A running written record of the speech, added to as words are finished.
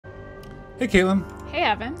Hey, Katelyn. Hey,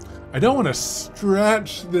 Evan. I don't want to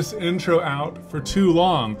stretch this intro out for too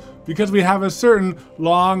long because we have a certain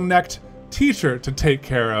long-necked teacher to take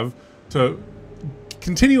care of to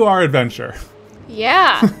continue our adventure.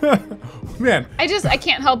 Yeah. Man. I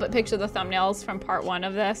can't help but picture the thumbnails from part 1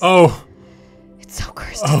 of this. Oh. It's so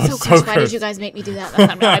cursed. Oh, It's so cursed. Why did you guys make me do that in the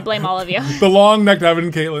thumbnail? I blame all of you. The long-necked Evan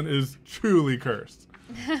and Katelyn is truly cursed.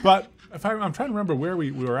 But if I'm trying to remember where we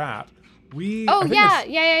were at. Yeah.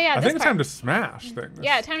 I think it's time to smash things.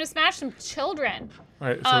 Yeah, time to smash some children. All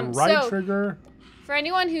right, so right trigger. For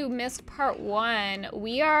anyone who missed part 1,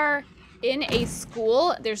 we are in a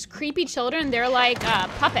school. There's creepy children. They're like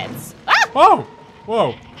puppets. Ah! Whoa!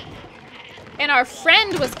 Whoa. And our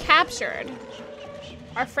friend was captured.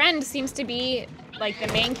 Our friend seems to be like the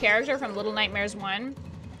main character from Little Nightmares 1.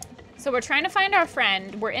 So we're trying to find our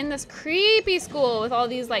friend. We're in this creepy school with all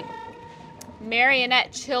these like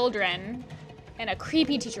marionette children and a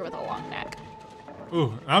creepy teacher with a long neck.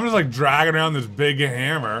 Ooh, I'm just like dragging around this big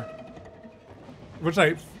hammer, which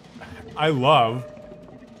I love.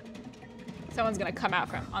 Someone's gonna come out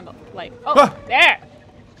from on the like. Oh, there.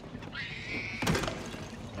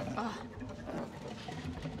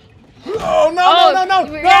 Oh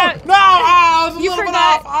no! Yeah. No! Oh, it's a little bit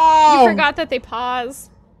off. Oh. You forgot that they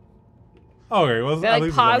pause. Okay, well, They at like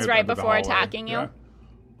least pause it's right at the before hallway. attacking you. Yeah.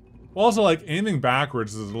 Well, also like aiming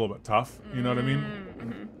backwards is a little bit tough. You know what I mean?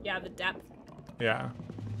 Mm-hmm. Yeah, the depth. Yeah.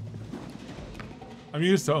 I'm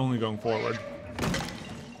used to only going forward.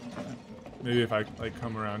 Maybe if I like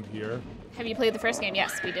come around here. Have you played the first game?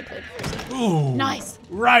 Yes, we did play the first game. Ooh. Nice.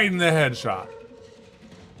 Right in the headshot.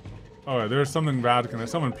 Oh, there's something bad.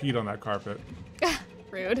 Someone peed on that carpet.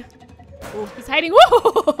 Rude. Ooh, he's hiding.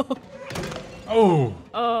 Whoa! Oh.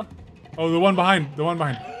 Oh. Oh, the one behind.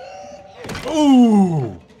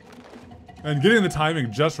 Ooh. And getting the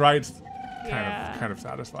timing just right is kind of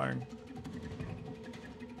satisfying.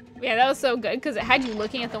 Yeah, that was so good because it had you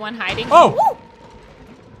looking at the one hiding. Oh. Woo!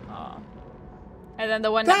 Oh. And then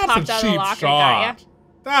the one that popped out of the locker got you.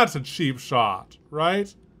 That's a cheap shot,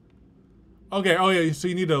 right? Okay. Oh yeah. So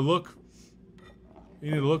you need to look. You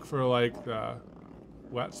need to look for like the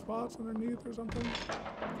wet spots underneath or something.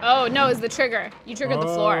 Oh no! It's the trigger. You triggered the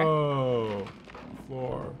floor. Oh,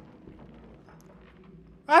 floor.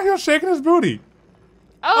 Ah, he was shaking his booty.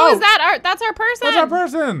 Oh, is that that's our person? That's our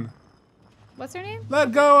person. What's her name?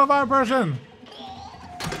 Let go of our person.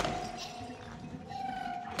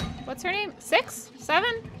 What's her name? 6?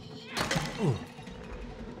 7? Ooh.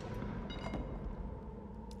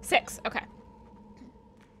 6. Okay.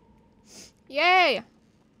 Yay!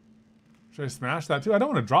 Should I smash that too? I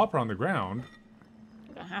don't want to drop her on the ground.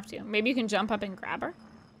 You don't have to. Maybe you can jump up and grab her.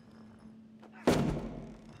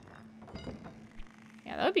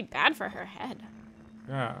 Yeah, that would be bad for her head.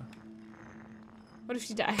 Yeah. What if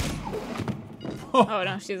she died? Oh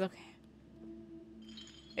no, she's okay.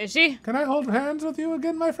 Is she? Can I hold hands with you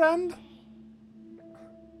again, my friend?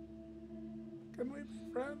 Can we be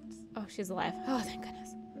friends? Oh, she's alive. Oh, thank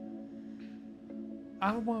goodness.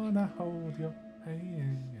 I wanna hold your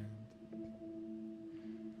hand.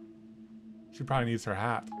 She probably needs her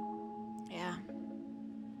hat. Yeah.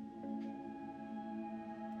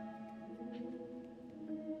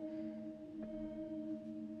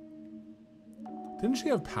 Didn't she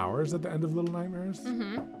have powers at the end of Little Nightmares?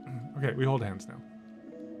 Mm-hmm. Okay, we hold hands now.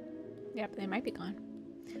 Yep, they might be gone.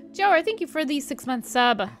 Joer, thank you for the 6-month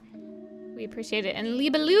sub. We appreciate it. And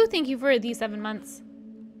Libaloo, thank you for the 7 months.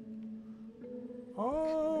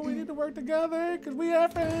 Oh, we need to work together because we are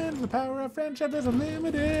friends. The power of friendship is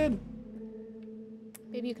unlimited.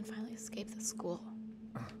 Maybe you can finally escape the school.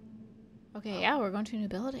 Okay, yeah, we're going to a new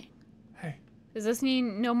building. Hey. Does this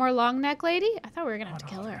mean no more long neck lady? I thought we were going to have to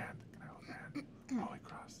kill her. Can I hold hand? Holy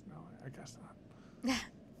cross. No, I guess not. You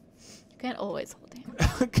can't always hold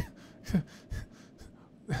hand.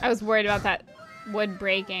 I was worried about that wood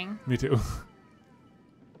breaking. Me too.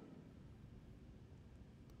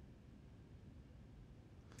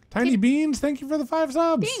 Tiny Beans, thank you for the 5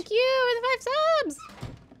 subs. Thank you for the 5 subs.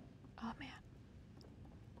 Oh, man.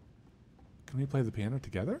 Can we play the piano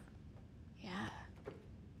together? Yeah.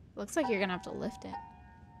 Looks like you're going to have to lift it.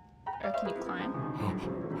 Or can you climb?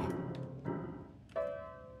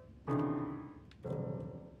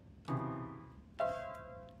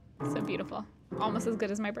 So beautiful. Almost as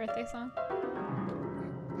good as my birthday song.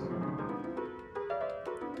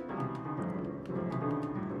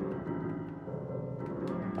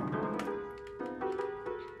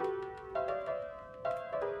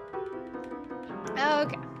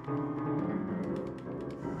 Okay.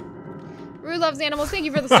 Rue loves animals. Thank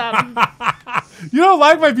you for the sub. You don't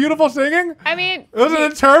like my beautiful singing? I mean, It was an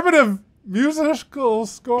interpretive musical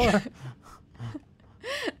score.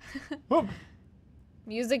 Oh.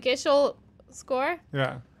 Music-ishal score?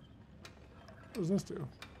 Yeah. What does this do?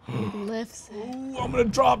 Lifts it. Oh, I'm gonna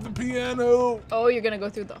drop the piano. Oh, you're gonna go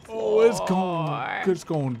through the Oh, floor. it's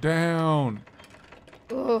going down.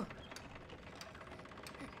 Ooh.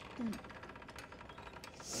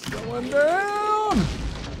 Going down.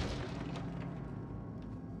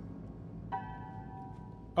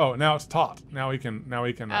 Oh, now it's taut. Now we can. Oh, now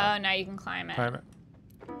you can climb it. Climb it.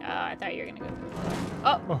 Oh, I thought you were gonna go through the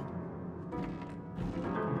floor. Oh.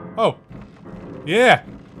 Oh. Yeah.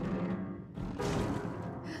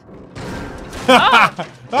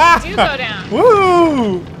 Oh, you do go down.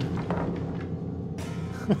 Woo!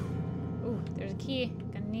 Ooh, there's a key.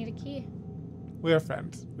 Gonna need a key. We are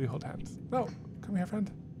friends. We hold hands. No, come here, friend.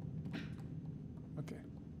 Okay,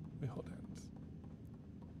 we hold hands.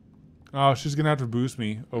 Oh, she's gonna have to boost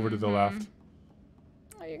me over to the left.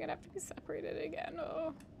 Oh, you're gonna have to be separated again.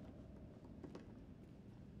 Oh.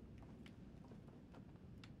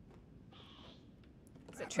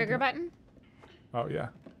 Is it trigger button? Oh yeah.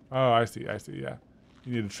 Oh, I see. Yeah.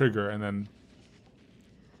 You need a trigger and then.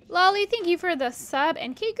 Lolly, thank you for the sub,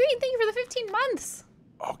 and Kate Green, thank you for the 15 months.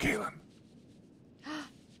 Oh, Katelyn.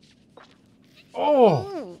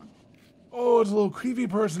 Oh. Ooh. Oh, it's a little creepy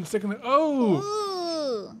person sticking it. Oh.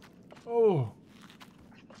 Ooh. Oh.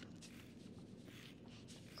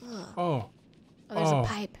 Ugh. Oh. Oh, there's a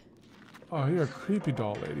pipe. Oh, you're a creepy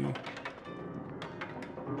doll lady.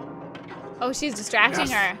 Oh, she's distracting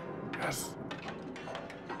her. Yes.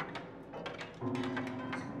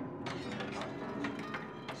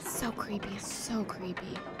 So creepy, so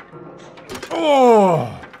creepy.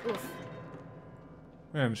 Oh! Oof.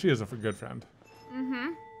 Man, she is a good friend.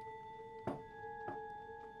 Mm-hmm.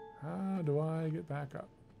 How do I get back up?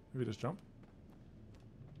 Maybe just jump?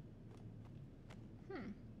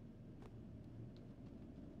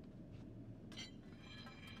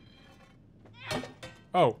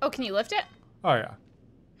 Oh. Oh, can you lift it? Oh, yeah.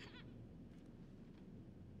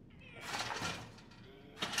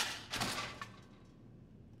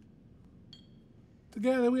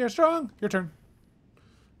 Together we are strong. Your turn.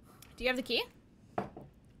 Do you have the key?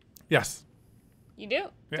 Yes. You do?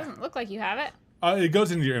 Yeah. Doesn't look like you have it. It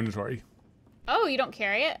goes into your inventory. Oh, you don't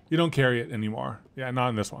carry it? You don't carry it anymore. Yeah, not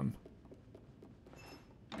in this one.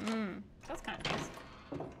 That's kind of nice.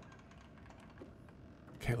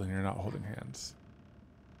 Katelyn, you're not holding hands.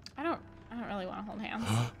 I don't really want to hold hands.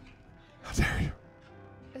 How dare you?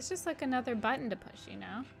 It's just like another button to push, you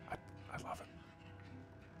know? I love it.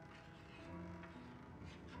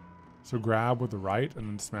 So grab with the right and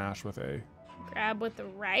then smash with A. Grab with the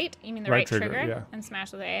right? You mean the Right right trigger, trigger? yeah. And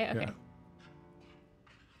smash with A? Okay. Yeah.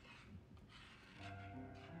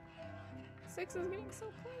 6 is getting so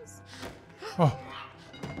close. Oh.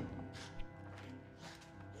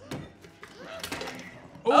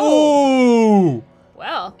 Oh!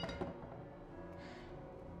 Well.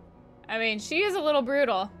 I mean, she is a little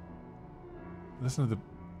brutal. Listen to the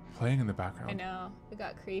playing in the background. I know. It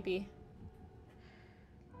got creepy.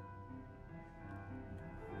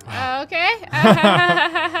 Okay.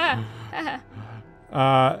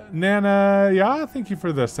 Nana, yeah, thank you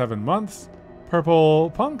for the 7 months.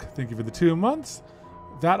 Purple Punk, thank you for the 2 months.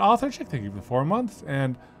 That author chick, thank you for the 4 months.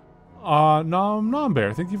 And Nom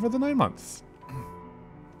Bear, thank you for the 9 months.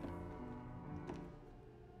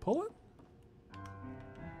 Pull it?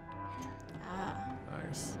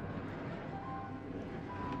 Nice.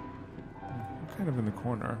 I'm kind of in the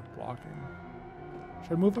corner, blocking.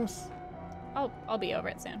 Should I move us? I'll be over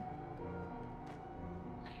it soon.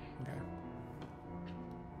 Okay.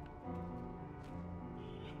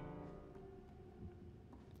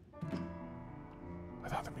 I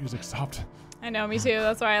thought the music stopped. I know, me too.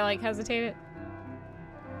 That's why I like hesitated.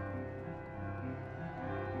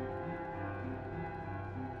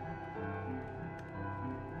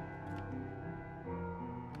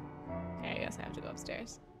 Okay, I guess I have to go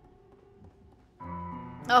upstairs.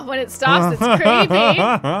 Oh, when it stops, it's creepy.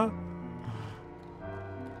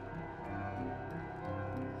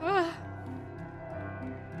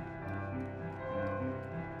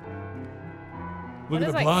 Look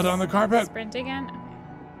at the blood on the carpet. Sprint again?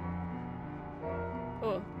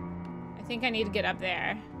 Oh, I think I need to get up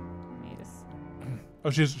there. Let me just... Oh,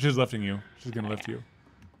 she's lifting you. She's gonna lift you.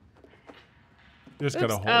 You just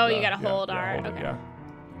gotta hold. Oh, you gotta hold R. Hold it, okay. yeah.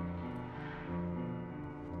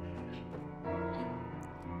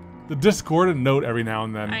 The discordant note every now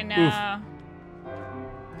and then. I know. Oof.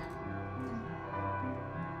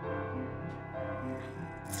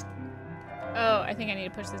 Oh, I think I need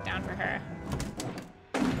to push this down for her.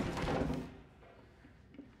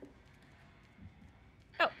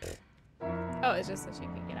 Oh. Oh, it's just so she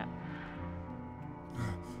can get up.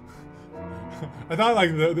 I thought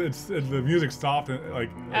like the music stopped like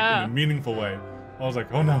in a meaningful way. I was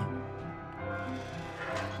like, oh no.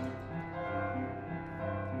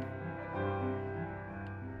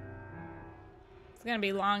 It's gonna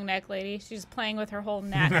be long neck lady. She's playing with her whole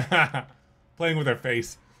neck. Playing with her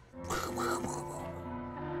face.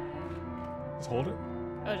 Just hold it.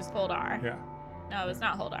 Oh, just hold R. Yeah. No, it's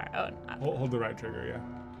not hold R. Oh, not. Hold the right trigger. Yeah.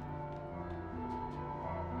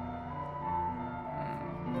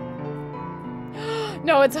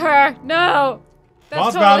 No, it's her. No. That's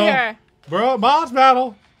Boss totally battle. her. Bro, boss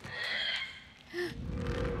battle.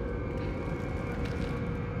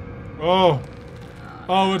 Oh.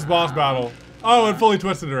 Oh, it's boss battle. Oh, it fully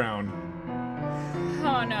twisted around.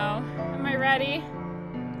 Oh no. Am I ready?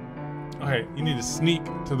 Okay, you need to sneak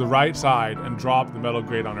to the right side and drop the metal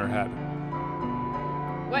grate on her head.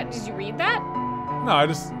 What? Did you read that? No, I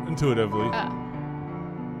just intuitively. Oh.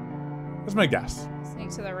 That's my guess.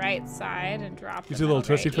 Sneak to the right side and drop. You see the little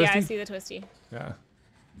twisty grate. twisty? Yeah, I see the twisty. Yeah.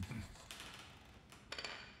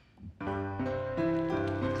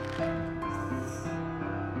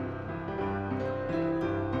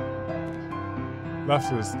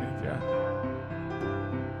 Left is sneak, yeah.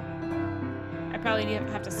 I probably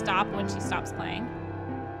have to stop when she stops playing.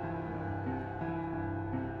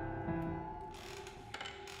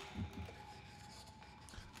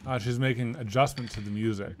 She's making adjustments to the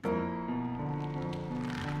music.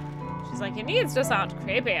 She's like, it needs to sound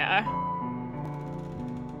creepier.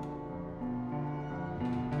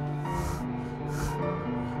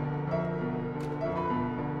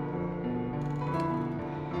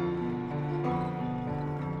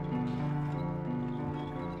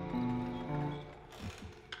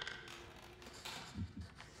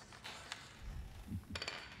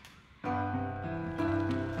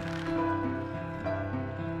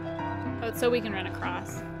 Oh, it's so we can run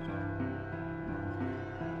across.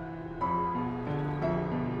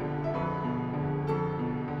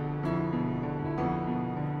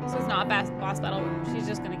 So it's not a boss battle. She's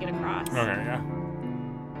just gonna get across. Okay, yeah.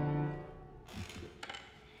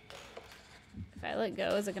 If I let go,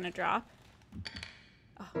 is it gonna drop?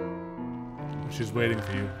 Oh. She's waiting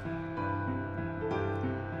for you.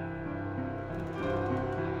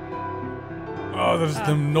 Oh, there's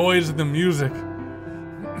the noise of the music.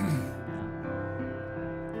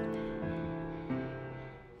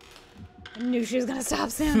 I knew she was gonna stop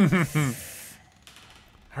soon.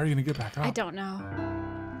 How are you gonna get back up? I don't know.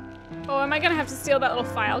 Oh, am I gonna have to steal that little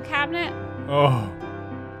file cabinet? Oh.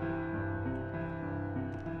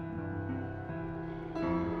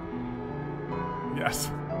 Yes.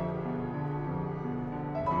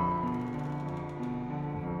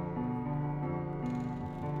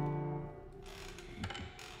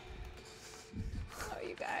 Oh,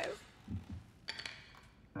 you guys.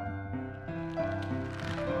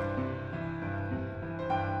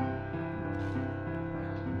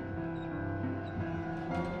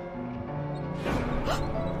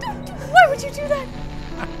 Why would you do that?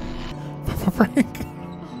 Frank.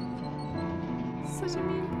 Such a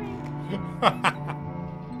mean prank.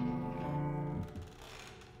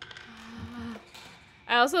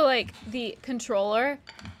 I also like the controller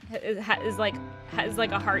has like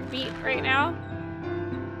a heartbeat right now,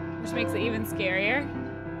 which makes it even scarier.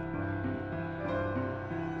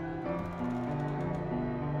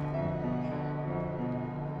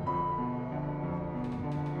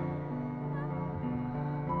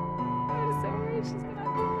 I'm so worried she's gonna.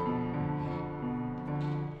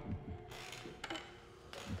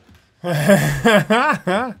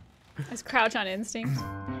 Let's crouch on instinct.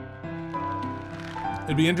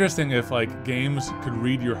 It'd be interesting if like games could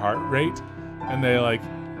read your heart rate and they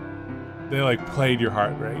played your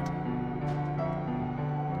heart rate.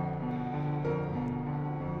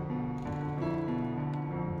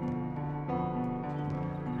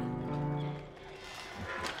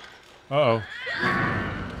 Uh-oh.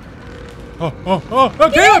 Oh,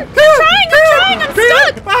 Katelyn! I'm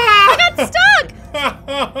stuck! I got stuck!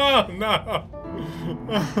 Oh, no.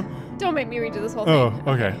 Don't make me redo this whole thing.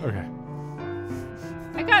 Oh, okay.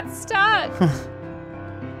 I got stuck.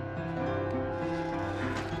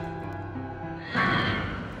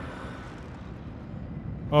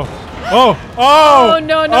 Oh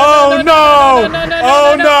no!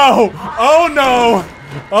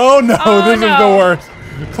 This is the worst.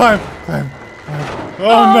 Climb.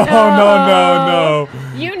 Oh no!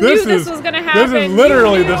 You knew this was gonna happen. This is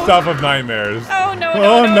literally the stuff of nightmares. Oh no! Her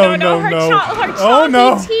Oh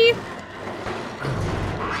no! teeth.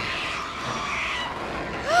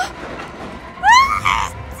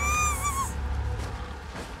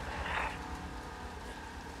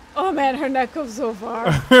 Oh man, man, her neck goes so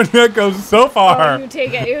far. Her neck goes so far. Oh, you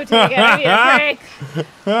take it. You take it. I need a break.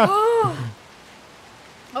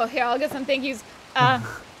 Oh, here, I'll get some thank yous.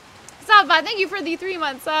 Sabba, thank you for the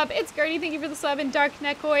 3-month sub. It's Gertie, thank you for the sub. And Dark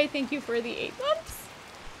Nekoi, thank you for the 8 months.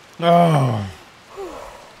 Oh.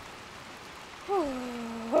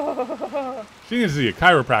 She needs to see a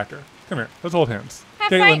chiropractor. Come here. Let's hold hands.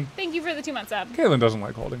 Caitlin, thank you for the 2-month sub. Caitlin doesn't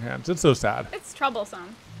like holding hands. It's so sad. It's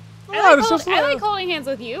troublesome. I like holding hands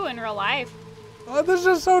with you in real life. Oh, this is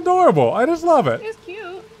just so adorable. I just love it. It's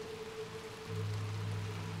cute.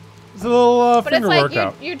 It's a little but finger it's like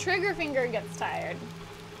workout. your trigger finger gets tired.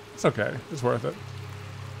 It's okay. It's worth it.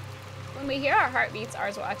 When we hear our heartbeats,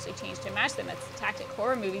 ours will actually change to match them. It's a tactic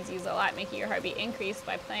horror movies use a lot, making your heartbeat increase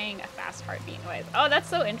by playing a fast heartbeat noise. Oh, that's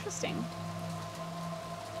so interesting.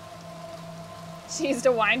 She needs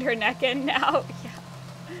to wind her neck in now. Yeah.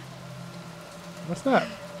 What's that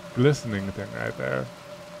glistening thing right there?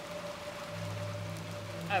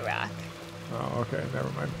 A rock. Oh, okay. Never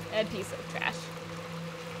mind. A piece of trash.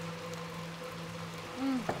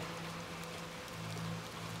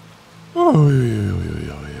 Oh,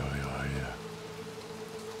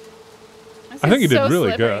 I think you did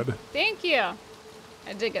really good. Thank you.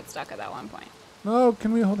 I did get stuck at that one point. No,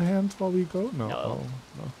 can we hold hands while we go? No. No. Oh,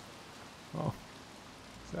 no. Oh.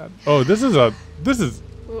 Sad. Oh, this is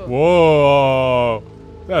Ooh. Whoa.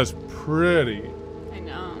 That's pretty. I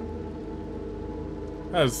know.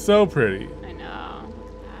 That is so pretty. I know.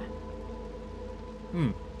 Look at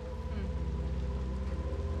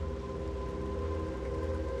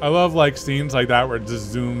that. I love like scenes like that where it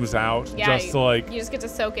just zooms out just to like. You just get to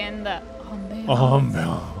soak in the ambiance.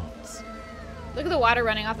 Ambiance. Look at the water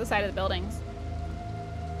running off the side of the buildings.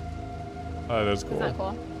 Oh, that's cool. Isn't that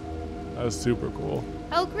cool? That was super cool.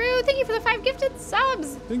 El Gru, thank you for the 5 gifted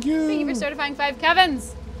subs. Thank you. Thank you for certifying 5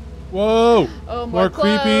 Kevins. Whoa. Oh, more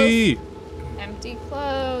creepy. Empty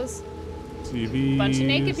clothes. TV. Bunch of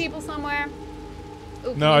naked people somewhere.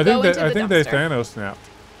 Ooh, No, I think they Thanos snapped.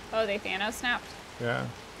 Oh, they Thanos snapped? Yeah.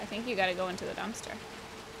 I think you gotta go into the dumpster.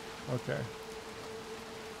 Okay.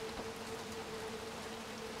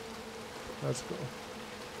 That's cool.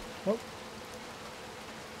 Oh.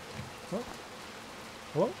 Oh.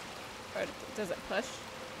 Hello? Or does it push?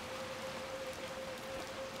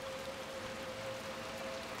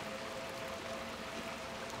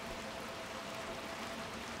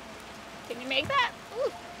 Can you make that?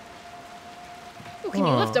 Ooh. Ooh, can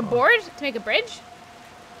you lift a board to make a bridge?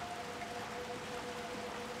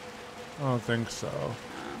 I don't think so.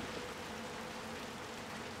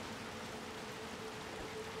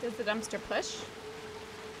 Does the dumpster push?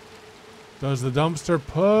 Does the dumpster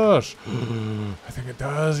push? I think it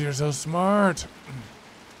does. You're so smart.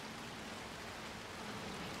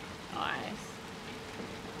 Nice.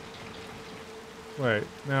 Wait,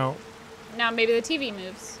 now. Now maybe the TV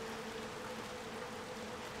moves.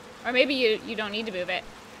 Or maybe you don't need to move it.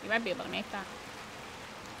 You might be able to make that.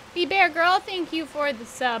 Be Bear Girl, thank you for the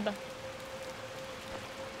sub.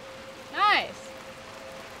 Nice.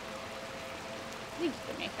 I think you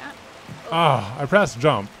can make that. Ah, I pressed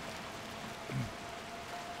jump.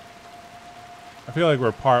 I feel like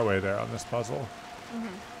we're partway there on this puzzle.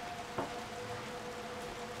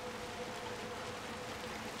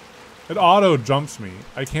 It auto jumps me.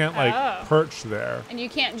 I can't like perch there. And you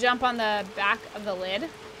can't jump on the back of the lid?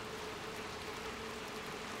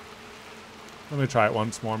 Let me try it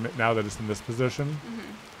once more now that it's in this position.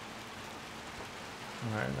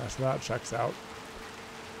 All right, so that checks out.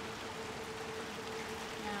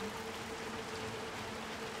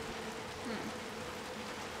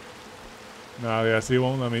 No, yeah, see, it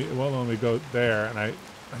won't let me go there, and I.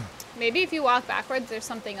 Maybe if you walk backwards, there's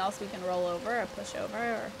something else we can roll over or push over.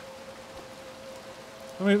 Or...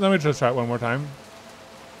 Let me just try it one more time.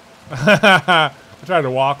 I tried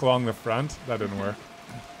to walk along the front. That didn't work.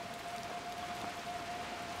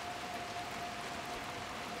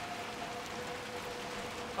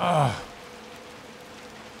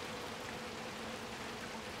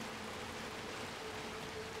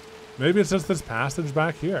 Maybe it's just this passage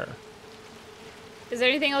back here. Is there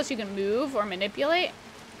anything else you can move or manipulate?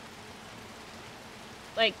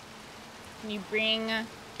 Like, can you bring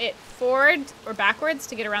it forward or backwards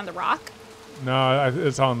to get around the rock? No,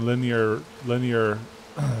 it's on linear.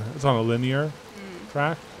 It's on a linear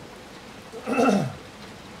track.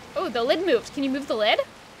 Oh, the lid moved. Can you move the lid?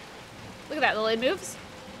 Look at that, the lid moves.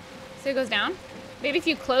 So it goes down. Maybe if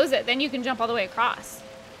you close it, then you can jump all the way across.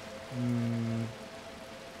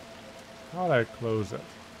 How would I close it?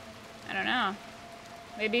 I don't know.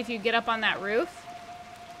 Maybe if you get up on that roof.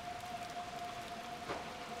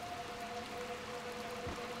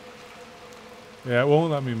 Yeah, it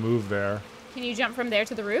won't let me move there. Can you jump from there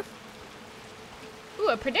to the roof? Ooh,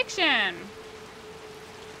 a prediction.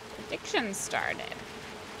 Prediction started.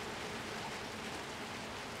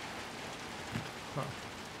 Huh.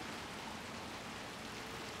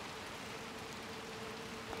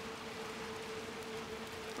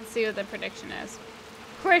 Let's see what the prediction is.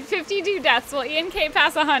 We're at 52 deaths. Will Ian K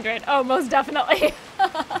pass 100? Oh, most definitely.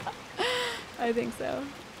 I think so.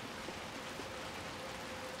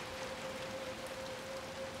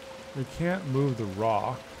 We can't move the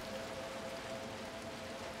rock.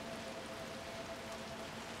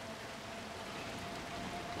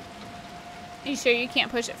 Are you sure you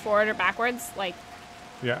can't push it forward or backwards? Like,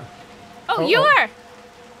 Yeah. oh, you are!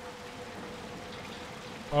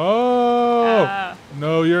 Oh!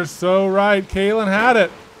 No, you're so right. Katelyn had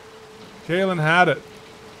it. Katelyn had it.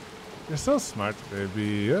 You're so smart,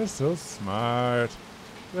 baby. You're so smart.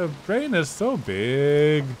 The brain is so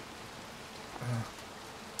big.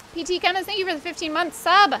 PT Chemist, thank you for the 15-month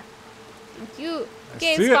sub. Thank you.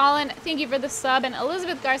 Gaze Fallen, thank you for the sub. And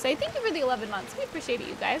Elizabeth Garsay, thank you for the 11 months. We appreciate it,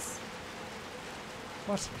 you guys.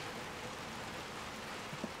 What?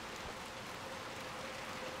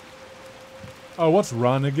 Oh, what's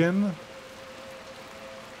run again?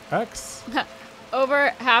 X? Over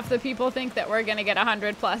half the people think that we're going to get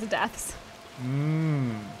 100 plus deaths.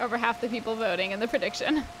 Mmm. Over half the people voting in the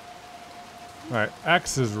prediction. Alright,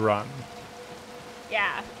 X is run.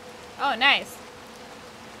 Yeah. Oh, nice.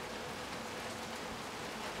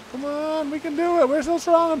 Come on, we can do it. We're so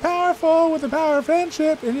strong and powerful with the power of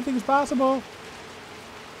friendship. Anything's possible.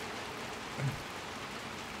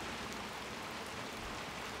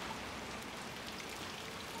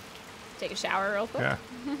 Take a shower real quick. Yeah.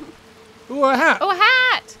 Ooh, a hat. Oh, a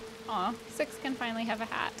hat! Aw, 6 can finally have a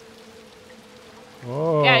hat.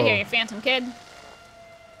 Whoa. Get out of here, you phantom kid.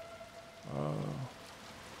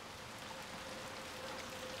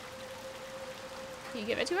 Can you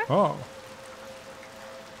give it to her? Oh.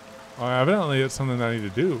 Well, evidently it's something I need to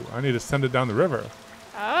do. I need to send it down the river.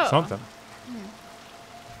 Oh. Something.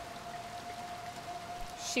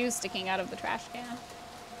 Shoes sticking out of the trash can.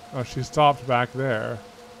 Oh, she stopped back there.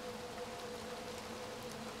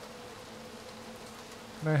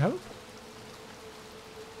 Can I help?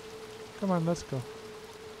 Come on, let's go.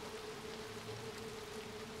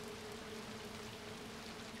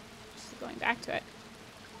 Just going back to it.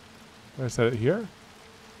 Did I set it here?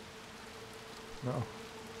 No.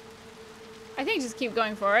 I think just keep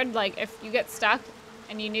going forward. Like, if you get stuck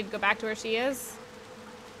and you need to go back to where she is,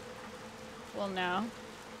 we'll know.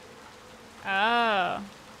 Oh.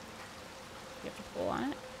 You have to pull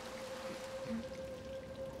on it?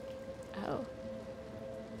 Oh.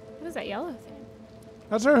 What is that yellow thing?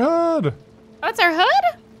 That's her hood. Oh, it's our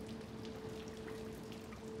hood?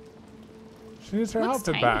 She needs her Looks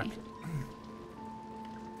outfit tiny. back.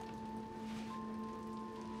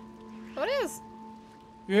 Oh, it is.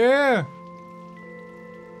 Yeah.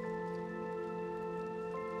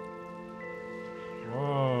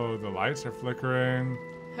 Whoa, the lights are flickering.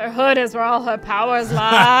 Her hood is where all her powers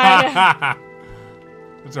lie.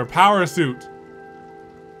 It's her power suit.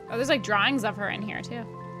 Oh, there's like drawings of her in here too.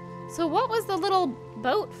 So what was the little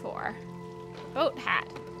boat for? Boat hat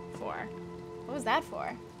for? What was that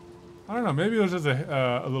for? I don't know. Maybe it was just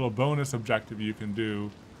a little bonus objective you can do,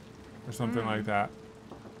 or something like that.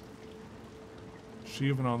 She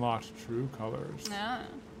even unlocked true colors. No.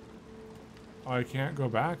 Oh, I can't go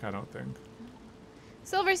back, I don't think.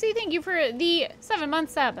 Silver C, thank you for the 7-month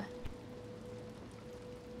sub.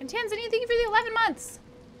 And Tanzania, thank you for the 11 months.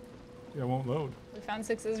 Yeah, it won't load. We found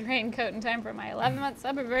 6's raincoat in time for my 11-month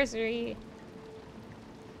sub anniversary.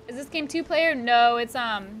 Is this game 2-player? No, it's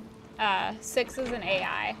 6 is an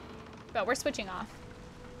AI, but we're switching off.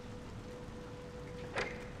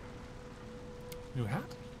 New hat?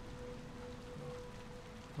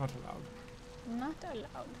 Not allowed. Not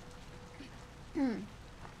allowed.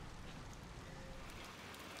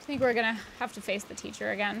 I think we're gonna have to face the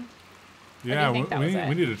teacher again. Yeah, think that was it?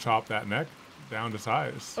 we need to chop that neck down to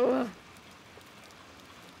size. Ugh.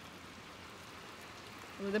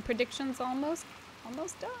 Ooh, the prediction's almost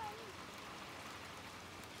done.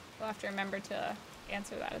 We'll have to remember to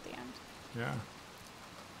answer that at the end. Yeah.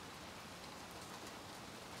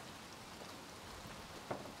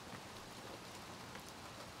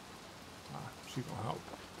 She will help.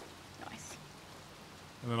 Nice.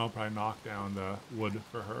 And then I'll probably knock down the wood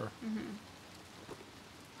for her.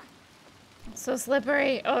 So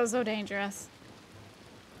slippery. Oh, so dangerous.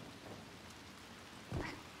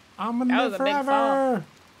 I'm gonna That live was a big fall. forever.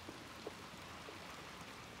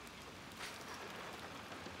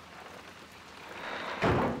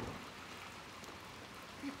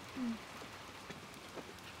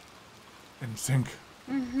 sync.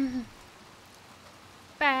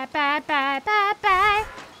 Bye, bye, bye, bye, bye.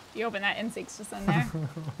 You open that, NSYNC's just in there.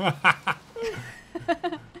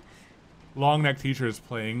 Long neck teacher is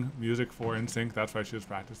playing music for NSYNC. That's why she was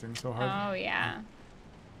practicing so hard. Oh, yeah.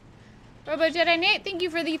 Robo Jedi Nate, thank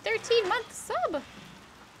you for the 13-month sub.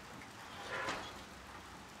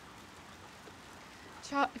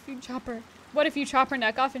 What if you chop her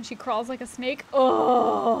neck off and she crawls like a snake?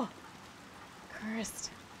 Oh,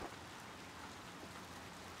 cursed.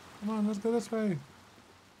 Come on, let's go this way.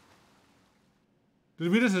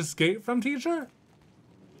 Did we just escape from teacher?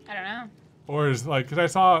 I don't know. Or is like, because I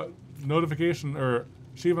saw notification, or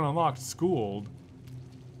she even unlocked schooled.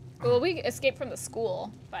 Well, we escaped from the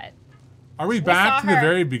school, but... Are we back to the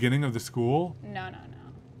very beginning of the school? No, no, no.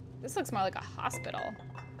 This looks more like a hospital.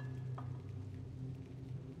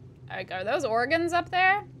 Like, are those organs up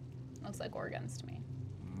there? Looks like organs to me.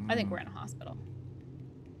 I think we're in a hospital.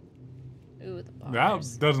 Ooh, the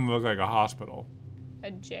bars. That doesn't look like a hospital. A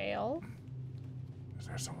jail? Is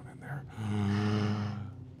there someone in there?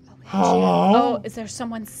 Hello? Oh, is there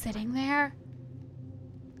someone sitting there?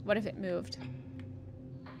 What if it moved?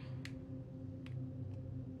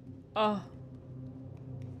 Oh.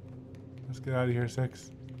 Let's get out of here,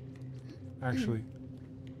 6. Actually,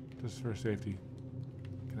 just for safety.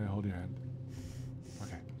 Can I hold your hand?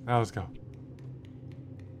 Okay, now let's go.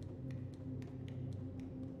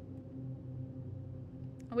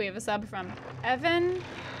 We have a sub from Evan,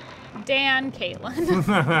 Dan, Katelyn.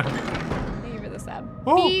 Thank you for the sub.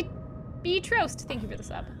 Oh. B Trost, thank you for the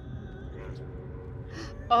sub.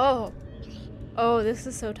 Oh. Oh, this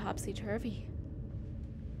is so topsy-turvy.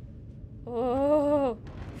 Oh.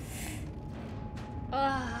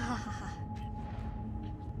 Ah.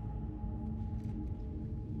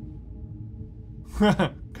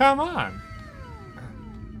 Come on.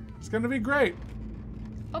 It's gonna be great.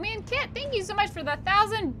 Oh man, Kit, thank you so much for the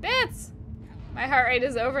 1,000 bits. My heart rate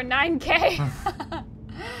is over 9K.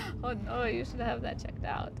 Oh no, you should have that checked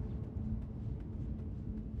out.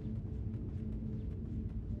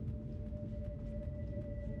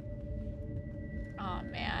 Oh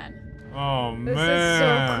man. Oh man. This is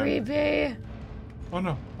so creepy. Oh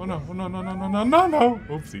no, oh no, oh no, no, no, no, no, no, no.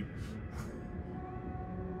 Oopsie.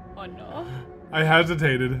 Oh no. I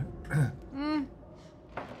hesitated. Mm.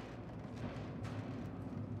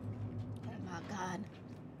 Oh my god.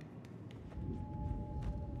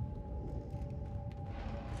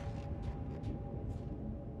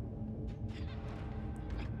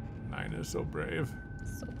 Nine is so brave.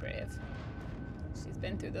 So brave. She's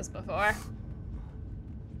been through this before.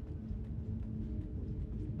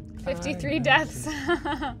 53 deaths.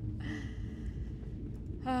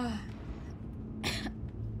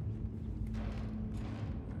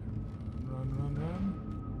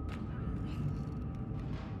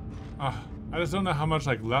 I just don't know how much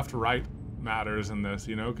like left-right matters in this,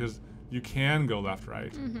 you know, because you can go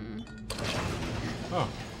left-right. Oh.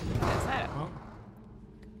 What's that? Well,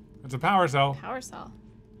 it's a power cell. Power cell.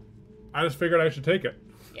 I just figured I should take it.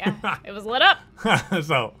 Yeah, it was lit up.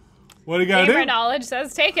 So, what do you gotta Gamer do? knowledge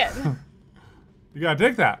says take it. You gotta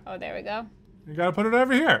take that. Oh, there we go. You gotta put it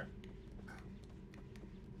over here.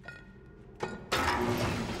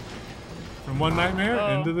 From one nightmare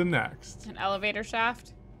into the next. An elevator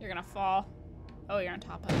shaft. You're gonna fall. Oh, you're on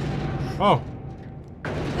top of it. Oh.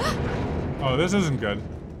 Oh, this isn't good.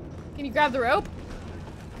 Can you grab the rope?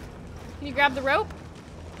 Can you grab the rope?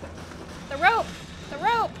 The rope! The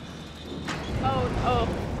rope! Oh, oh.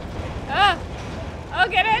 Ah! Oh,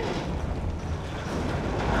 get in!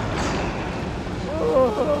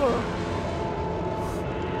 Ooh.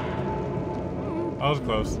 That was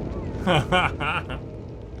close.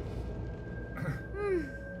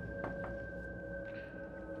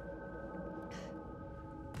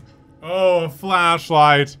 Oh, a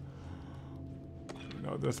flashlight. You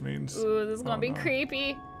know what this means. Ooh, this is gonna be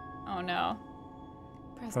creepy. Oh no.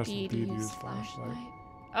 Press B to use flashlight.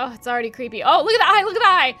 Oh, it's already creepy. Oh, look at the eye, look at the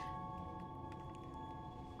eye!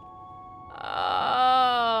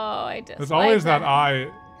 Oh, I dislike There's always that eye.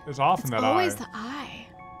 It's often that eye. It's always the eye.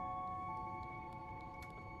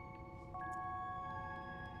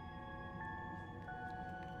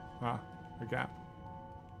 Ah, a gap.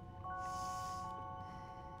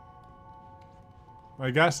 My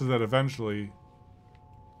guess is that eventually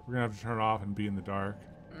we're gonna have to turn it off and be in the dark.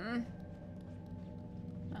 Mm.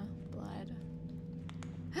 Oh, blood.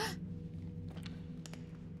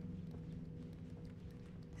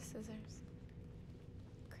 Scissors.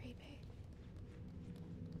 Creepy.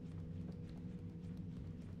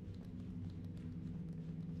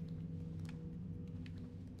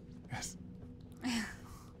 Yes.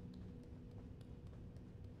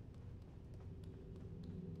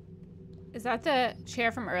 Is that the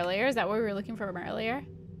chair from earlier? Is that what we were looking for from earlier?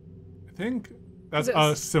 I think that's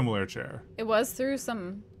a similar chair. It was through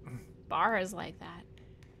some bars like that.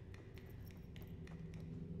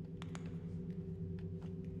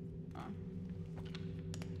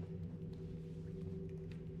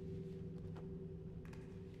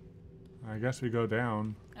 I guess we go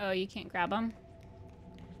down. Oh, you can't grab them?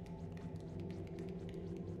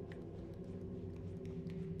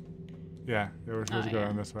 Yeah, they were supposed to go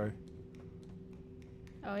down this way.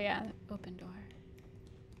 Oh yeah, open door.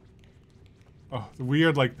 Oh, the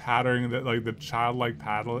weird like pattering, that like the childlike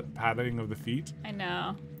padding of the feet. I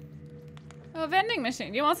know. Oh, vending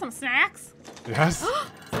machine. Do you want some snacks? Yes.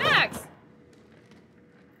 Snacks!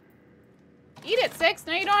 Eat it, Six.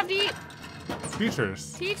 No, you don't have to eat.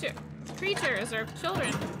 Creatures. Creatures or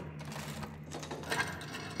children.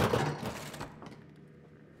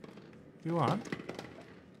 You want?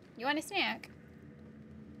 You want a snack?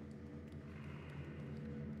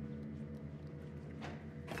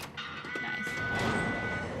 Nice.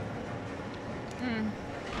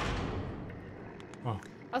 Oh.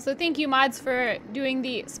 Also, thank you, mods, for doing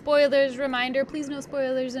the spoilers reminder. Please no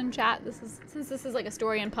spoilers in chat. Since this is like a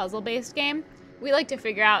story and puzzle-based game, we like to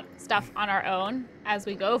figure out stuff on our own as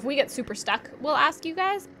we go. If we get super stuck, we'll ask you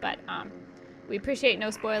guys, but we appreciate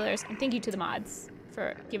no spoilers, and thank you to the mods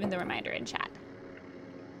for giving the reminder in chat.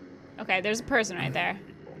 Okay, there's a person right there.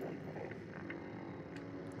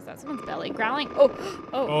 Is that someone's belly growling? Oh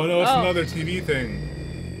no, it's another TV thing.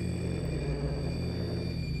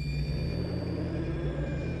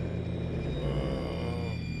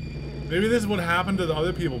 Maybe this is what happened to the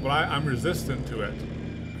other people, but I'm resistant to it.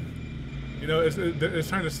 You know, it's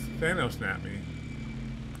trying to Thanos snap me.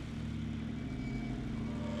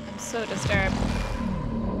 I'm so disturbed.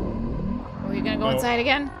 Are you gonna go inside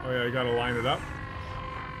again? Oh yeah, you gotta line it up.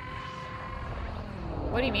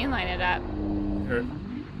 What do you mean line it up? Here.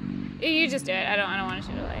 You just do it. I don't want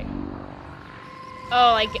you to like.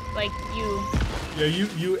 Oh, like you. Yeah,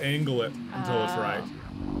 you angle it until it's right.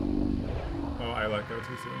 Oh, I let go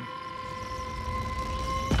too soon.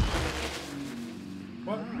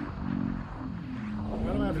 What?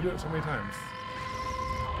 Why do I have to do it so many times?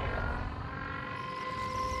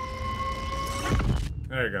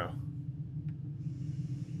 There you go.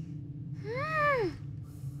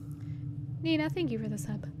 Nina, thank you for the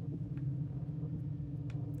sub.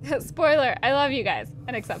 Spoiler, I love you guys.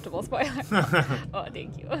 Unacceptable spoiler. Oh,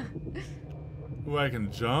 thank you. Ooh, I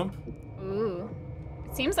can jump. Ooh.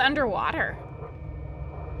 It seems underwater.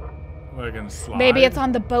 Ooh, I can slide. Maybe it's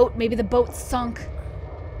on the boat. Maybe the boat's sunk.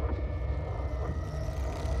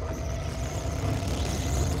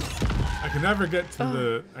 I can never get to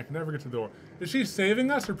the door. Is she saving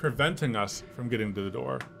us or preventing us from getting to the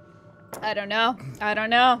door? I don't know. I don't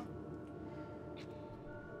know.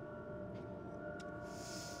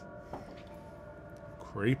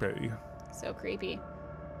 Creepy. So creepy.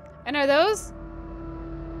 And are those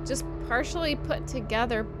just partially put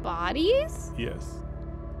together bodies? Yes.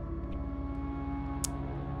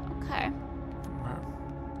 Okay. Wow.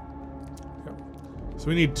 Yep. So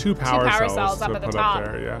we need two power cells up to at the put top. up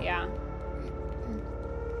there, yeah. Yeah.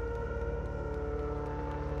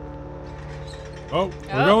 Oh,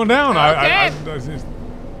 we're going down. Okay.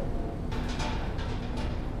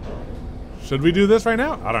 Should we do this right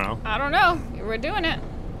now? I don't know. I don't know. We're doing it.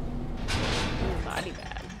 Ooh, body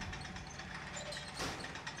bag.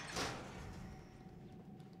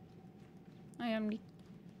 I am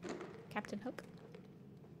Captain Hook.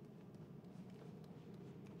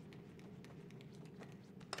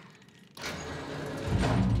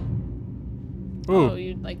 Ooh. Oh,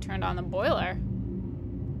 you like turned on the boiler.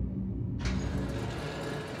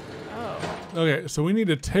 Oh. Okay, so we need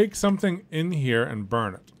to take something in here and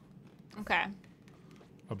burn it. Okay.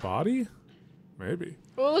 A body? Maybe.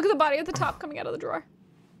 Oh, look at the body at the top coming out of the drawer.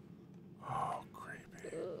 Oh,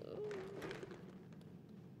 creepy.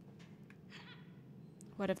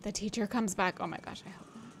 What if the teacher comes back? Oh my gosh, I hope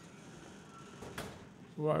not.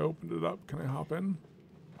 Ooh, I opened it up. Can I hop in?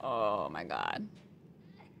 Oh my god.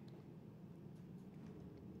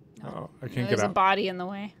 No. Uh-oh, I can't get out. There's a body in the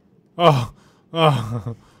way. Oh.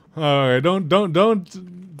 Okay, don't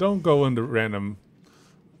go into random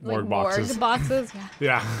morgue boxes. Morgue boxes?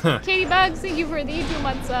 Yeah. Yeah. Katie Bugs, thank you for the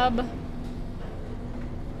 2-month sub.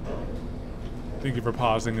 Thank you for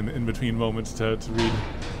pausing in between moments to read.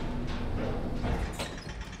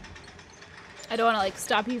 I don't want to like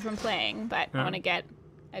stop you from playing, but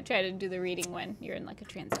I try to do the reading when you're in like a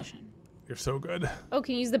transition. You're so good. Oh,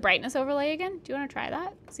 can you use the brightness overlay again? Do you want to try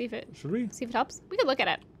that? See if it helps? We could look at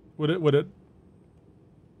it. Would it?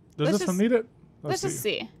 Does this one need it? Let's just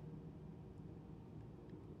see.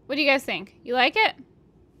 What do you guys think? You like it?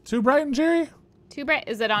 Too bright and cheery? Too bright?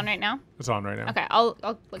 Is it on right now? It's on right now. Okay, I'll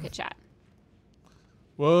look at chat.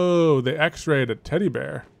 Whoa, they x-rayed a teddy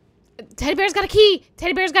bear. Teddy bear's got a key.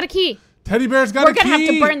 Teddy bear's got a key. Teddy bear's got a key. We're gonna have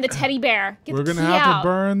to burn the teddy bear. We're gonna have to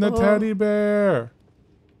burn the teddy bear.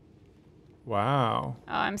 Wow.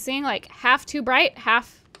 Oh, I'm seeing like half too bright,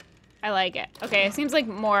 half I like it. Okay, it seems like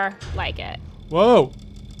more like it. Whoa.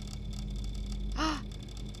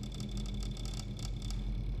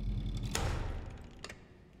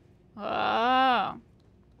 Oh.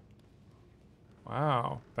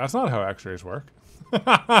 Wow. That's not how x-rays work. Okay,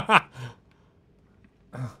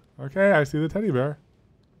 I see the teddy bear.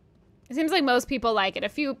 It seems like most people like it. A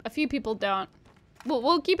few people don't.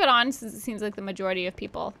 We'll keep it on since it seems like the majority of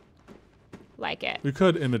people like it. We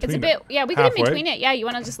could in between. It's a bit, yeah, we could in between it. Yeah, you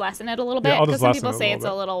want to just lessen it a little bit? Yeah, I'll because just some lessen people it a say little it's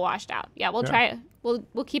bit. a little washed out. Yeah, we'll try it.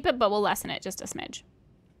 We'll keep it, but we'll lessen it just a smidge.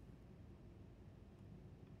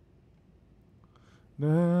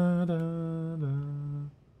 Da, da, da,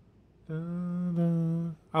 da,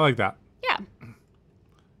 da. I like that. Yeah.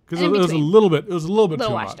 Because it was a little bit too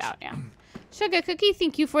washed much. out, yeah. Sugar Cookie,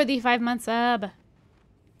 thank you for the 5-month sub.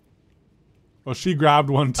 Well, she grabbed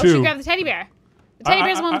one too. Oh, she grabbed the teddy bear. The teddy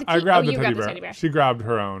bear's the one with the key. I grabbed you the grabbed the teddy bear. She grabbed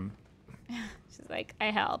her own. She's like, I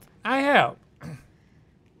help. I help.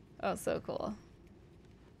 Oh, so cool.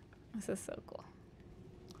 This is so cool.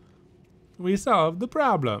 We solved the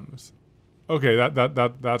problems. Okay, that's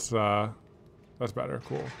better.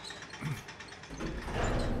 Cool.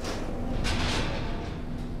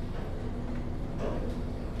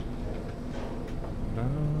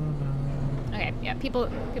 Okay, yeah, people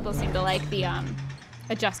seem to like the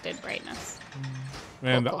adjusted brightness.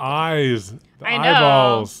 Man, Cool. the eyes, the I know.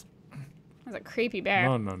 eyeballs. That's a creepy bear.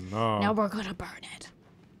 No. Now we're gonna burn it.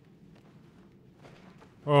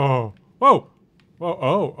 Oh, whoa,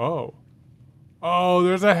 whoa, oh,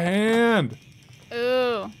 there's a hand.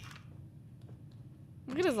 Ooh.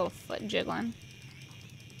 Look at his little foot jiggling.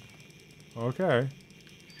 Okay.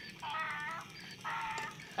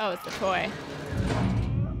 Oh, it's the toy.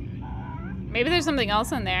 Maybe there's something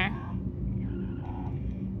else in there.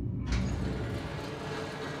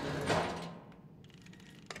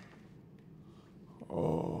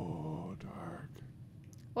 Oh, dark.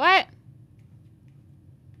 What?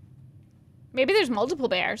 Maybe there's multiple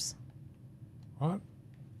bears. What?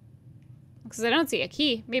 Because I don't see a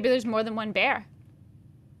key. Maybe there's more than one bear.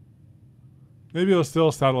 Maybe it was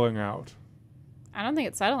still settling out. I don't think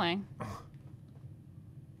it's settling.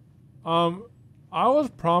 I was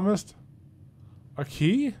promised a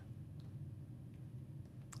key.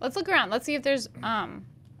 Let's look around. Let's see if there's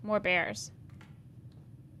more bears.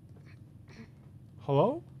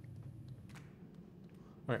 Hello?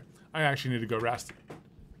 Okay, I actually need to go rest.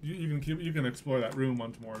 You can explore that room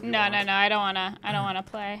once more. No. I don't wanna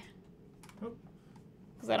play.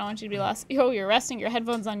 Because I don't want you to be lost. Yo, you're resting your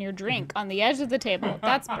headphones on your drink on the edge of the table.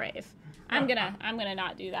 That's brave. I'm gonna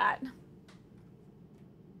not do that.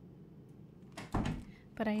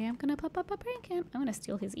 But I am gonna pop up a prank him. I'm gonna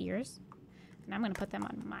steal his ears. And I'm gonna put them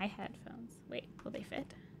on my headphones. Wait, will they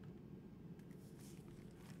fit?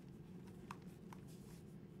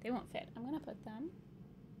 They won't fit. I'm gonna put them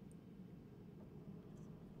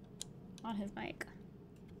on his mic.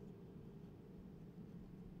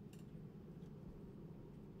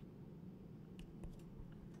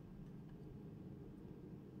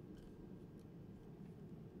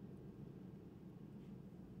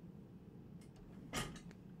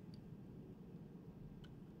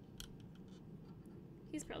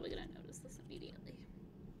 He's probably gonna notice this immediately.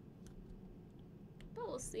 But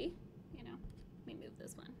we'll see. You know, let me move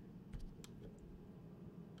this one.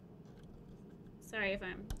 Sorry if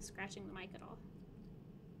I'm scratching the mic at all.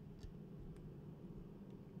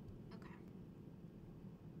 Okay.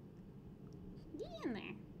 Get in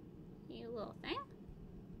there, you little thing.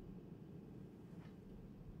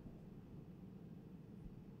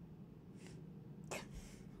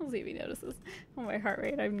 We'll see if he notices. Oh, my heart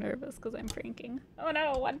rate. I'm nervous because I'm pranking. Oh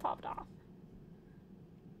no, one popped off.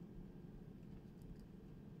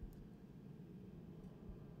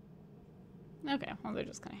 Okay, well, they're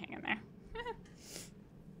just gonna hang in there.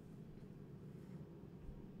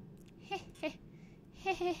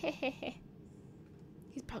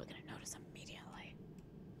 He's probably gonna notice immediately.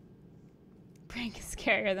 Prank is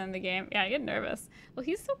scarier than the game. Yeah, I get nervous. Well,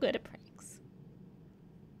 he's so good at pranks.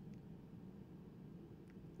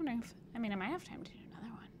 I wonder if, I might have time to do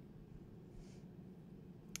another one.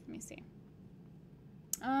 Let me see.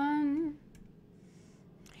 I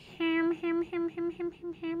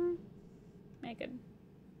could,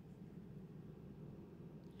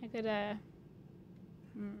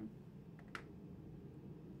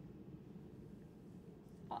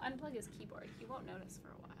 I'll unplug his keyboard. He won't notice for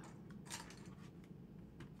a while.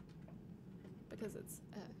 Because it's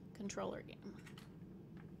a controller game.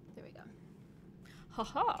 There we go.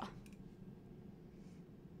 Haha.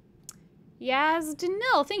 Yaz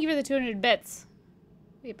Danil, thank you for the 200 bits.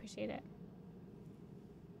 We appreciate it.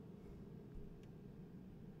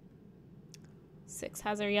 6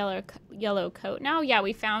 has our yellow coat now. Yeah,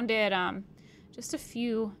 we found it just a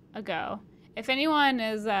few ago. If anyone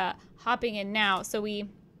is hopping in now, so we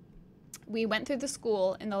went through the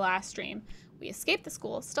school in the last stream. We escaped the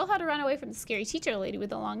school, still had to run away from the scary teacher lady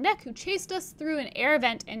with the long neck who chased us through an air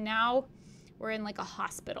vent, and now we're in like a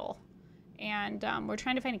hospital. And we're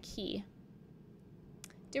trying to find a key.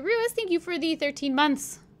 Deruis, thank you for the 13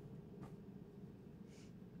 months.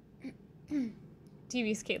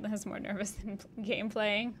 TV's Caitlyn is more nervous than game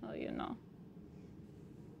playing. Oh, you know.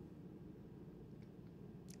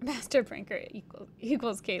 Master Pranker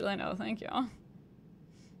equals Caitlyn. Oh, thank you.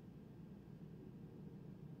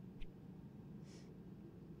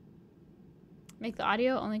 Make the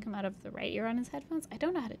audio only come out of the right ear on his headphones? I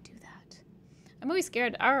don't know how to do that. I'm always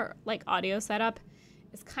scared. Our like audio setup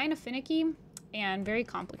is kind of finicky and very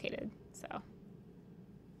complicated. So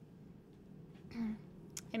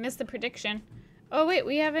I missed the prediction. Oh wait,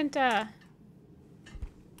 we haven't I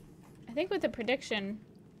think with the prediction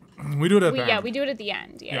we do it at the end. Yeah, we do it at the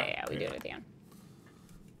end. Yeah, we do it at the end.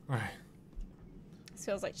 All right. This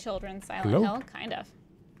feels like Children's Silent Hill, kind of.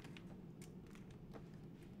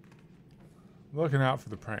 Looking out for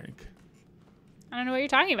the prank. I don't know what you're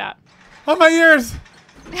talking about. Oh, my ears!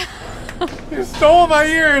 You stole my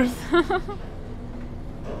ears!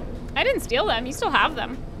 I didn't steal them. You still have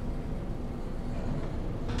them.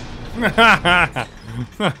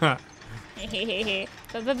 Hehehe.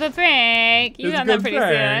 The prank. You got that pretty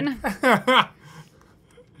soon.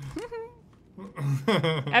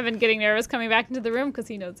 I've been getting nervous coming back into the room because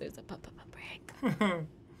he knows there's a prank.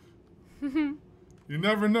 You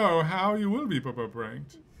never know how you will be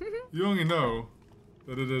pranked. You only know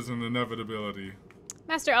that it is an inevitability.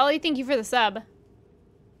 Master Ollie, thank you for the sub.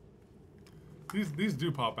 These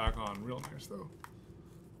do pop back on real nice though.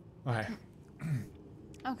 Okay.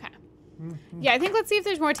 Okay. Yeah, I think let's see if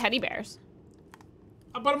there's more teddy bears.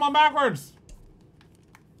 I put them on backwards.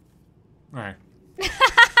 All right.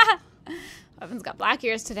 Evan's got black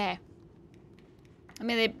ears today. I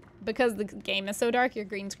mean, because the game is so dark, your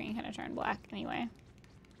green screen kind of turned black anyway.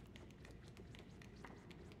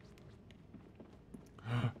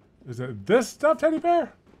 Is it this stuffed teddy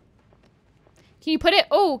bear? Can you put it?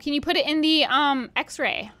 Oh, can you put it in the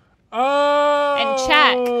X-ray? Oh. And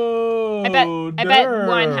check. I bet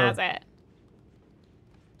one has it.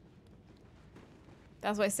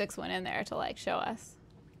 That's why 6 went in there to like show us.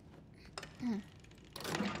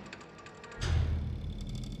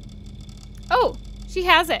 Oh, she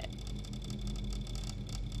has it.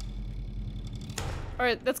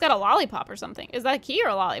 Or that's got a lollipop or something. Is that a key or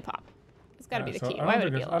a lollipop? It's got to be the key. Why would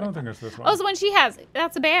it be a lollipop? I don't think it's this one. Oh, it's the one she has.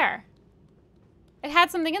 That's a bear. It had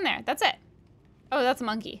something in there. That's it. Oh, that's a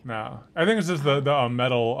monkey. No. I think it's just the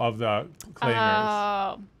metal of the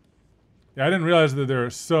claimers. Oh. Yeah, I didn't realize that there are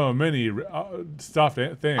so many stuffed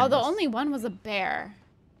things. Oh, the only one was a bear.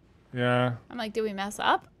 Yeah. I'm like, did we mess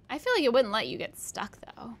up? I feel like it wouldn't let you get stuck,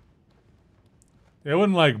 though. It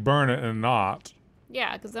wouldn't, like, burn it and not.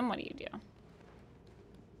 Yeah, because then what do you do?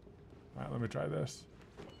 All right, let me try this.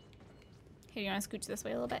 Hey, do you want to scooch this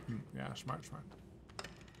way a little bit? Yeah, smart.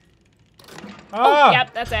 Oh,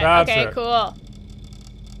 yep, that's it. That's okay, it. Cool.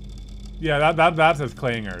 Yeah, that's his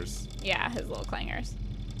clangers. Yeah, his little clangers.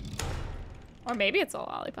 Or maybe it's a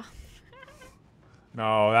lollipop.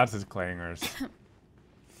 No, that's his clangers.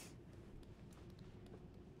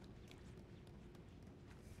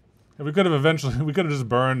 Yeah, we could have just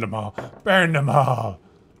burned them all. Burned them all.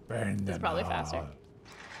 Burned them all. It's probably faster.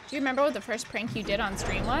 Do you remember what the first prank you did on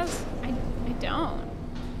stream was? I don't.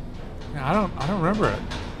 Yeah, I don't remember it.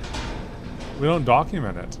 We don't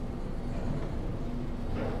document it.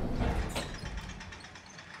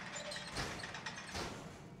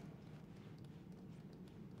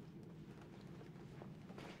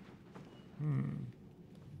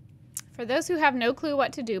 For those who have no clue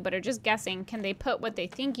what to do but are just guessing, can they put what they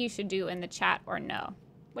think you should do in the chat or no?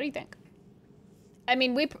 What do you think? I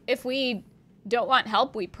mean, if we don't want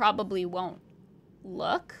help, we probably won't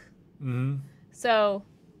look. Mm-hmm. So,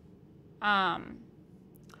 I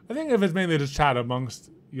think if it's mainly just chat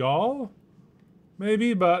amongst y'all,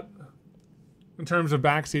 maybe, but in terms of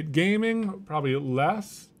backseat gaming, probably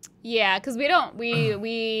less. Yeah, because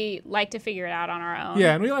we like to figure it out on our own.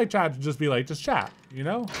 Yeah, and we like chat to just be like, just chat, you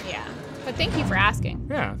know? Yeah, but thank you for asking.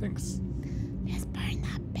 Yeah, thanks. Let's burn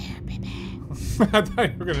that bear, baby. I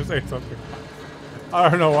thought you were gonna say something. I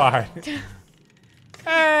don't know why.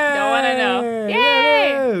 Hey, Don't want to know. Yay!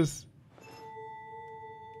 There it is.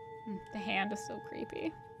 The hand is so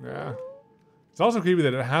creepy. Yeah. It's also creepy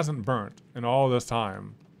that it hasn't burnt in all this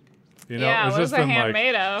time. You know, Yeah, it's what is just the been hand like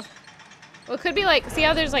made of? Well, it could be like, see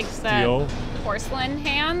how there's like steel. the porcelain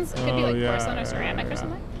hands? It could be like yeah, porcelain or ceramic or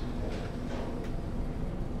something.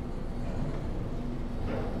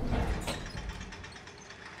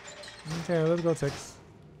 Okay, let's go 6.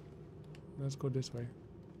 Let's go this way.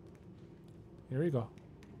 Here we go.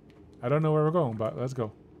 I don't know where we're going, but let's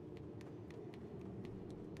go.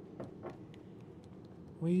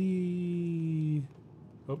 Whee!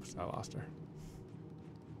 Oops, I lost her.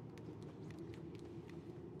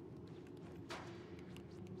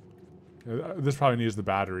 Yeah, this probably needs the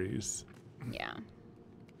batteries. Yeah.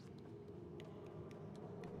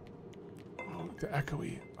 Oh, the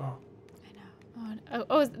echoey. Oh. I know.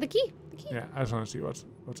 Oh, the key. The key. Yeah, I just want to see what's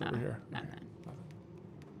over here. Nothing.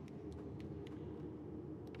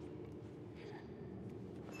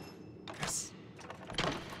 Yes.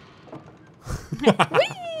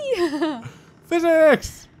 Whee!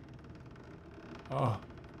 Physics! Oh.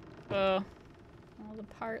 Oh. All the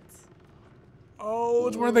parts. Oh,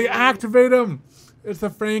 it's where they activate him. It's the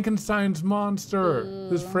Frankenstein's monster.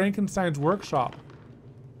 This Frankenstein's workshop.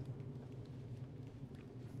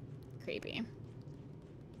 Creepy.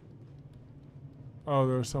 Oh,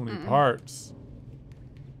 there are so many parts.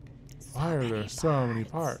 Why are there so many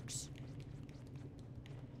parts?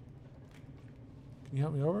 Can you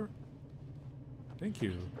help me over? Thank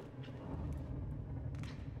you.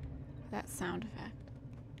 That sound effect.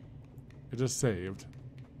 It just saved.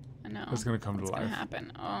 I know. It's gonna come to What's life. gonna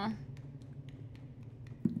happen? Oh.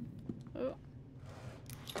 Oh.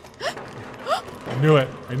 I knew it.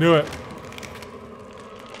 I knew it.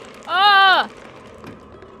 Ah!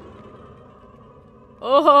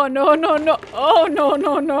 Oh, no, no, no. Oh, no,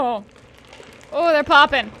 no, no. Oh, they're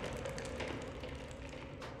popping.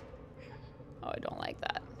 Oh, I don't like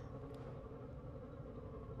that.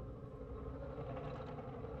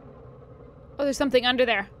 Oh, there's something under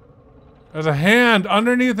there. There's a hand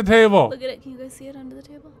underneath the table. Look at it. Can you guys see it under the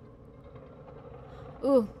table?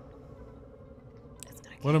 Ooh.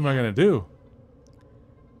 What am I gonna do?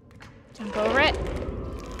 Jump over it.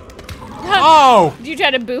 Oh! Did you try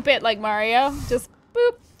to boop it like Mario? Just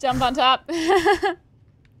boop, jump on top.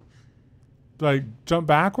 Like jump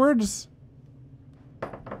backwards? I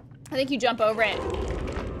think you jump over it.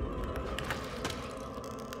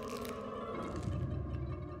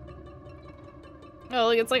 Oh,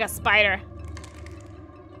 look, it's like a spider.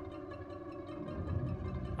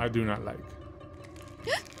 I do not like.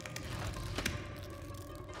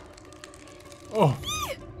 Oh.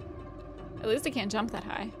 At least it can't jump that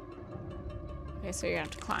high. Okay, so you're gonna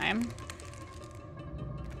have to climb.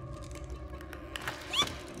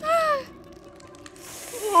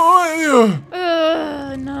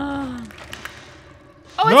 Oh, No. no!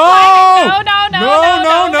 Oh, it's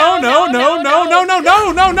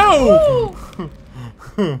climbing! No!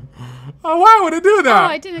 Oh, why would it do Oh,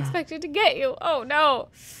 that? I didn't expect it to get you. Oh, no.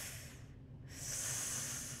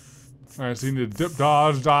 Alright, so you need to dip,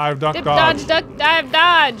 dodge, dive, duck, Dip, dodge. dodge, duck, dive,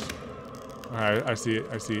 dodge. Alright, I see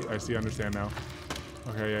it, understand now.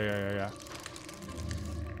 Okay, yeah.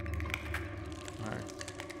 Alright.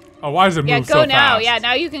 Oh, why does it move so Yeah, fast? go now. Yeah,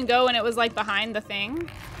 now you can go when it was like behind the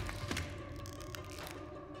thing.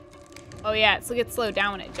 Oh yeah, it gets slowed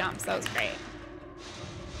down when it jumps. That was great.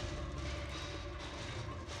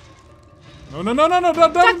 No,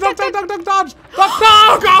 dodge!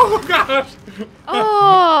 Oh, gosh!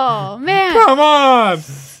 Oh, man. Come on!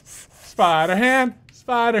 Spider hand.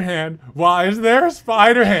 Why is there a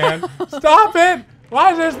spider hand? Stop it!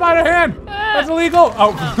 Why is there a spider hand? That's illegal.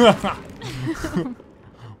 Oh.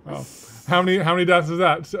 Well, how many deaths is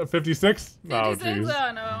that? 56? 56? Oh, jeez.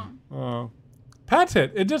 Oh, no. Oh. Pet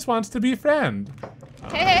it. It just wants to be friend.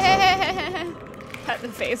 Hey. Pet the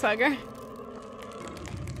face hugger.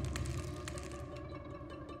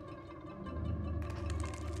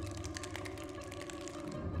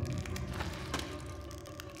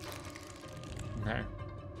 Okay.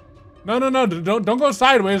 No. Don't go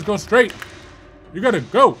sideways. Go straight. You gotta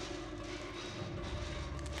go.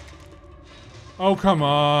 Oh, come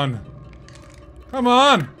on. Come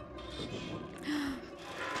on.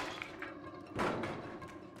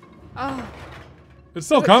 Oh. It's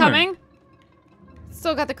still Is it coming.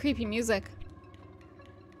 Still got the creepy music.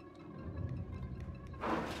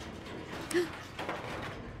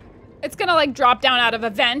 It's gonna like drop down out of a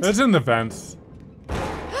vent. It's in the vents.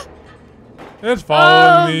 It's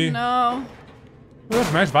following me. No. Oh, that's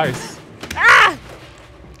a nice vice. Ah!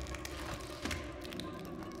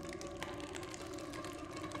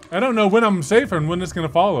 I don't know when I'm safer and when it's gonna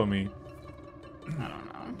follow me. I don't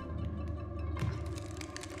know.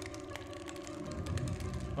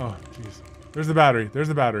 Oh, jeez. There's the battery. There's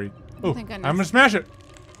the battery. Oh, thank I'm goodness. gonna smash it.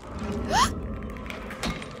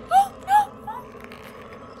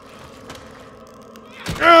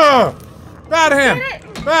 Ugh! Bad hand!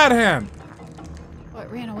 Bad hand! Oh, it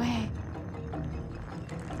ran away.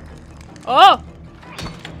 Oh!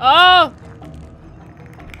 Oh!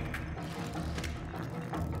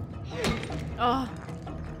 Oh.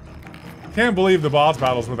 Can't believe the boss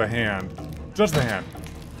battles with a hand. Just a hand.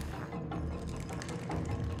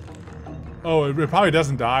 Oh, it probably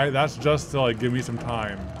doesn't die. That's just to like give me some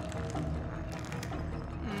time.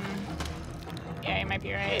 Yeah, you might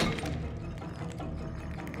be right.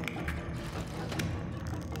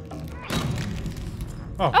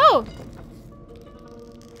 Oh. Oh!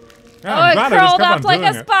 Yeah, Oh, I'm it glad I just curled kept up on like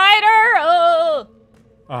doing a it. spider! Oh!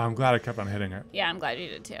 Oh, I'm glad I kept on hitting it. Yeah, I'm glad you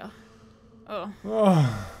did too. Oh.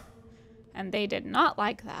 Oh. And they did not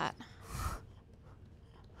like that.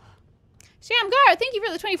 Shamgar, thank you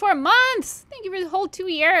for the 24 months! Thank you for the whole 2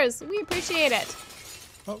 years. We appreciate it.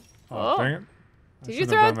 Oh, Oh. dang it. I Did you shouldn't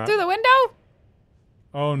throw have it done through that. the window?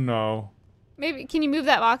 Oh no. Maybe, can you move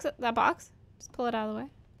that box? Just pull it out of the way.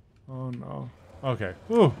 Oh no. Okay.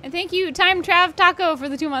 Ooh. And thank you, Time Trav Taco, for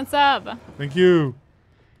the 2-month sub. Thank you.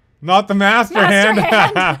 Not the master, Master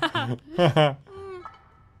hand.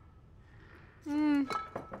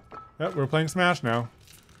 Yep, we're playing Smash now.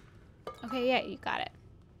 Okay, yeah, you got it.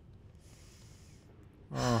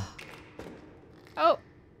 Oh. Oh,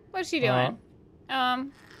 what's she doing?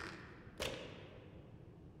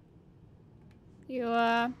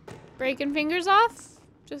 You breaking fingers off,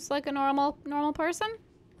 just like a normal person?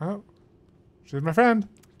 Oh. She's my friend.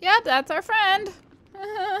 Yep, that's our friend.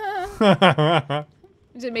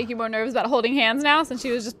 Does it make you more nervous about holding hands now, since she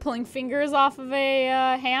was just pulling fingers off of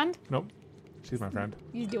a hand? Nope. She's my friend.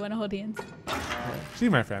 You do want to hold hands. She's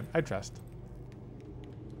my friend. I trust.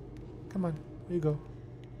 Come on. Here you go.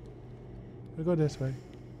 We go this way.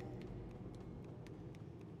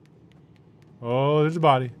 Oh, there's a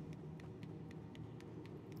body.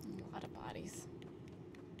 A lot of bodies.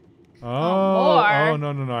 Oh, more. oh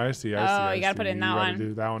no, no, no. I see. I see. Oh, I you gotta see. put it in that You gotta one.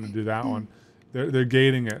 do that one and do that one. They're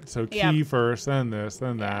gating it. So key Yep. first, then this,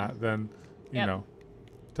 then that, then you Yep. know,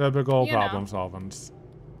 typical You know. problem solvings.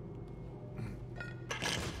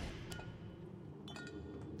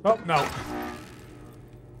 Oh no.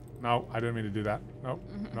 No, I didn't mean to do that. Nope.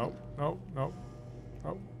 Nope. Nope. Nope.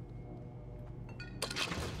 Nope.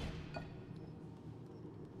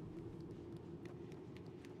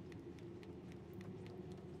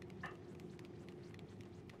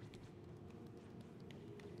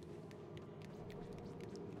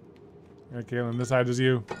 Yeah, Katelyn, this side is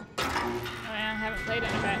you. Oh yeah, I haven't played in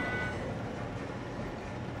a bit.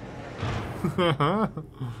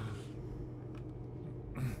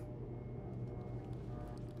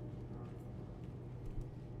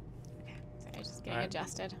 Sorry, just getting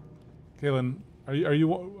adjusted. Katelyn, are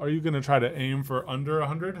you gonna try to aim for under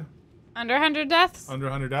 100? Under 100 deaths? Under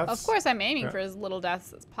 100 deaths? Of course, I'm aiming Yeah. for as little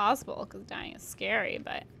deaths as possible, because dying is scary,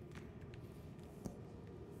 but...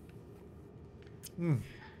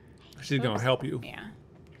 She's gonna Oops. help you. Yeah.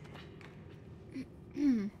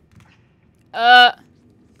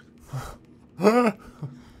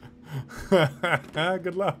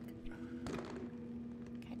 Good luck.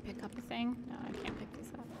 Can I pick up a thing? No, I can't pick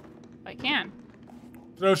this up. Oh, I can.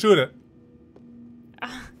 Shoot it. Do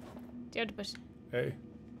you have to push? Hey.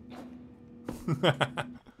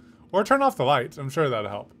 Or turn off the lights. I'm sure that'll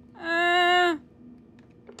help.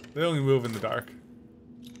 They only move in the dark.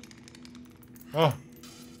 Oh.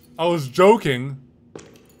 I was joking.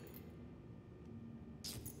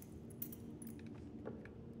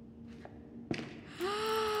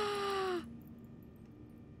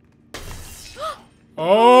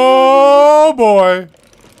 Oh boy.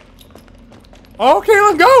 Oh,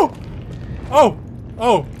 Katelyn, go! Oh,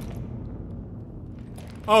 oh.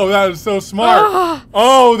 Oh, that is so smart.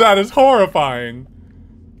 Oh, that is horrifying.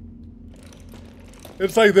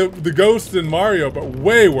 It's like the ghost in Mario, but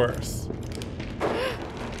way worse.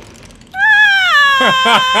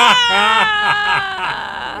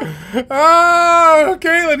 Oh,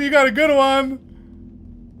 Katelyn, you got a good one.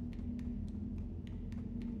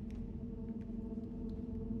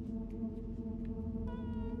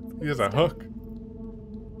 He has a hook.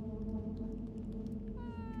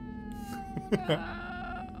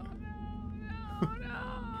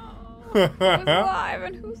 Who's alive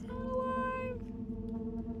and who's not alive?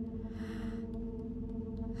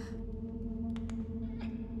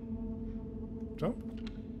 Jump.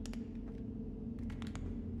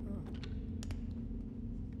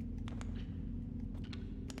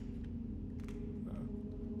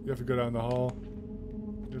 have to go down the hall.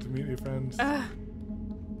 You have to meet your friends.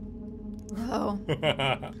 Oh.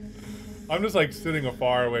 I'm just like sitting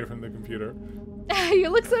far away from the computer. You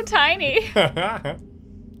look so tiny.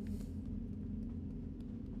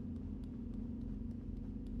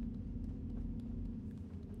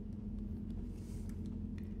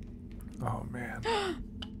 Oh man.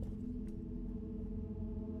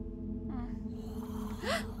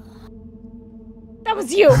 That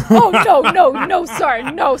was you. Oh no,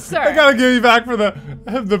 sir, no, sir. I gotta give you back for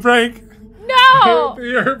the prank. No.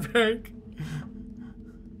 Your prank.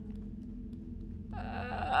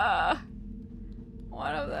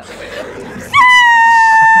 One of them.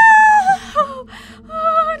 Oh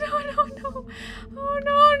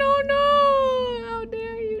no. Oh no. How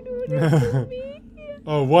dare you do this to me?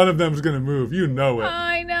 Oh, one of them's gonna move. You know it.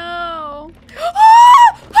 I know.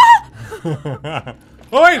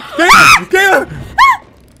 Oh wait, Katelyn!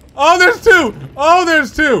 Oh, there's two! Oh,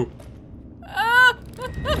 there's two! Oh!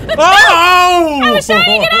 I was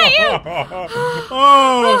shining it at you! No.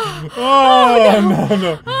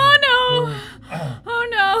 Oh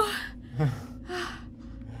no.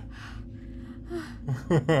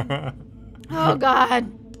 Oh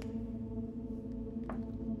God.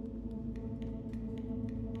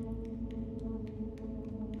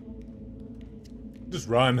 Just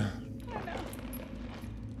run.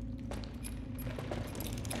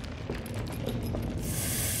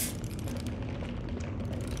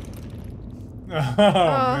 Oh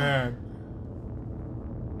man.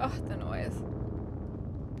 Oh, the noise.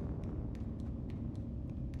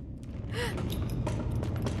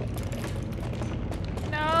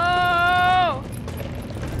 No!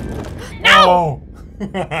 No! Oh.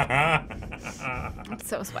 I'm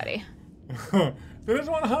so sweaty. They just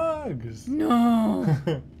want hugs. No.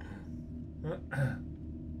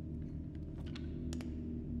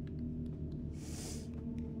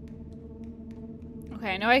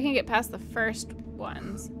 Okay, I know I can get past the first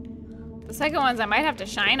ones. The second ones, I might have to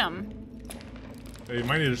shine them. Yeah, you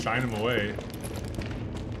might need to shine them away.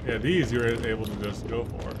 Yeah, these you're able to just go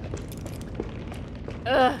for.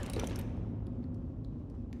 Ugh.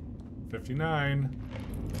 59.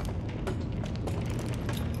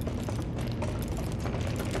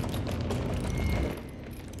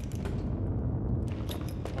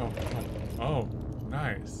 Oh,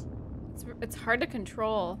 nice. It's hard to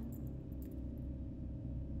control.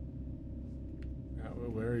 Yeah,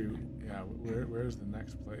 where are you? Yeah, where's the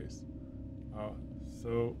next place? Oh,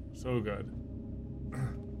 so good.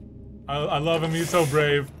 I love him. He's so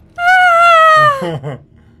brave. Ah!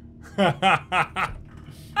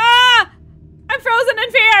 Ah! I'm frozen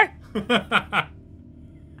in fear.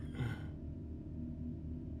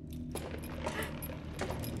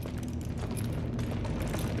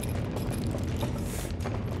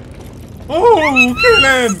 Oh,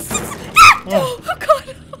 Katelyn! Oh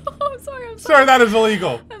God! Oh, I'm sorry. Sorry, that is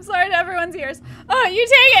illegal. I'm sorry to everyone's ears. Oh, you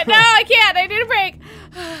take it. No, I can't. I need a break.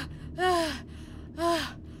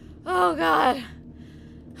 Oh God.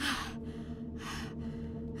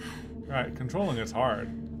 Right, controlling is hard.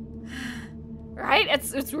 Right?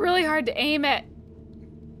 It's really hard to aim it.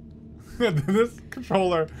 This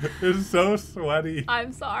controller is so sweaty.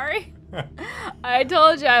 I'm sorry. I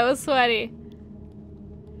told you I was sweaty.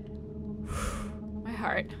 My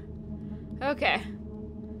heart. Okay.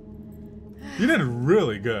 You did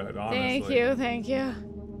really good, honestly. Thank you.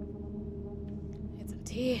 Need some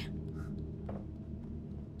tea.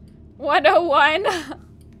 101.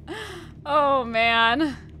 Oh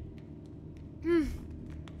man.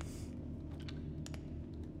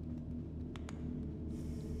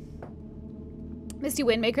 Misty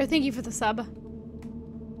Windmaker, thank you for the sub.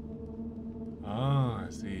 Oh, I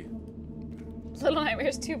see. Little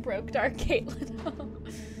Nightmares 2 broke Dark Katelyn.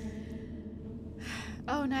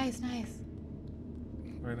 Oh, nice. I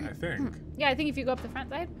mean, I think. Yeah, I think if you go up the front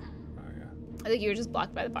side. Oh, yeah. I think you were just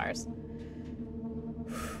blocked by the bars.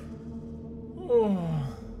 Oh,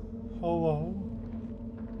 hello.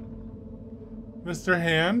 Mr.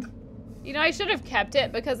 Hand? You know, I should have kept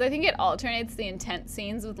it because I think it alternates the intense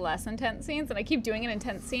scenes with less intense scenes, and I keep doing an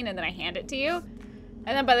intense scene and then I hand it to you.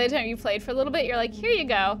 And then by the time you played for a little bit, you're like, here you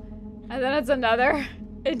go. And then it's another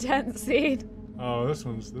intense scene. Oh, this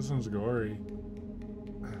one's gory.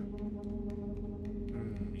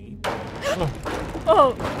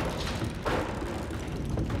 Oh.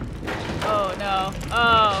 Oh no.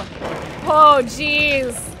 Oh. Oh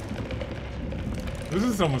jeez. This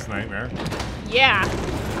is almost Nightmare. Yeah.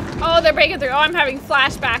 Oh, they're breaking through. Oh, I'm having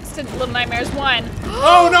flashbacks to Little Nightmares 1.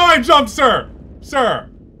 Oh no, I jumped, sir!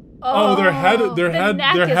 Oh, their head, the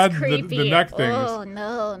neck is creepy. the neck things. Oh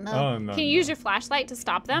no. Oh, no, Can you use your flashlight to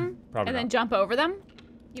stop them? Probably and then not. jump over them?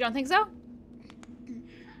 You don't think so?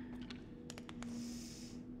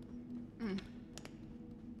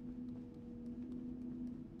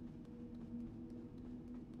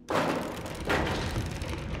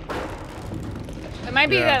 It might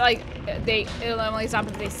be that like it'll only stop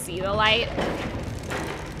if they see the light.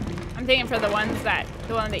 I'm thinking for the one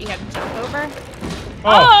that you had to jump over.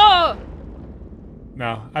 Oh!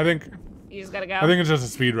 No, I think You just gotta go. I think it's just a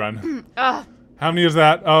speed run. How many is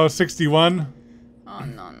that? Oh, 61? Oh,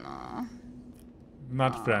 no.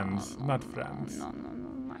 Not friends. Not friends. No,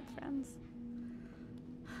 not friends.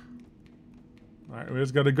 Alright, we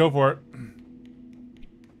just gotta go for it.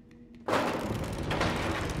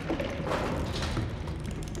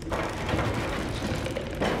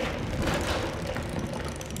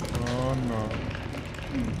 Oh, no.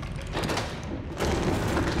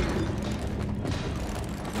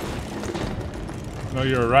 No,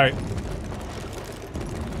 you're right.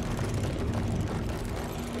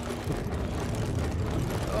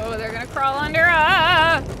 Oh, they're gonna crawl under.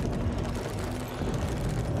 Ah!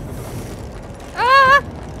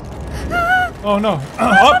 Oh no!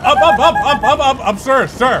 Up,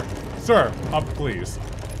 sir, up, please.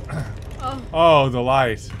 Oh, the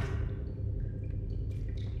light.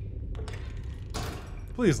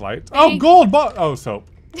 Please, light. Oh, gold bar. Oh, soap.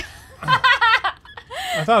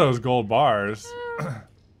 I thought it was gold bars.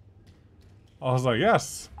 I was like,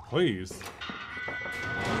 yes, please.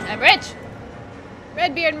 I'm rich.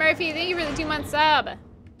 Redbeard Murphy, thank you for the 2-month sub.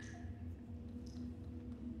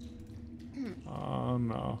 Oh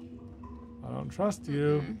no, I don't trust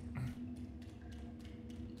you.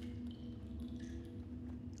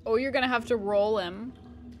 Oh, you're gonna have to roll him.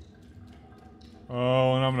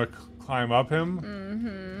 Oh, and I'm gonna climb up him?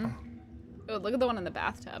 Mm-hmm. Oh, look at the one in the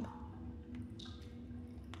bathtub.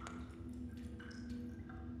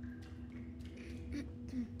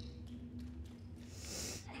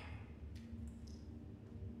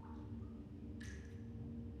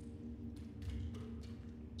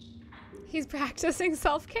 He's practicing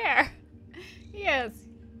self-care. Yes.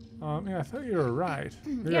 Yeah, I thought you were right.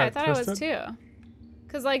 Maybe Yeah, I thought I was twisted. too.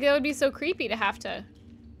 Cause like it would be so creepy to have to.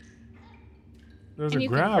 There's And a you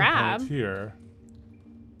can grab grab. point here.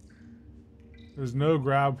 There's no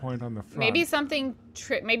grab point on the front. Maybe something.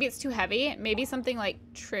 Maybe it's too heavy. Maybe something like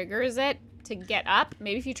triggers it to get up.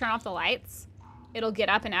 Maybe if you turn off the lights, it'll get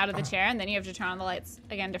up and out of the chair, and then you have to turn on the lights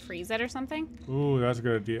again to freeze it or something. Ooh, that's a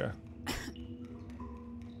good idea.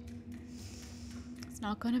 It's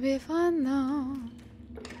not gonna be fun though.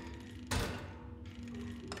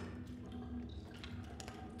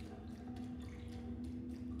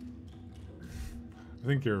 I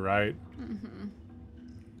think you're right. Mm-hmm.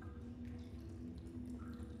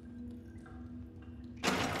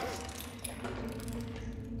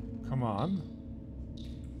 Come on.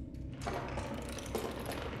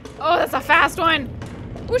 Oh, that's a fast one.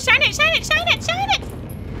 Ooh, shine it, shine it, shine it, shine it.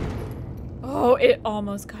 Oh, it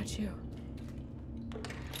almost got you.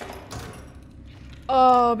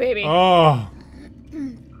 Oh, baby. Oh.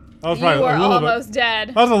 That was probably You are a little almost bit. dead.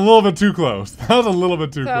 That was a little bit too close. That was a little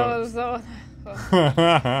bit too That close. was so.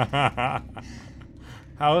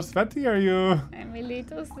 How sweaty are you? I'm a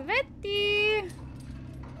little sweaty.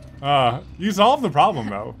 You solved the problem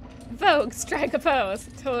though. Vogue, strike a pose.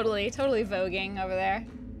 Totally voguing over there.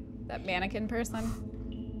 That mannequin person.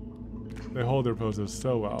 They hold their poses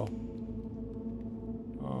so well.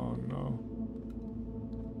 Oh no.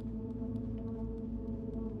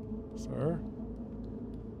 Sir?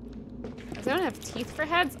 Does that one have teeth for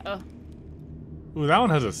heads? Oh, Ooh, that one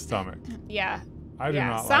has a stomach. yeah. I do Yeah,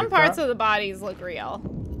 not some like parts that. of the bodies look real.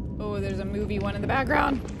 Oh, there's a movie one in the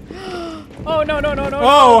background. Oh, no.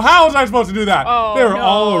 Oh, how was I supposed to do that? Oh, they were no.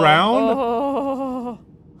 all around. Oh,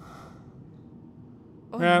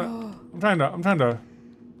 Man, no. I'm trying to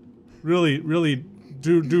really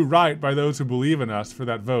do right by those who believe in us for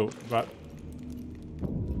that vote, but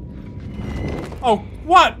oh,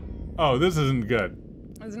 what? Oh, this isn't good.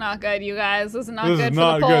 It's not good, you guys. This is not This good is for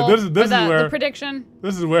not the good. poll. This is the where- prediction.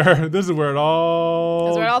 This is where it all This is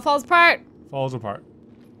where it all falls apart. falls apart.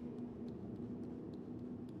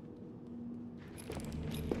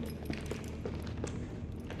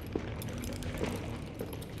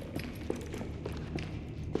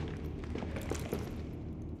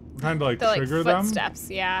 I'm trying to like The trigger them, footsteps,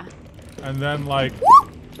 yeah. and then like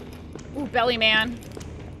Ooh, belly man.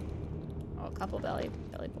 Oh, a couple belly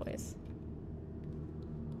boys.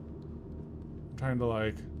 I'm trying to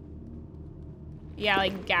like. Yeah,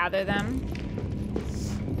 like gather them.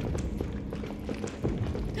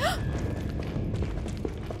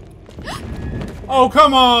 Oh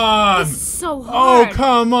come on! This is so Oh hard.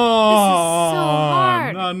 come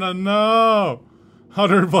on! hard. No.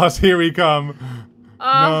 100 plus, here we come.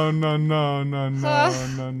 Oh. No, no, no, no, no,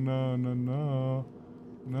 no, no, no, no.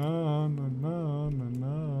 No, no, no, no,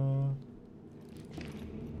 no.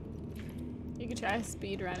 You could try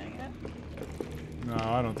speed running it. No,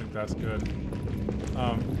 I don't think that's good.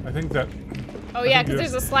 I think that... Oh yeah, because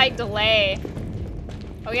there's a slight delay.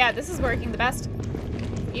 Oh yeah, this is working the best.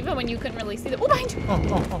 Even when you couldn't really see the... Oh, behind you!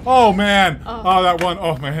 Oh, man! Oh, that one.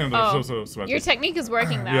 Oh, my hands are so sweaty. Your technique is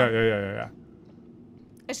working, though. Yeah.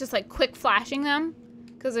 It's just like quick flashing them,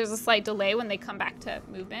 because there's a slight delay when they come back to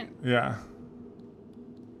movement. Yeah.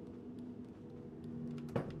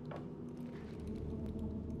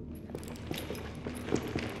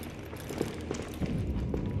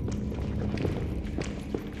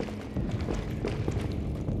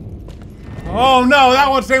 Oh no, that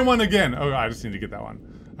one's same one again. Oh, I just need to get that one.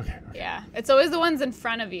 Okay. Yeah, it's always the ones in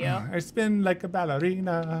front of you. I spin like a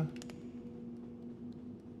ballerina.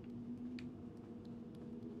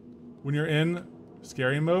 When you're in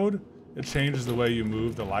scary mode, it changes the way you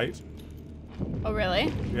move the light. Oh,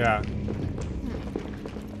 really? Yeah.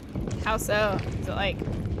 How so? Is it like...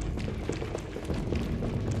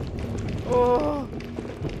 Oh.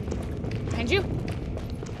 Behind you?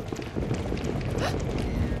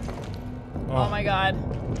 Oh my god.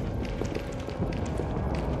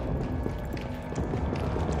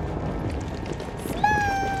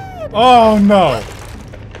 Slide! Oh no!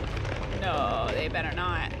 No, they better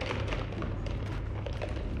not.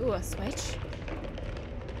 Ooh, a switch?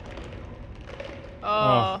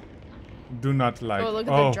 Oh. Do not like. Oh, look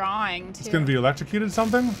at the drawing, too. It's gonna be electrocuted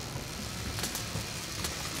something?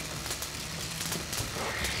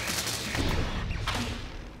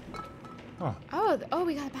 Oh. Oh,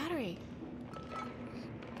 we got a battery.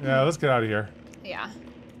 Yeah, let's get out of here. Yeah.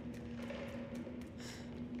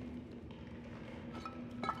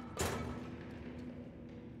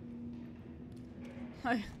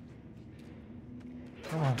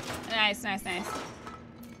 Come on. Nice.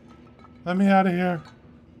 Let me out of here.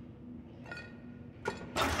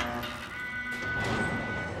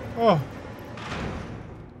 Oh.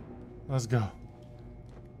 Let's go.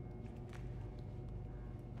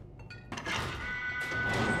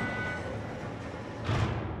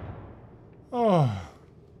 Oh.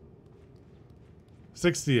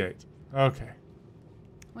 68. Okay.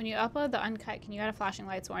 When you upload the uncut, can you add a flashing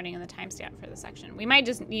lights warning in the timestamp for the section? We might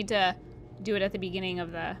just need to do it at the beginning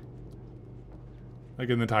of the... Like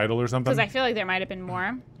in the title or something? Because I feel like there might have been more.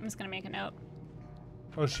 I'm just going to make a note.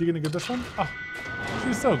 Oh, is she going to get this one? Oh,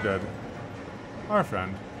 she's so good. Our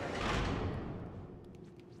friend.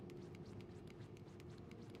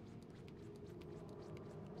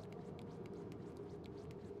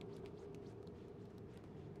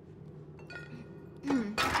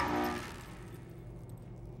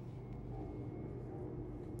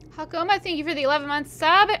 Hakoma, thank you for the 11-month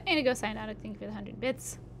sub. Indigo signed out. Thank you for the 100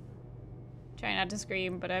 bits. Try not to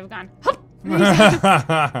scream, but I've gone.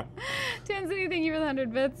 Tansini, thank you for the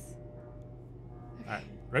 100 bits. Okay. All right,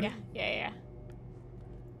 ready? Yeah.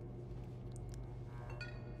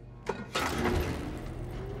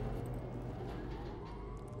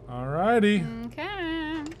 Alrighty.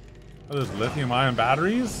 Okay. Oh, there's lithium-ion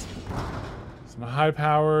batteries. Some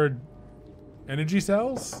high-powered energy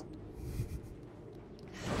cells.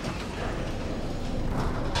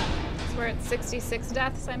 We're at 66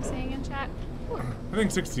 deaths, I'm seeing in chat. Ooh. I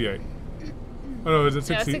think 68. Oh no, is it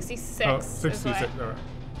 60? No, 66. Oh, 66. All right.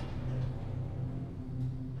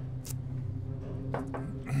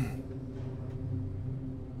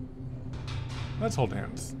 Let's hold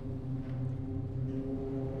hands.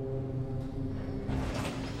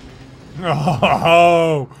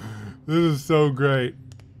 Oh, this is so great.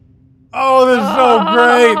 Oh, this is so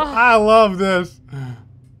great. I love this.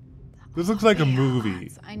 This looks like a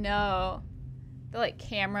movie. I know. The like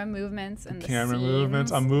camera movements and the camera scenes.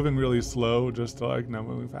 movements. I'm moving really slow just to like not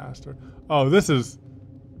moving faster. Oh, this is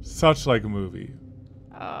such like a movie.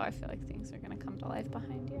 Oh, I feel like things are gonna come to life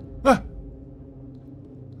behind you. Ah!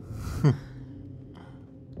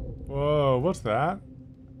 Whoa, what's that?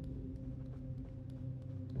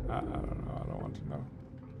 I don't know. I don't want to know.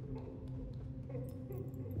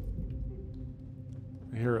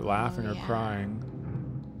 I hear it laughing or crying.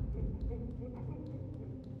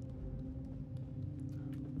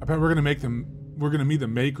 I bet we're gonna make them. We're gonna meet the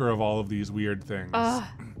maker of all of these weird things. Yeah.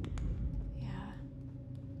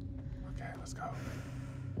 Okay, let's go.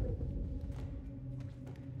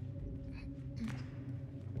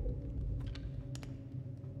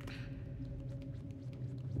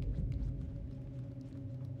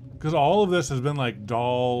 Because all of this has been like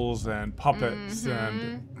dolls and puppets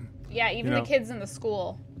and. Yeah, even the kids in the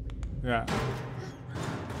school. Yeah.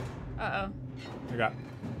 Uh-oh. I got.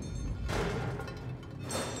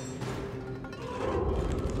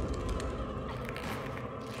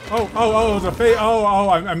 Oh, it was a face. Oh,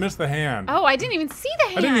 I missed the hand. Oh, I didn't even see the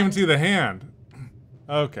hand. I didn't even see the hand.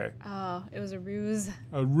 Okay. Oh, it was a ruse.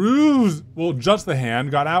 A ruse. Well, just the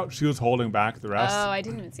hand got out. She was holding back the rest. Oh, I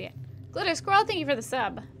didn't even see it. Glitter Squirrel, thank you for the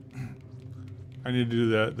sub. I need to do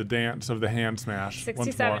the dance of the hand smash.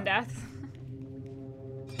 67 deaths.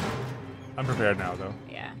 I'm prepared now, though.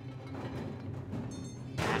 Yeah.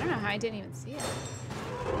 I don't know how I didn't even see it.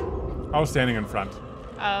 I was standing in front.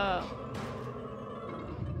 Oh.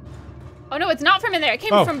 Oh, no, it's not from in there. It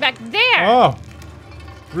came from back there. Oh.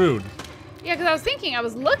 Rude. Yeah, because I was thinking, I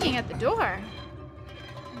was looking at the door.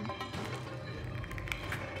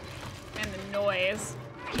 And the noise.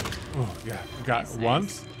 Oh, yeah. You got Nice,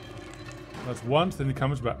 once. That's once, then he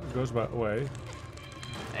comes back, goes back away.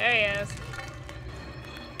 There he is.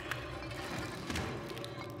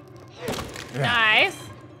 Yeah. Nice.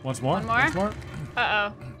 Once more? One more? Once more?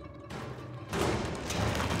 Uh-oh.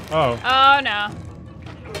 Oh. Oh, no.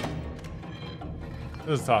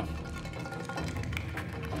 This is tough.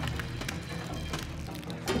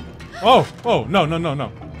 Oh,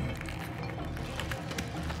 no.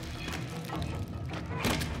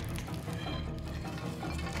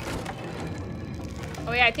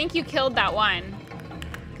 Oh, yeah, I think you killed that one.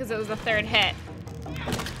 Because it was the third hit.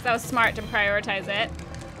 So that was smart to prioritize it.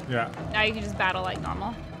 Yeah. Now you can just battle like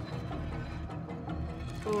normal.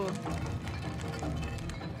 Ooh.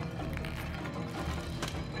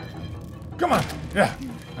 Come on. Yeah.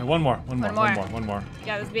 And one more. One more. You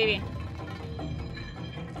got this, baby.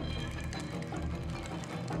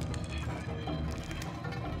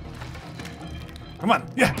 Come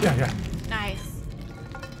on. Yeah. Nice.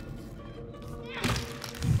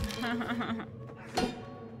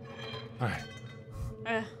 All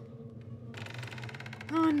right.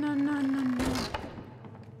 Oh, no.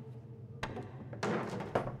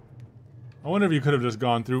 I wonder if you could have just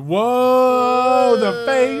gone through. Whoa, the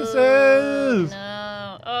faces!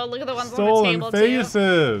 No. Oh, look at the ones Stolen on the table,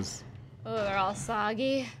 faces. too. Oh, they're all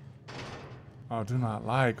soggy. Oh, do not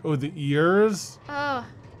like. Oh, the ears. Oh.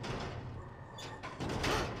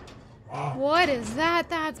 Oh. What is that?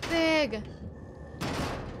 That's big.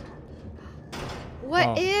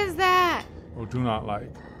 What is that? Oh, do not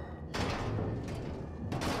like.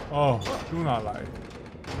 Oh, do not like.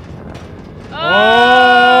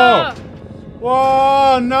 Oh!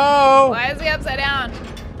 Whoa, no! Why is he upside down?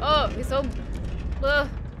 Oh, he's so... Ugh.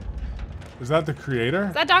 Is that the creator?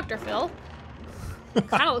 Is that Dr. Phil?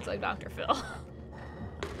 Kind of looks like Dr. Phil.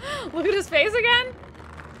 Look at his face again.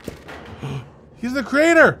 He's the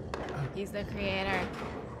creator! He's the creator.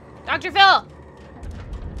 Dr. Phil!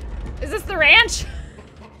 Is this the ranch?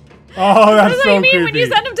 Oh, that's That's so what you mean creepy. when you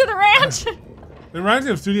send him to the ranch. It reminds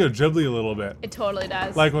me of Studio Ghibli a little bit. It totally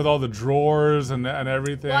does. Like with all the drawers and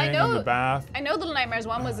everything, Well, I know- and the bath. I know Little Nightmares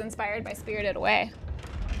 1 was inspired by Spirited Away.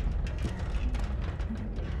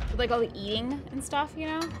 With like all the eating and stuff, you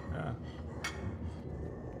know? Yeah.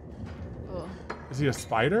 Oh. Is he a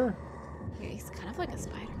spider? Yeah, he's kind of like a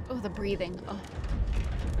spider. Oh, the breathing. Oh.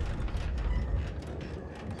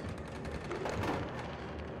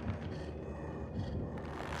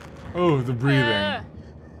 Oh, the breathing.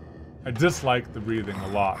 I dislike the breathing a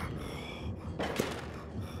lot.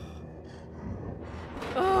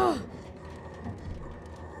 Oh.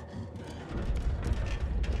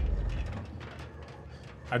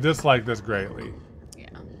 I dislike this greatly. Yeah.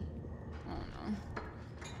 Oh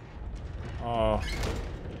no. Oh.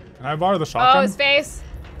 Can I borrow the Oh, shotgun? his face.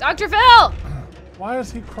 Dr. Phil! Why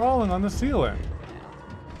is he crawling on the ceiling?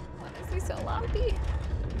 Why is he so lumpy?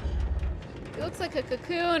 He looks like a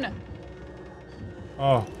cocoon.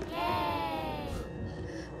 Oh. Yay!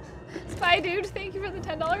 Spy Dude, thank you for the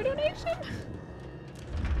 $10 donation.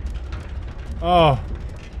 Oh.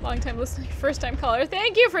 Long time listener, first time caller.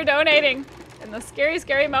 Thank you for donating in the scary,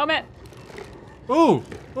 scary moment. Ooh.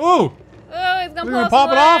 Ooh. Oh, he's gonna Is he pull gonna out pop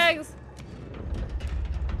some it off? legs.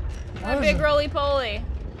 Why A is big it- roly-poly.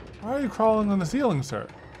 Why are you crawling on the ceiling, sir?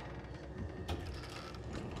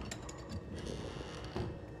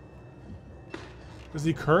 Does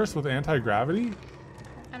he curse with anti-gravity?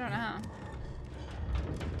 I don't know.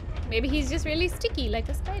 Maybe he's just really sticky like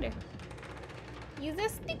a spider. He's a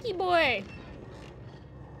sticky boy.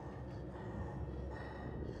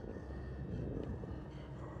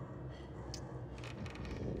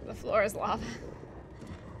 The floor is lava.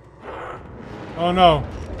 Oh no.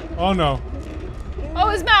 Oh no. Oh,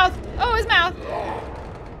 his mouth! Oh, his mouth!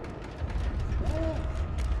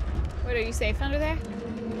 Wait, are you safe under there?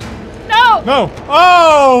 No! No!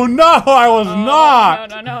 Oh no! I was Oh,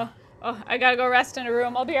 not! No. Oh, I gotta go rest in a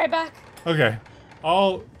room. I'll be right back. Okay.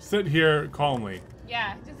 I'll sit here calmly.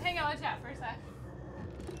 Yeah, just hang out with chat for a sec.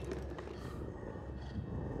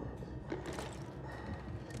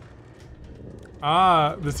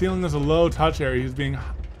 Ah, the ceiling is a low touch area. He's being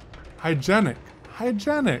hygienic.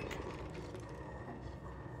 Hygienic.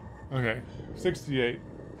 Okay, 68.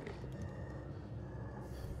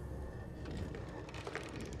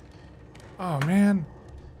 Oh man.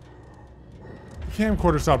 The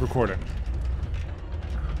camcorder stopped recording.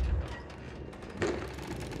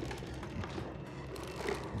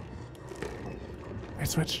 I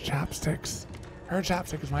switched chapsticks. Her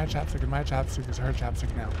chapstick is my chapstick, and my chapstick is her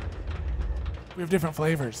chapstick now. We have different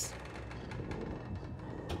flavors.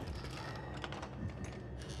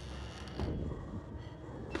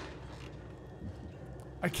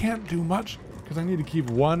 I can't do much because I need to keep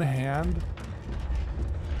one hand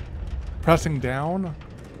pressing down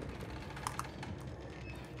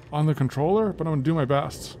on the controller, but I'm gonna do my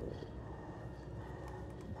best.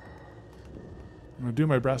 I'm gonna do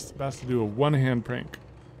my best to do a one-hand prank.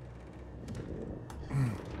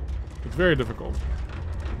 It's very difficult.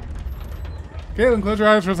 Katelyn, close your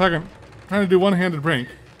eyes for a second. I'm trying to do one-handed prank.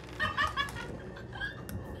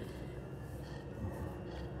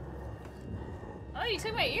 Oh, you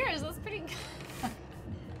took my ears. That's pretty good.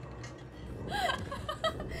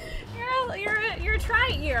 You're a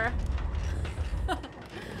tri-ear.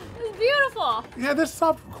 It's beautiful. Yeah, this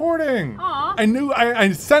stopped recording. Aw. I knew,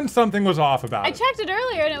 I sensed something was off about I it. checked it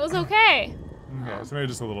earlier and it was okay. Okay, so maybe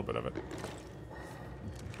just a little bit of it.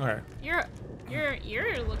 Okay, Your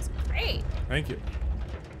ear looks great. thank you.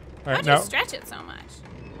 All right, How'd now, you stretch it so much?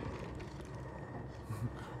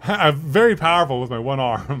 I'm very powerful with my one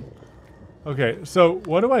arm. Okay, so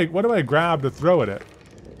what do I grab to throw at it?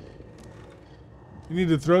 You need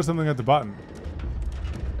to throw something at the button.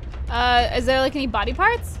 Is there like any body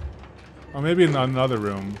parts? Or maybe in another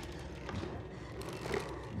room.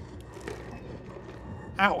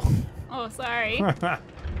 Ow. Oh, sorry.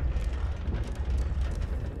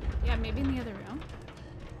 Yeah, maybe in the other room.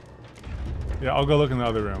 Yeah, I'll go look in the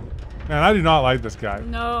other room. Man, I do not like this guy.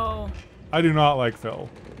 No. I do not like Phil.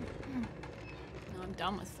 No, I'm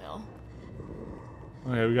done with Phil.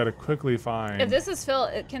 Okay, we gotta quickly find. If this is Phil,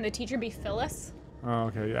 can the teacher be Phyllis? Oh,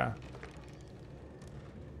 okay, yeah.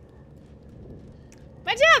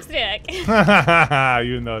 My chapstick!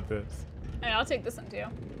 You know this. And I'll take this one too.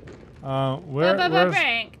 Where's,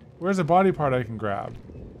 where's a body part I can grab?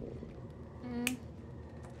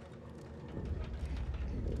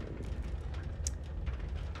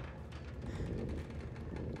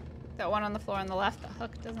 That one on the floor on the left, the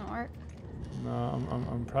hook doesn't work. No,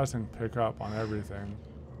 I'm pressing pick up on everything.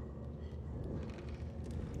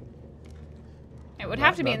 It would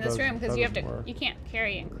have to be in this that room because you doesn't work. you can't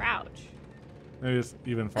carry and crouch. Maybe it's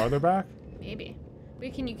even farther back? Maybe.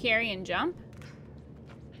 But can you carry and jump?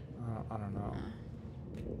 I don't know.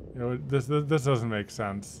 You know, this doesn't make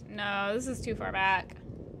sense. No, this is too far back.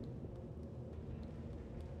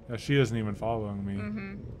 Yeah, she isn't even following me.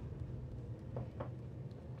 Mm-hmm.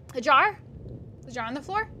 The jar? The jar on the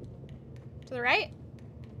floor? To the right?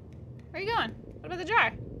 Where are you going? What about the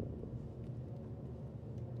jar?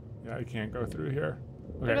 Yeah, I can't go through here.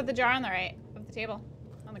 What Okay. about the jar on the right of the table?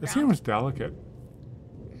 On the It ground? seems delicate.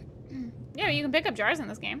 Yeah, you can pick up jars in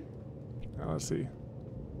this game. Now, let's see.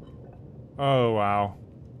 Oh, wow.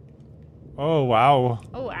 Oh, wow.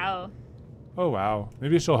 Oh, wow. Oh, wow.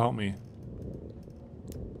 Maybe she'll help me.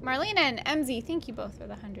 Marlena and MZ, thank you both for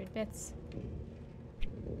the 100 bits.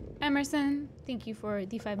 Emerson, thank you for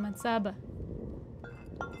the 5-month sub.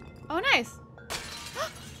 Oh, nice.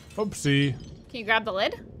 Oopsie. Can you grab the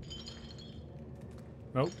lid?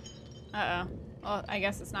 Nope. Uh-oh. Well, I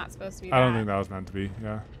guess it's not supposed to be that. I don't think that was meant to be.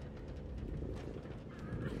 Yeah.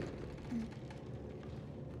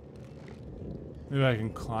 Maybe I can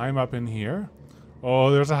climb up in here.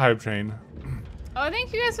 Oh, there's a hype train. Oh,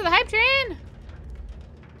 thank you guys for the hype train.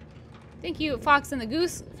 Thank you, Fox and the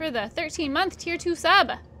Goose, for the 13-month tier 2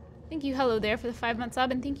 sub. Thank you, Hello There, for the 5-month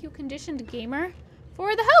sub. And thank you, Conditioned Gamer,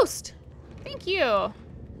 for the host. Thank you.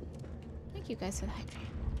 Thank you guys for the hype train.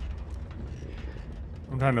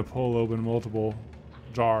 I'm trying to pull open multiple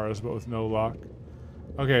jars, but with no luck.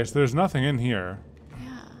 Okay, so there's nothing in here.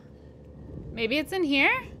 Yeah. Maybe it's in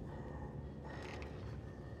here?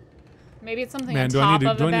 Maybe it's something on top of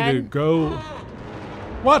a bed. Do I need to go?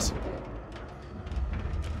 What?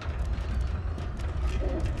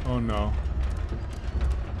 Oh no.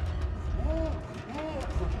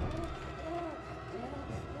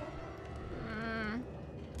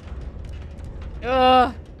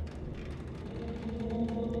 Ugh.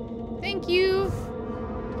 Thank you.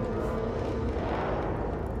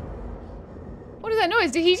 What is that noise?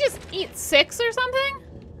 noise? Did he just eat 6 or something?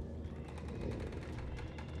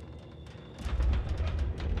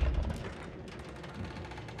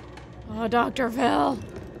 Oh, Dr. Phil.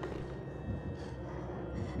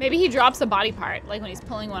 Maybe he drops a body part, like when he's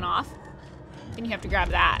pulling one off. And you have to grab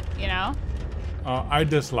that, you know? I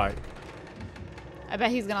dislike. I bet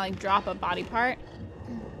he's gonna like drop a body part.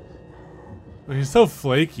 But he's so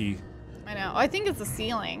flaky. I know. Oh, I think it's the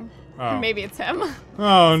ceiling. Oh. Or maybe it's him.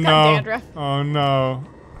 Oh He's no. got dandruff. Oh no.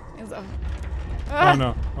 He's a... Oh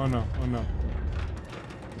no. Oh no. Oh no.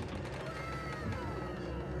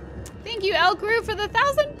 Thank you, El Crew, for the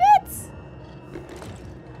 1,000 bits!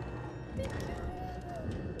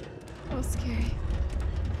 Oh, scary.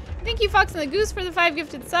 Thank you, Fox and the Goose, for the 5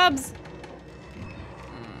 gifted subs.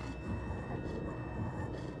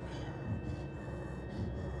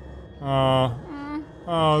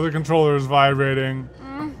 Oh, the controller is vibrating.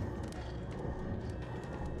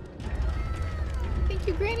 Thank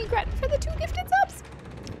you, Granny Gretton, for the 2 gifted subs.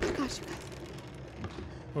 Oh, gosh, you guys.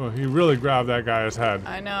 Oh, he really grabbed that guy's head.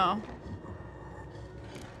 I know.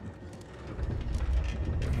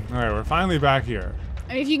 Alright, we're finally back here.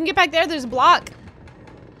 I mean, if you can get back there, there's a block.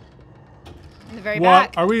 In the very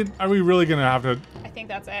What? back. Are we really gonna have to... I think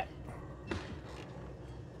that's it.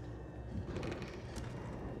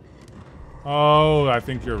 Oh, I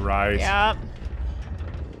think you're right. Yep.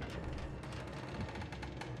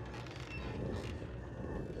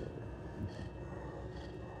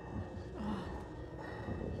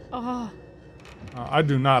 Oh. I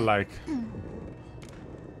do not like.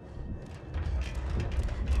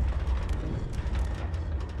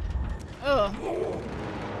 Ugh.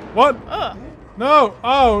 What? Ugh. No!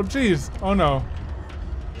 Oh, jeez. Oh no.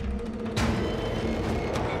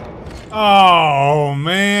 Oh,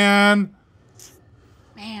 man.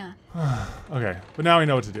 Man. Okay, but now we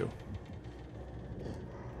know what to do.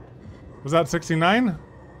 Was that 69? Or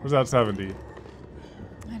was that 70? I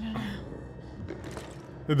don't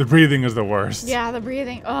know. The breathing is the worst. Yeah, the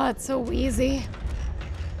breathing. Oh, it's so wheezy.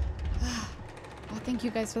 Oh, thank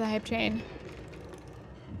you guys for the hype train.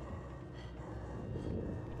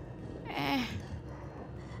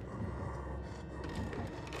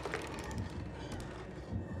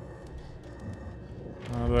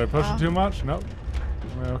 Did I push it too much? Nope.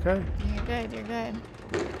 Am I okay? You're good, you're good.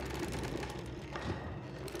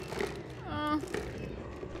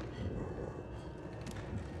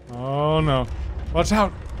 Oh no. Watch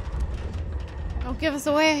out! Don't give us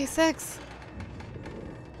away, 6.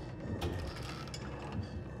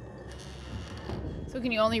 So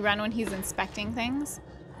can you only run when he's inspecting things?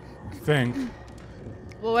 Think.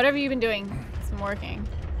 Well, whatever you've been doing, it's been working.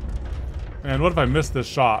 And what if I miss this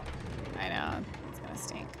shot? I know, it's gonna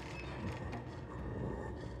stink.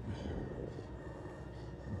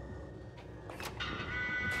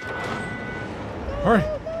 Hurry!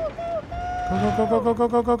 Go, go, go, go, go,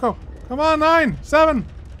 go, go, go! Come on, 9, 7,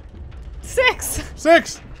 6!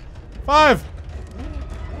 6, 5.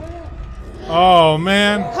 Oh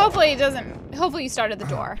man. Hopefully it doesn't, hopefully you start at the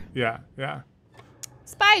door. Yeah, yeah.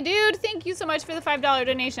 Spy Dude, thank you so much for the $5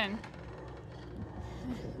 donation.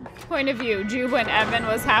 Point of view, Jube when Evan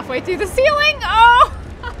was halfway through the ceiling. Oh!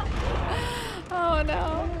 Oh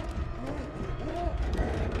no.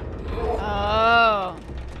 Oh.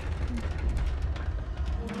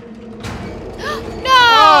 No!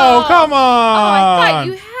 Oh, come on! Oh, I thought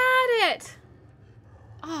you had it.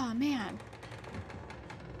 Oh man.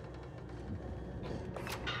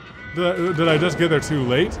 Did I just get there too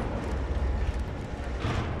late?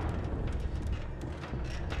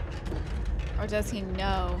 Or does he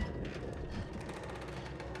know?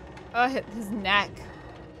 Oh, his neck.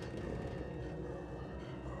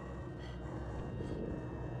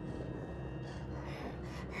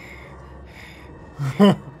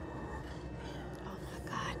 Oh my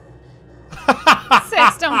god.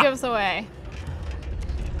 6, don't give us away.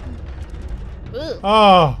 Ooh.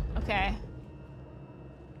 Oh. Okay.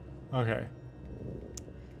 Okay.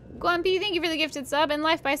 Guampi, thank you for the gifted sub. And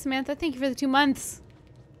Life by Samantha, thank you for the 2 months.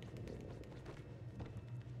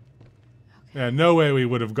 Yeah, no way we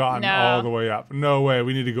would have gotten all the way up. No way.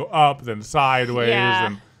 We need to go up, then sideways,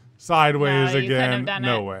 and sideways No, you couldn't again. have done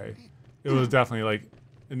No it. way. It was definitely like,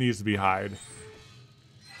 it needs to be hide.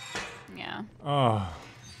 Yeah. Oh.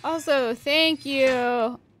 Also, thank you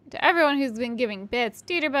to everyone who's been giving bits.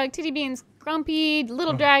 Dieterbug, Titty Beans, Grumpy,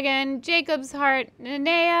 Little Dragon, Jacob's Heart,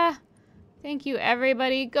 Nanea. Thank you,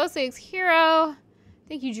 everybody. Ghostlegs Hero.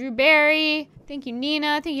 Thank you, Drew Barry. Thank you,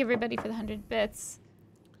 Nina. Thank you, everybody, for the 100 bits.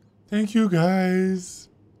 Thank you, guys.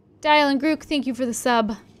 Dial and Grook, thank you for the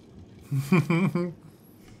sub. You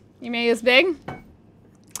made us big?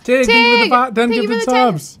 Tig, thank you for the 10 thank you gifted for the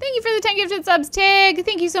 10 subs. Thank you for the 10 gifted subs, Tig.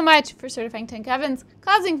 Thank you so much for certifying 10 Kevins,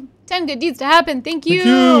 causing 10 good deeds to happen. Thank you. Thank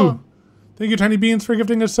you. Thank you, Tiny Beans, for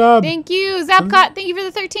gifting a sub. Thank you, Zapcot. Thank you for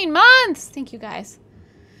the 13 months. Thank you, guys.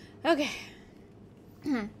 Okay.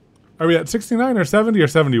 Are we at 69 or 70 or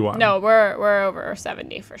 71? No, we're over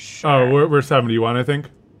 70 for sure. Oh, we're 71, I think.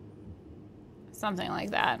 Something like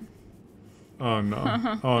that. Oh, no.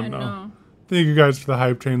 Oh, I no. know. Thank you guys for the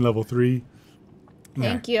hype train level 3.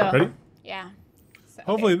 Thank you. Ready? Yeah. So,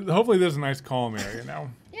 Hopefully there's a nice calm area now.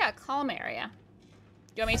 Yeah, calm area.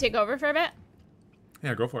 Do you want me to take over for a bit?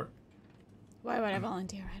 Yeah, go for it. Why would I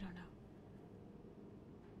volunteer? I don't know.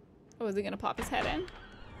 Oh, is he gonna pop his head in?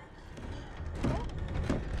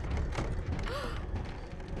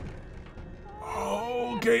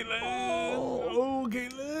 Oh, Katelyn! Oh,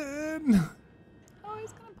 Katelyn! Oh,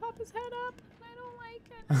 he's gonna pop his head up. I don't like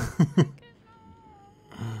it. I don't like it.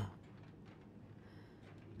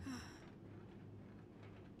 No.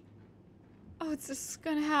 Oh, it's just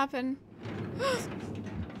gonna happen.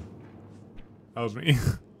 That was me.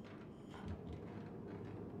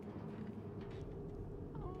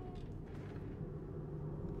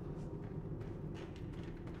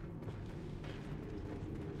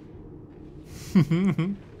 We're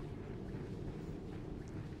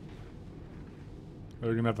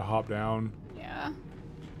gonna have to hop down. Yeah.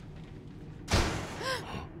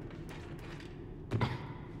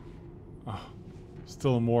 Oh,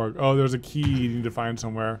 still a morgue. Oh, there's a key you need to find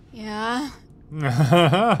somewhere. Yeah.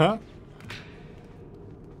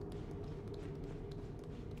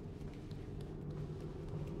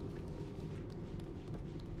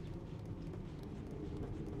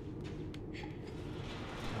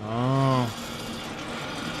 Oh.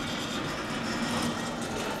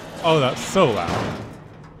 Oh, that's so loud.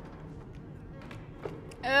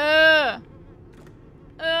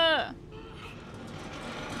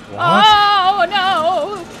 What? Oh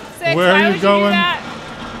no! Six, Where why are you would do going? that?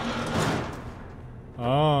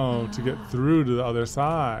 Oh, to get through to the other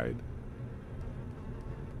side.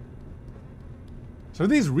 So are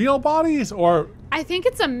these real bodies or? I think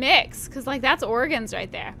it's a mix, cause like that's organs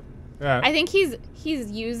right there. Yeah. I think he's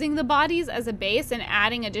using the bodies as a base and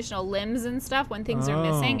adding additional limbs and stuff when things are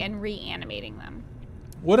missing and reanimating them.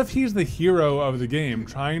 What if he's the hero of the game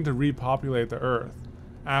trying to repopulate the Earth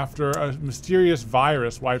after a mysterious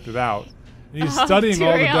virus wiped it out? And he's studying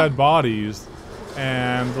all the dead bodies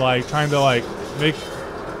and like trying to like make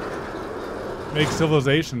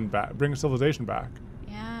civilization back, bring civilization back.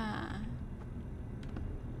 Yeah.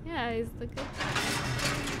 Yeah, he's the good guy.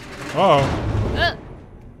 Oh.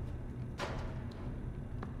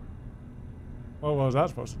 What was that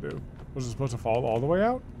supposed to do? Was it supposed to fall all the way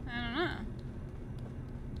out? I don't know.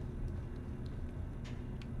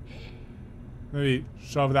 Maybe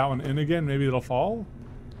shove that one in again. Maybe it'll fall.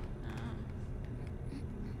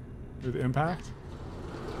 With impact.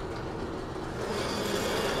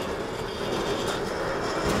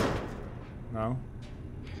 No.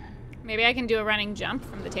 Maybe I can do a running jump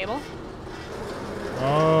from the table.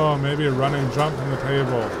 Oh, maybe a running jump from the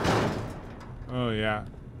table. Oh yeah.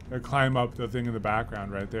 Climb up the thing in the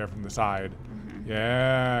background right there from the side. Mm-hmm.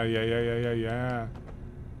 Yeah.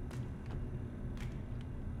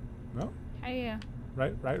 No? How do you?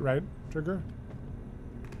 Right, trigger?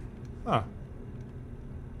 Huh.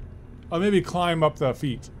 Oh, maybe climb up the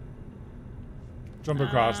feet. Jump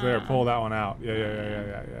across there, pull that one out.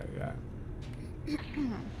 Yeah.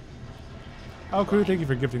 Oh, Crew, thank you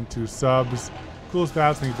for gifting 2 subs. Cool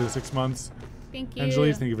Spaz, thank you for the 6 months. Thank you.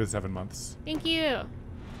 Angelise, thank you for the 7 months. Thank you.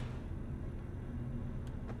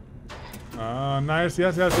 Nice,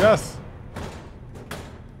 yes. Oh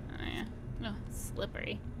yeah. No, it's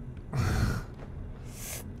slippery. Oh,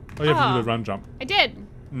 you have to do the run jump. I did.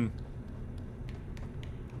 Hmm.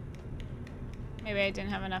 Maybe I didn't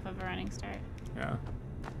have enough of a running start. Yeah.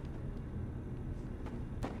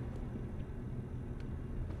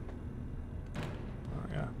 Oh,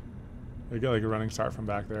 yeah. You get like a running start from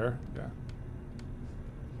back there. Yeah.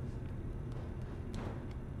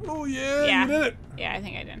 Oh, yeah, you did it. Yeah, I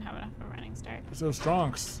think I didn't have enough of a running start. You're so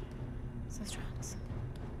strong. So strong.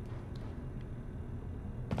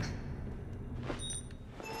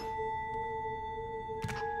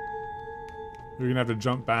 You're gonna have to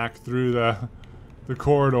jump back through the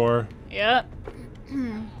corridor. Yep.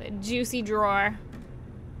 The juicy drawer.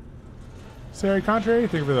 Sarah Contrary,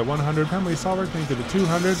 thank you for the 100. Pemley Solberg, thank you for the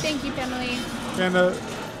 200. Thank you, Pemley.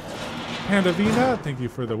 Panda Vina, thank you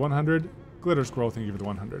for the 100. Glitter Scroll, thank you for the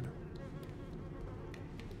 100.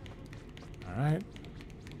 Alright.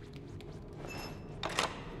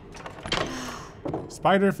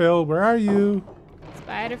 Spider Phil, where are you?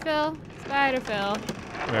 Spider Phil.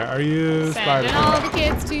 Where are you, Sending Spider-Man? all the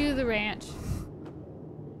kids to the ranch.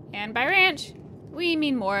 And by ranch, we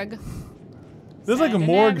mean morgue. This is like a Sending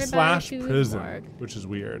morgue everybody slash to the prison, morgue. which is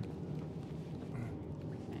weird.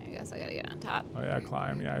 I guess I gotta get on top. Oh yeah,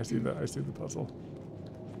 climb. Yeah, I see the puzzle.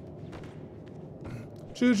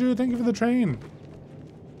 Choo choo, thank you for the train.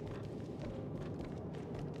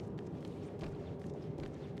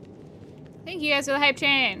 Thank you guys for the hype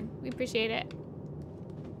train. We appreciate it.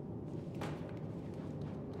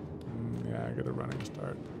 Yeah, I get a running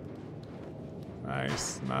start.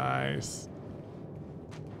 Nice, nice.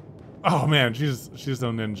 Oh man, she's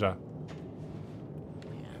so ninja.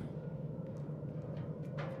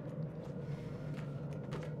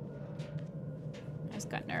 I just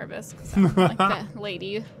got nervous because I'm like the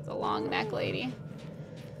lady, the long neck lady.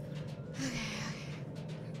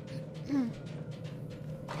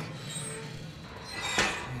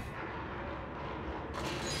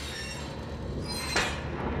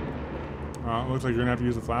 It looks like you're gonna have to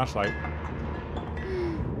use a flashlight.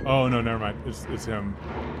 Oh no, never mind. It's him.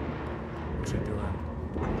 What's he doing?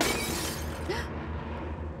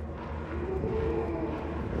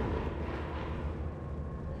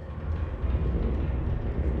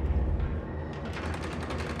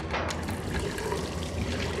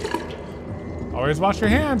 Always wash your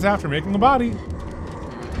hands after making a body.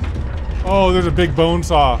 Oh, there's a big bone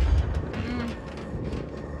saw.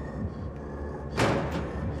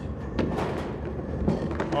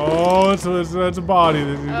 Oh, it's a body.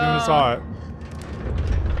 You're gonna saw it.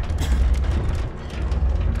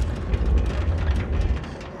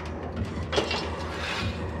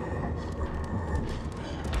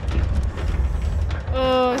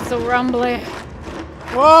 Oh, it's so rumbly.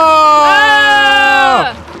 Whoa!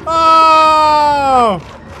 Ah! Oh!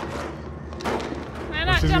 Can I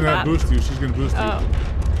not She's jump gonna up? boost you. She's gonna boost you. Oh.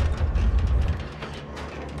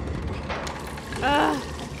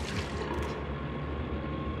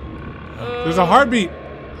 There's a heartbeat.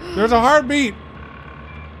 There's a heartbeat.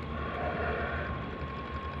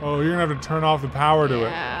 Oh, you're gonna have to turn off the power to it.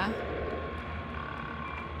 Yeah.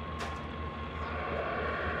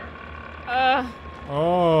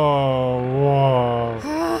 Oh,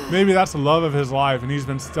 whoa. Maybe that's the love of his life, and he's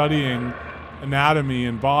been studying anatomy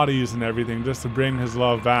and bodies and everything just to bring his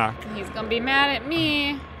love back. He's gonna be mad at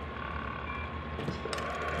me.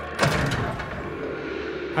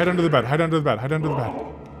 Hide under the bed. Hide under the bed. Hide under the bed.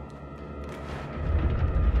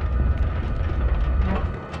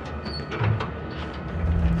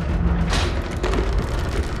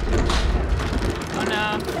 Oh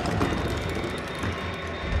no.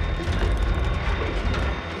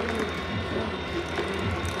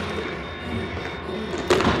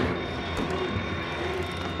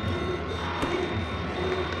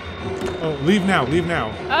 Oh, leave now. Leave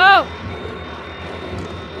now. Oh!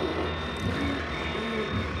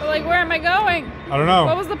 But like, where am I going? I don't know.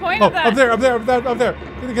 What was the point Oh, of that? up there, up there, up there, up there.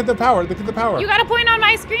 Get the power. Get the power. You got a point on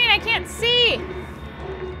my screen. I can't see.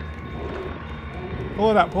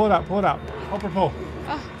 Pull it out. Pull it out. Pull it out. Help her pull.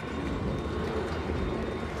 Oh.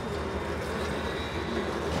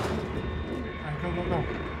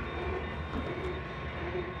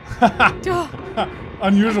 Alright, go.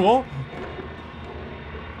 Unusual.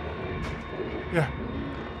 Yeah.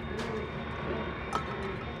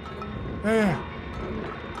 Yeah.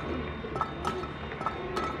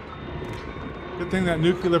 Good thing that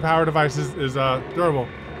nuclear power device is durable.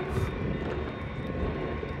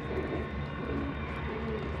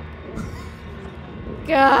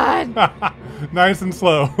 God. Nice and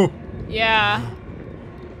slow. Yeah.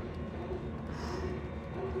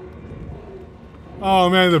 Oh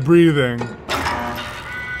man, the breathing.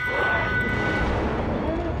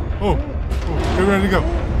 Oh, get ready to go.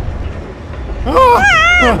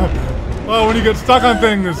 Ah! Oh, when you get stuck on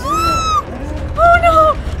things. Oh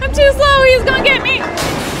no! I'm too slow. He's gonna get me.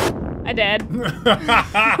 I did.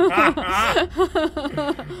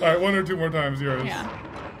 All right, one or two more times, yours. Yeah.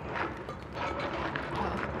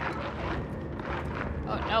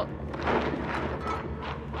 Oh no.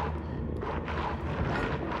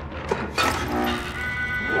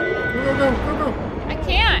 Go. I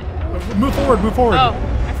can't. Move forward, move forward. Oh,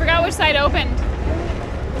 I forgot which side opened.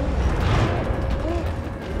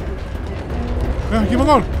 Yeah, keep on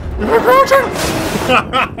going. You're crouching.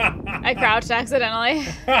 I crouched accidentally.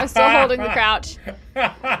 I was still holding the crouch.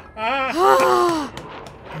 God,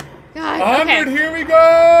 100, okay. here we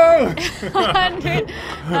go.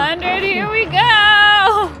 100, here we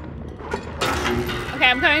go. Okay,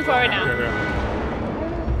 I'm coming forward now.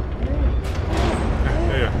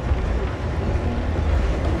 Yeah.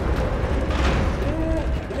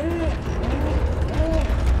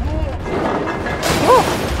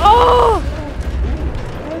 Oh!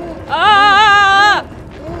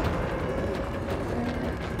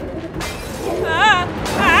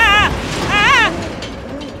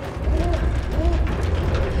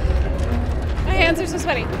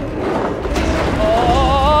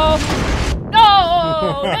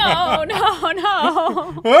 no, no,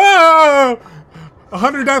 no. Oh!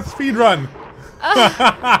 100 death speed run.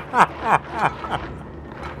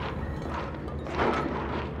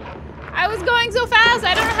 I was going so fast.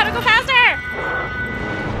 I don't know how to go faster.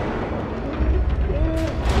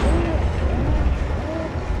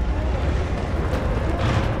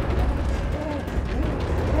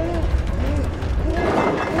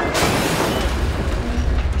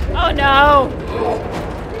 Oh no!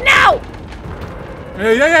 No!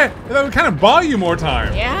 Yeah. That would kind of buy you more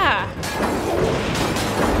time. Yeah.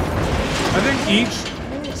 I think each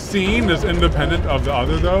scene is independent of the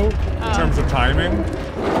other, though, in terms of timing.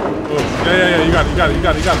 Oh, yeah. You got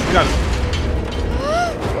it.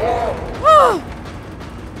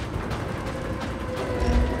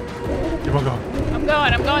 Keep on going. I'm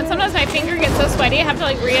going. Sometimes my finger gets so sweaty, I have to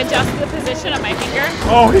like readjust the position of my finger.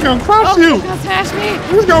 Oh, he's gonna crush you! He's gonna smash me.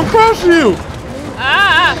 He's gonna crush you!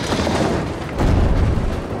 Ah!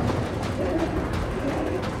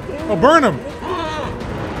 Oh, burn him!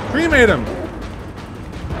 Cremate him!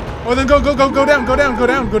 Oh, then go down.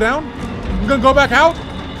 You gonna go back out?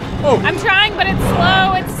 Oh. I'm trying, but it's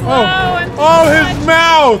slow. It's slow. Oh, his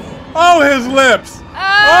mouth! Oh, his lips!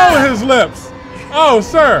 Oh, his lips! Oh,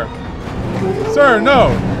 sir! Sir, no!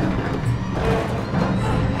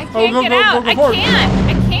 I can't get out. I can't.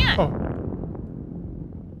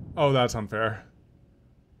 Oh, that's unfair.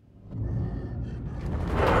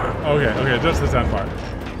 Okay, just this end part.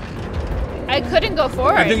 I couldn't go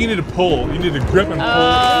forward. I think you need to pull. You need to grip and pull.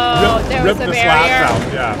 Oh, there was rip a the barrier. slats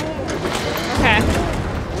out. Yeah. Okay.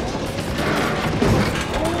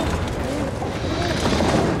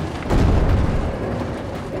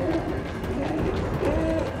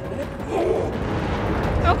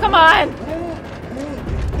 Oh, come on.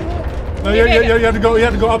 No, you have to go. You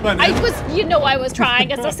have to go up and. I was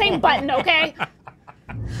trying. It's the same button, okay?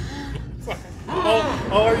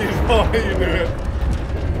 I'll let you do it.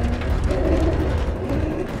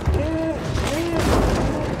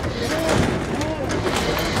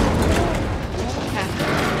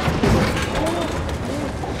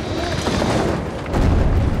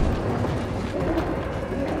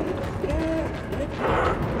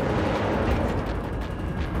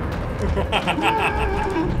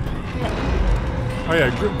 Oh yeah,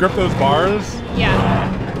 grip those bars. Yeah.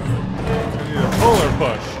 You need a pull or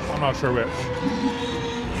push. I'm not sure which.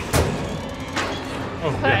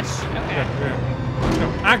 Oh, Push. yeah. Okay. Yeah. No,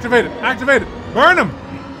 activate it. Burn him.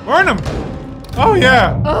 Oh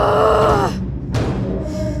yeah.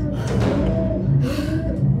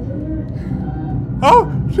 Oh,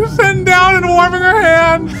 she's sitting down and warming her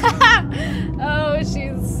hand. Oh,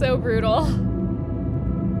 she's so brutal.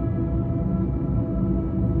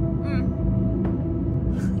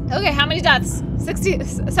 Okay, how many deaths? 76?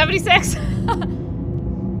 Is it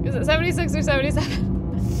 76 or 77?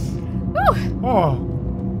 Whew. Oh.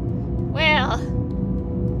 Well.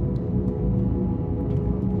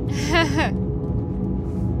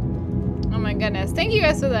 Oh my goodness. Thank you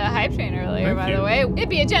guys for the hype train earlier, by the way. It'd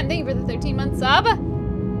be a gent. Thank you for the 13-month sub.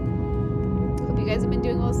 Hope you guys have been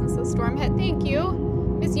doing well since the storm hit. Thank you.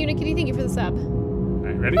 Miss Unikitty, thank you for the sub. All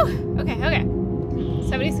right, ready? Whew. Okay.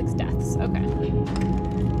 76 deaths. Okay.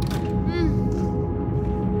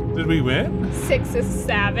 Did we win? 6 is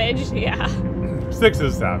savage. Yeah. 6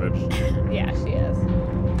 is savage. Yeah, she is.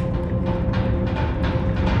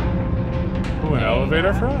 Ooh, an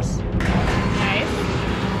elevator for us? Nice.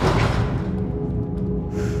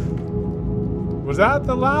 Was that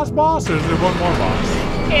the last boss, or is there one more boss?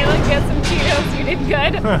 Katelyn, get some Cheetos. You did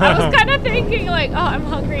good. I was kind of thinking like, oh, I'm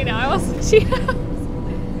hungry now. I want some Cheetos.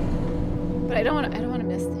 But I don't want to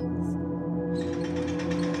miss things.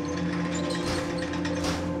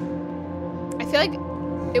 I feel like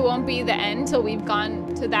it won't be the end till we've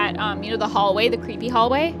gone to that, the hallway, the creepy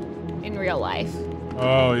hallway, in real life.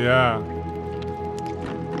 Oh yeah.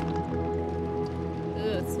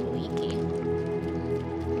 Ooh, it's leaky.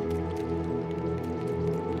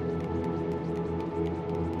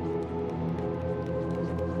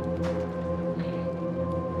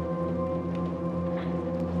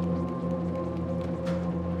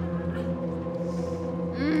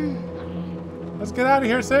 Let's get out of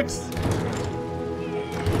here, 6.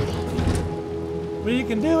 We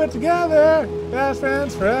can do it together, best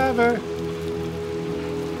friends forever.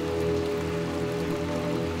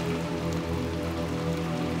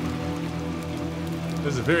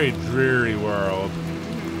 This is a very dreary world,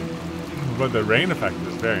 but the rain effect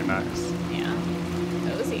is very nice. Yeah,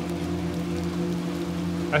 cozy.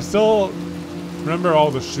 I still remember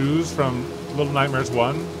all the shoes from Little Nightmares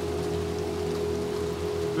 1.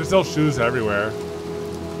 There's still shoes everywhere.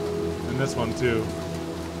 And this one too.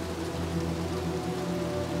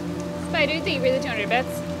 Bye, dude. Thank you for the 200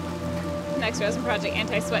 bits. Next resin project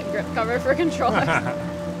anti-sweat grip cover for controllers.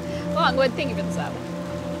 Longwood, thank you for the sub.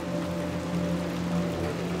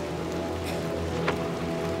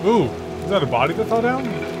 Ooh, is that a body that fell down?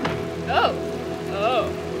 Oh. Oh.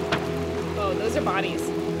 Oh, those are bodies.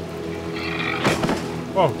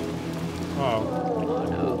 Whoa. Oh. Oh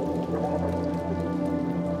no.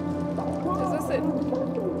 Is this it?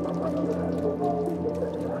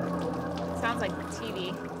 Sounds like the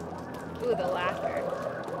TV. Ooh, the laughter.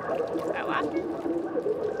 Is that what?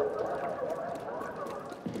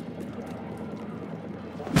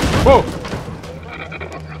 Whoa!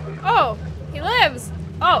 Oh, he lives.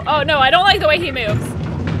 Oh, oh no, I don't like the way he moves.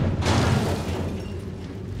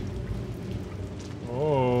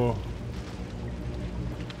 Oh.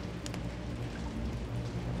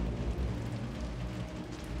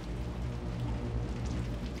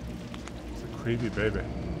 It's a creepy baby.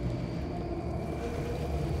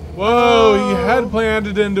 Whoa, he had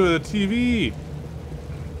planted into the TV.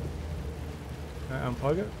 Can I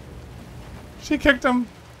unplug it? She kicked him.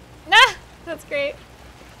 Nah, that's great.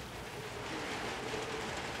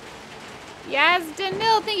 Yes,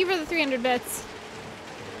 Danil, thank you for the 300 bits.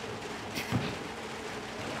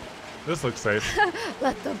 This looks safe.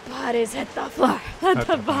 Let the bodies hit the floor. Let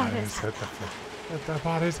the bodies hit the floor. Let the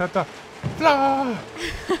bodies hit the floor.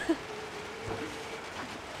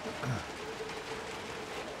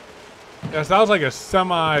 Yeah, sounds like a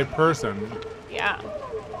semi-person. Yeah.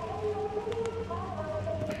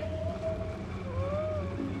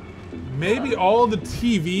 Maybe all the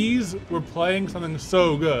TVs were playing something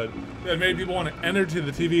so good that made people want to enter to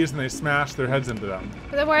the TVs and they smash their heads into them.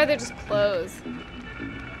 But then why are they just closed?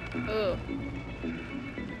 Ooh.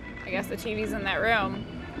 I guess the TV's in that room.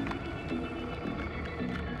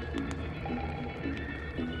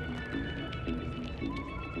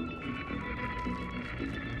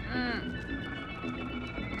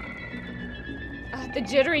 The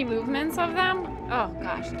jittery movements of them? Oh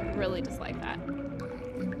gosh, I really dislike that.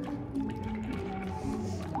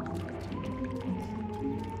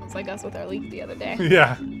 It's like us with our leak the other day.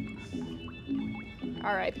 Yeah.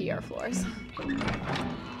 R.I.P. our floors.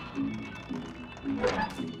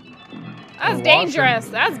 That's dangerous.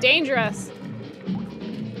 That's dangerous.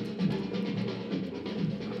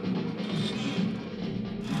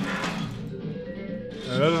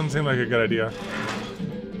 That doesn't seem like a good idea.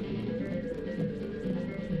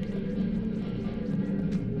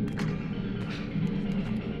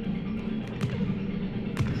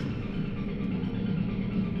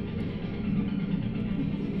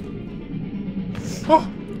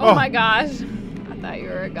 Oh my gosh. I thought you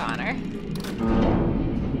were a goner.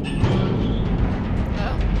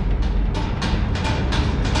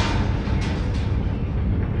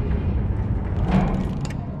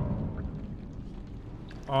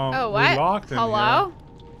 Oh, what? Locked in Hello?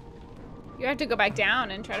 here. You have to go back down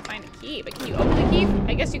and try to find a key. But can you open the key?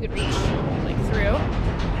 I guess you could reach, like, through.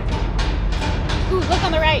 Ooh, look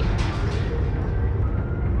on the right.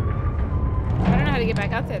 I don't know how to get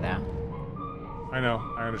back up there, though. I know.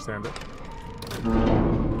 I understand it.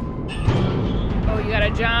 Oh, you gotta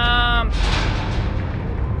jump.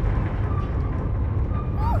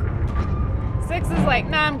 6 is like,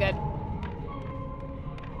 nah, I'm good.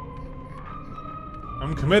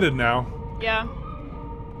 I'm committed now. Yeah.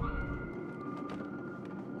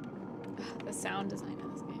 The sound design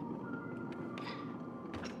of this game.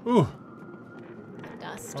 Ooh.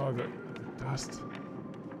 Dust. Oh, the dust.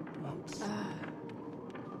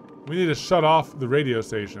 We need to shut off the radio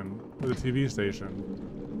station, or the TV station.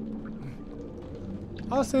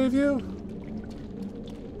 I'll save you.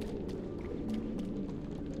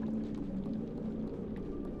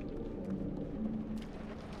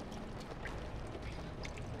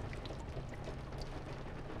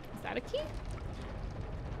 Is that a key?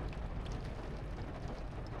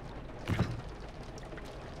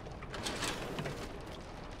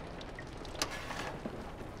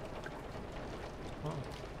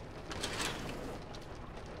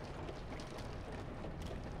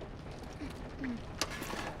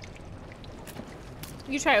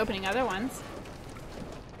 You try opening other ones.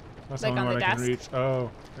 That's like the only on the one I can desk. reach.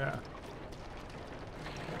 Oh, yeah.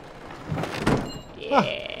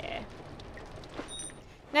 Yeah.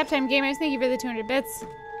 Naptime gamers, thank you for the 200 bits.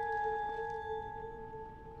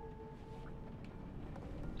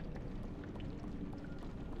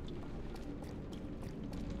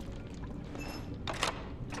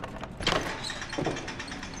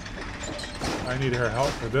 I need her help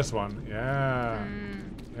for this one. Yeah.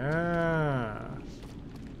 Yeah.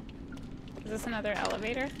 Is this another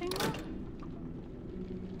elevator thing?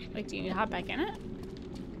 Like, do you need to hop back in it?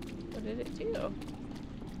 What did it do?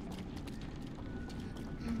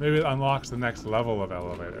 Maybe it unlocks the next level of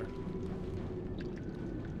elevator.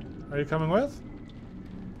 Are you coming with?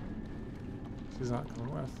 She's not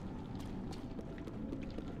coming with.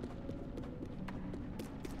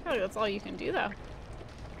 Probably that's all you can do, though.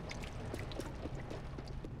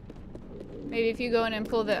 Maybe if you go in and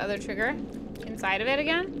pull the other trigger inside of it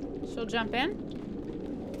again, she'll jump in.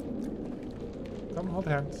 Come hold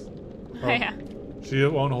hands. Oh, yeah. She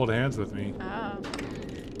won't hold hands with me. Oh.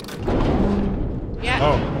 Yeah.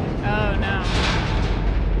 Oh. Oh, no.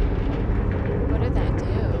 What did that do?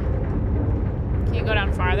 Can you go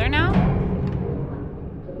down farther now?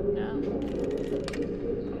 No.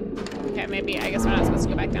 Okay, maybe. I guess we're not supposed to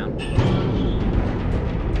go back down. You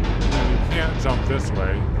can't jump this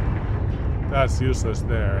way. That's useless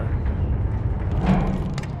there.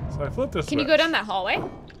 So I flip this Can you go down that hallway?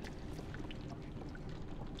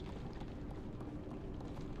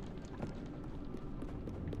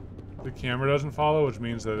 The camera doesn't follow, which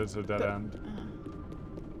means that it's a dead end.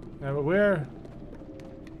 Yeah, but where?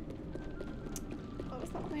 What was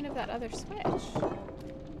the point of that other switch?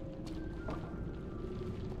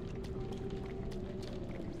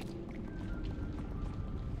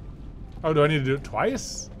 Oh, do I need to do it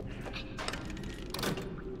twice?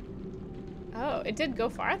 Oh, it did go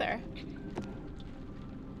farther.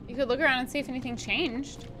 You could look around and see if anything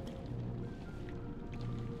changed.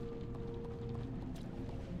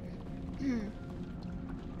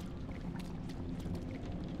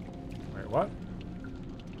 Wait, what?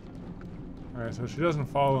 Alright, so she doesn't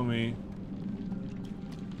follow me.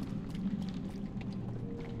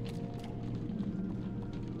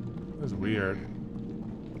 This is weird.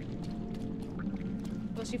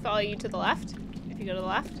 Will she follow you to the left? If you go to the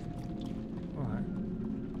left? Alright.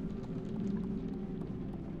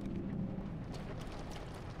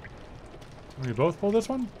 Can we both pull this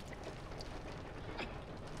one?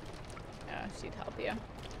 Yeah, she'd help you.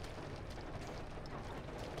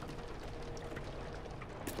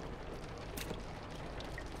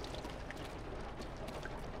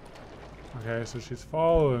 Okay, so she's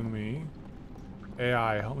following me.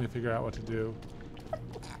 AI, help me figure out what to do.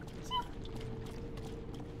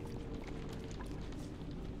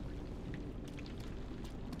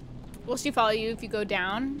 Will she follow you if you go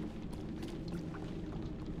down?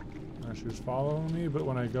 She was following me, but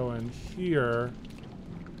when I go in here...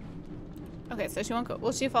 Okay, so she won't go.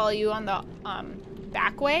 Will she follow you on the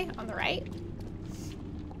back way on the right?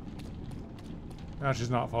 Now she's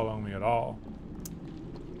not following me at all.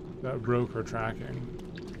 That broke her tracking.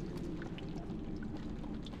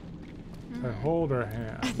 I hold her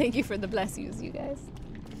hand. Thank you for the bless yous, you guys.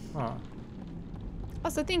 Huh.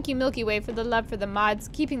 Also, thank you, Milky Way, for the love for the mods,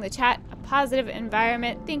 keeping the chat a positive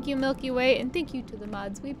environment. Thank you, Milky Way, and thank you to the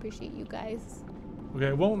mods. We appreciate you guys. Okay,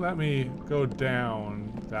 it won't let me go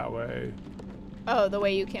down that way. Oh, the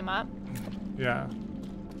way you came up? Yeah.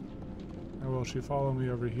 And will she follow me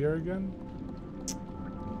over here again?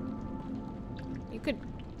 You could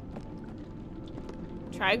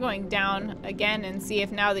try going down again and see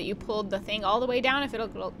if now that you pulled the thing all the way down, if it'll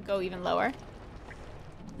go even lower.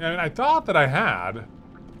 Yeah, I mean, I thought that I had.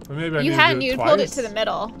 But maybe I You need to hadn't, do it you twice. pulled it to the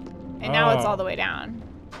middle. And now it's all the way down.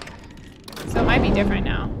 So it might be different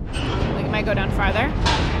now. Like it might go down farther.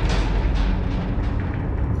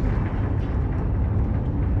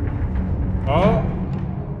 Oh.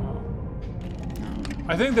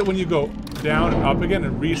 I think that when you go down and up again,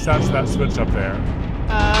 it resets that switch up there.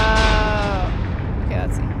 Oh. Okay,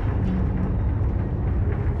 let's see.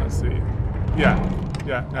 Let's see. Yeah.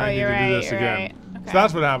 Yeah, now I need to do this again. Right. Okay. So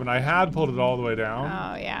that's what happened. I had pulled it all the way down.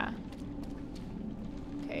 Oh, yeah.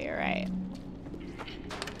 Okay, you're right.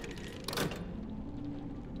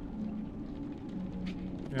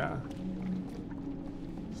 Yeah.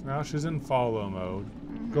 So now she's in follow mode.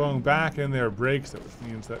 Going back in there breaks it, which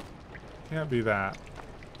means that can't be that.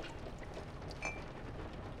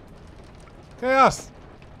 Chaos!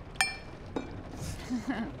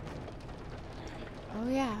 Oh,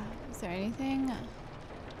 yeah. Is there anything?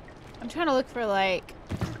 I'm trying to look for, like,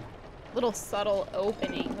 little subtle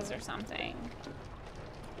openings or something.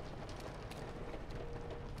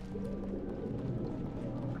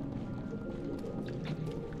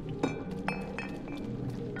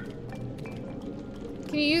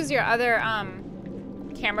 Can you use your other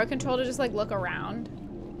camera control to just like look around?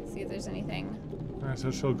 See if there's anything. Alright,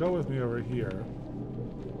 so she'll go with me over here.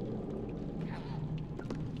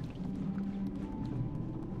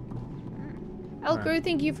 Elkru,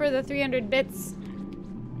 thank you for the 300 bits.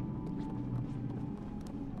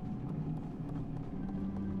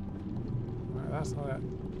 Alright, that's not it.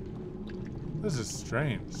 This is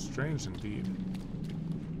strange. Strange indeed.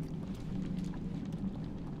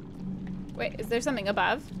 Wait, is there something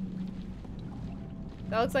above?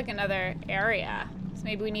 That looks like another area. So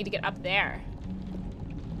maybe we need to get up there.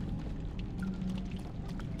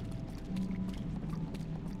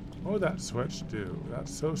 What would that switch do?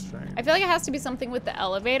 That's so strange. I feel like it has to be something with the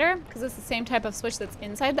elevator, because it's the same type of switch that's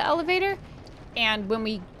inside the elevator. And when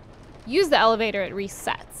we use the elevator, it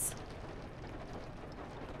resets.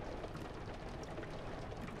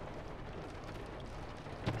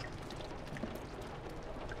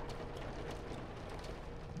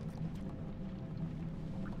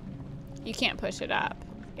 You can't push it up.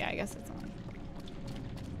 Yeah, I guess it's on.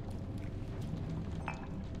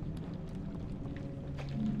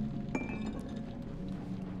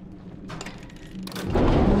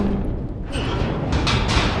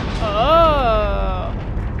 Oh.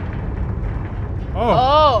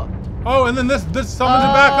 Oh. Oh, and then this summons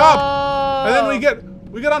it back up. And then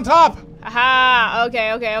we get on top. Aha.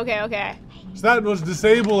 Okay. So that was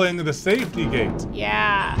disabling the safety gate.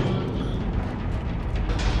 Yeah.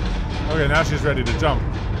 Okay, now she's ready to jump.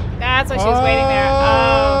 That's why she was waiting there.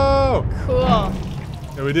 Oh. Cool.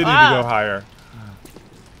 Yeah, we did need to go higher.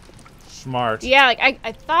 Smart. Yeah, like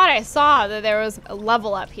I thought I saw that there was a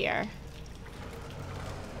level up here.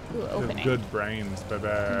 Ooh, opening. Good brains, baby.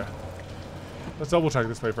 Let's double check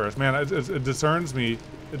this way first. Man, it discerns me.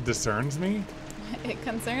 It discerns me? It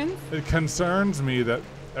concerns? It concerns me that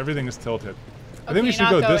everything is tilted. I Oh, think we can you should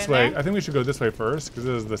not go go this in way. there? I think we should go this way first, because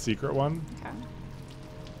this is the secret one. Okay.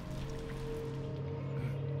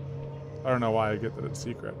 I don't know why I get that it's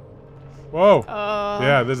secret. Whoa! Oh.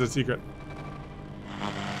 Yeah, this is a secret.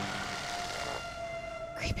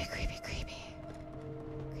 Creepy.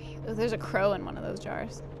 Oh, there's a crow in one of those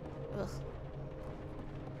jars. Ugh.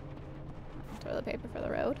 Toilet paper for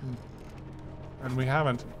the road. And we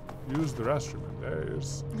haven't used the restroom in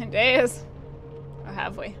days. In days. Or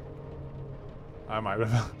have we? I might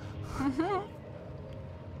have.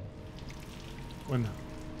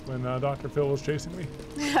 when Dr. Phil was chasing me.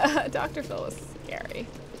 Dr. Phil was scary.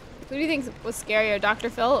 Who do you think was scarier, Dr.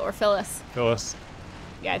 Phil or Phyllis? Phyllis.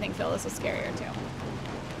 Yeah, I think Phyllis was scarier too.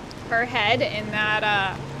 Her head in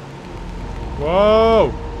that,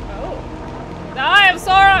 Whoa! Oh. The Eye of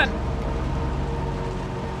Sauron!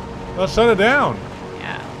 Let's shut it down.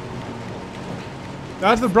 Yeah.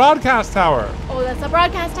 That's the broadcast tower. Oh, that's the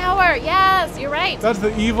broadcast tower. Yes, you're right. That's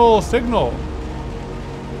the evil signal.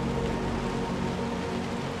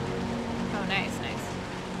 Oh, nice.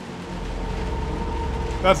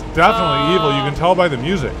 That's definitely evil. You can tell by the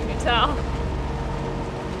music. You can tell.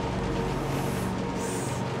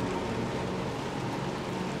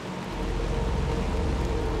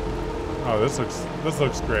 Oh, this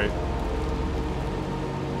looks great.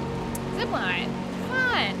 Zipline.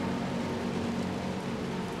 Fun.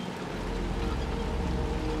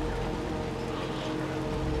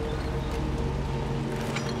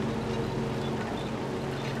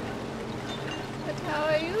 But how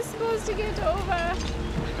are you supposed to get over?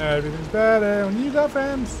 Everything's better when you got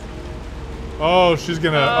friends. Oh, she's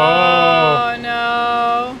gonna. Oh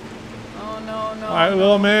no. Oh no. All right,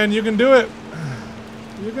 little man, you can do it.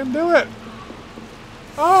 You can do it.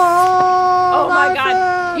 Oh my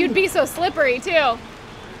God. friend. You'd be so slippery too.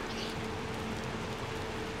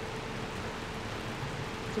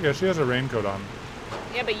 It's okay, she has a raincoat on.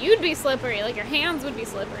 Yeah, but you'd be slippery. Like your hands would be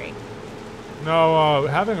slippery. No,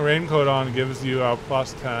 having a raincoat on gives you a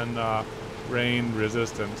plus 10 rain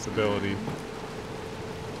resistance ability.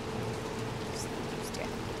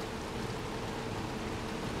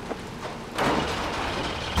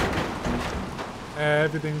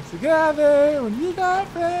 Everything's together when you got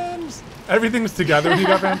friends. Everything's together when you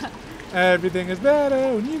got friends. Everything is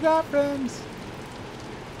better when you got friends.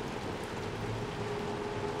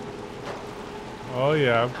 Oh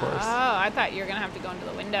yeah, of course. Oh, I thought you were gonna have to go into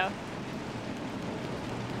the window.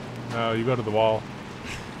 No, you go to the wall.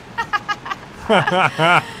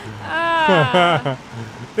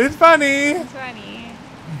 It's funny. It's funny.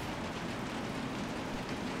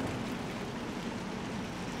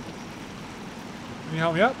 Can you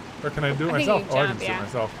help me up? Or can I do it I think myself? you Oh, I can jump, do it yeah.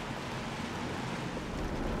 myself.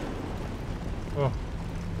 Oh.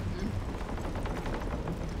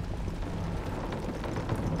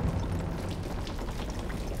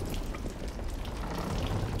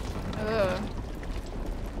 Ugh.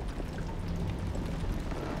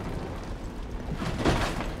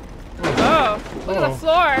 Oh, look at the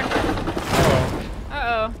floor. Oh.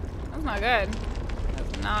 Uh-oh. That's not good.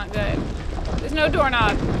 That's not good. There's no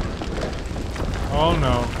doorknob. Oh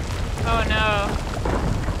no. Oh no.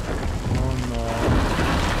 Oh no.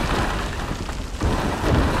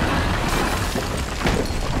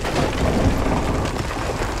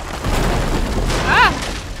 Ah!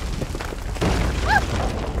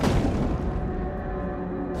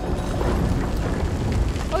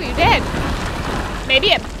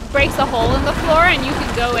 a hole in the floor and you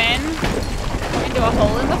can go into a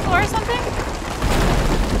hole in the floor or something?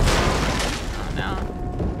 Oh no.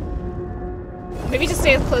 Maybe just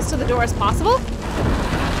stay as close to the door as possible?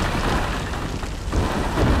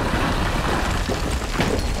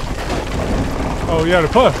 Oh, you gotta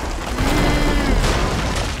push.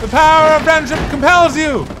 The power of friendship compels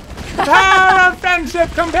you! The power of friendship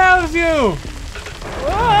compels you! Whoa!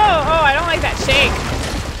 Oh, I don't like that shake.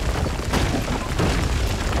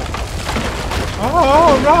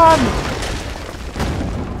 Oh, run!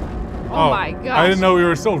 Oh my gosh. I didn't know we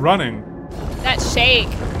were still running. That shake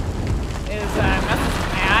is messing with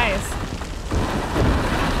my eyes.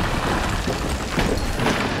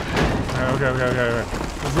 Okay.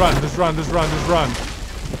 Just run. Run.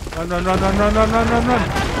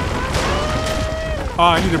 Oh, I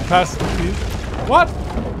need to press. What? I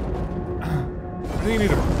think you need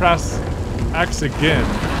to press X again.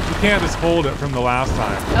 You can't just hold it from the last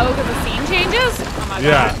time. Oh, because the scene changes? Oh my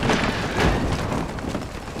Yeah. god.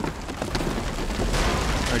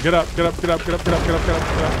 Right, get up. Okay,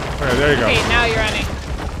 there you go. Okay, now you're running.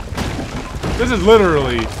 This is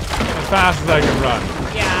literally as fast as I can run.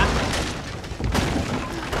 Yeah.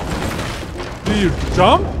 Do you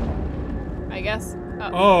jump? I guess.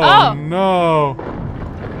 Oh no.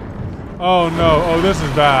 Oh no. Oh, this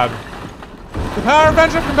is bad. The power of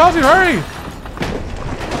friendship compels you. Hurry!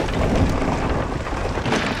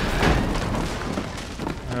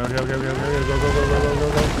 Okay. Go.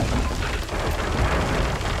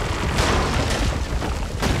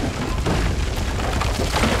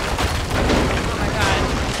 Oh my god.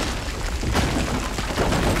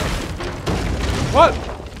 What?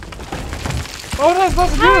 What was I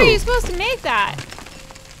supposed to do? How are you supposed to make that?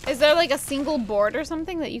 Is there like a single board or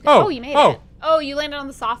something that you can? Oh, Oh, you made oh. it. Oh, you landed on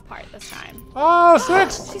the soft part this time. Oh,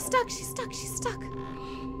 switch! She's stuck.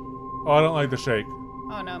 Oh, I don't like the shake.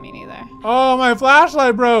 Oh no, me neither. Oh, my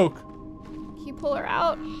flashlight broke. Can you pull her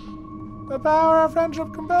out? The power of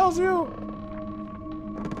friendship compels you.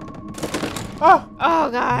 Oh. Oh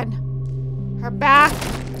god. Her back.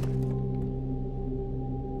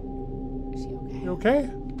 Is she okay? You okay?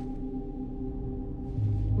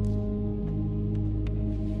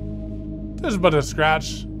 This is but a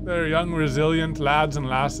scratch. They're young, resilient lads and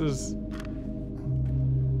lasses.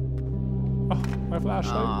 Oh, my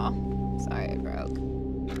flashlight. Oh, sorry it broke.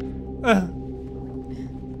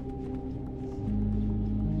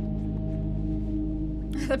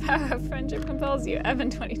 The power of friendship compels you. Evan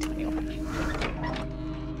 2021.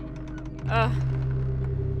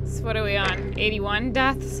 So what are we on? 81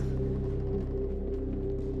 deaths?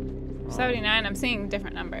 79? I'm seeing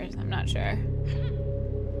different numbers. I'm not sure.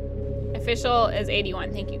 Official is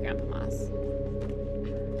 81. Thank you, Grandpa Moss.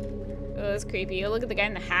 Oh, that's creepy. You look at the guy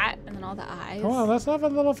in the hat and then all the eyes. Come on, let's have a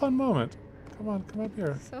little fun moment. Come on, come up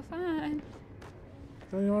here. So fun.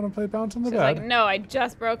 Don't you want to play bounce on the She's bed? like, no, I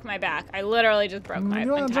just broke my back. I literally just broke my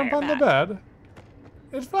You want to entire jump on the back. bed?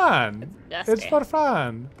 It's fun. It's It's dusty. for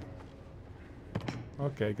fun.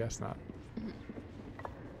 Okay, guess not.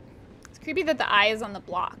 It's creepy that the eye is on the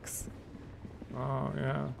blocks. Oh,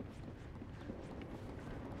 yeah.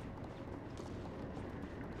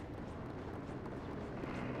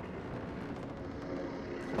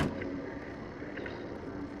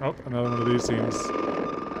 Oh, another one of these scenes.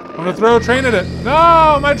 I'm gonna throw a train at it.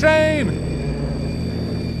 No, my train!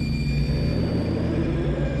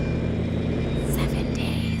 7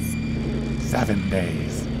 days. 7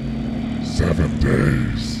 days. 7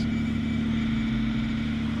 days.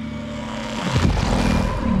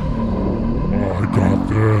 I got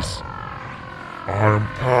this. I'm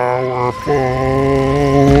powerful.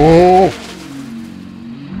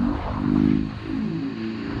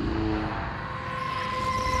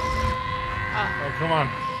 Oh, come on.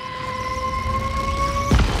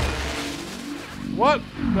 What?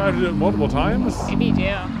 Did I have to do it multiple times? Maybe you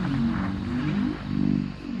do.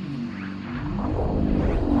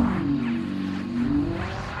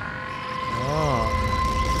 Oh.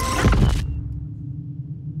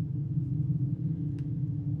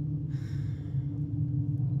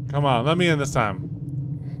 Come on, let me in this time.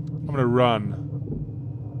 I'm gonna run.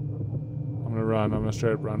 I'm gonna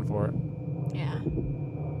straight up run for it. Yeah.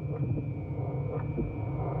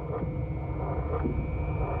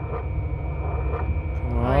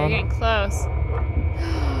 Come Oh, you're on. getting close.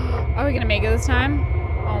 Are we gonna make it this time?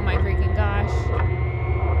 Oh my freaking gosh.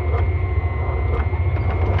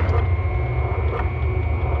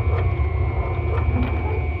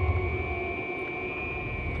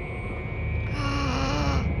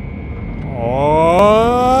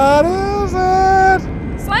 What is it?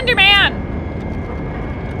 Slender Man!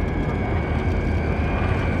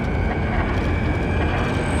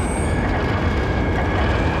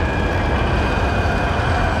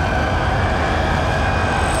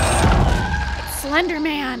 Slender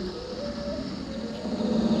Man.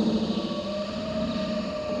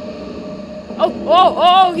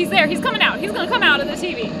 Oh, he's there. He's coming out. He's gonna come out of the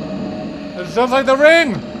TV. It's just like the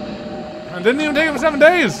ring. It didn't even take him 7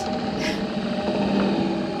 days.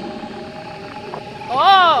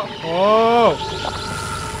 Oh. Oh.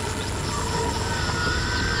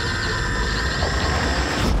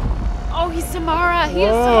 Oh, he's Samara. He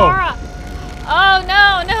is Whoa. Samara. Oh,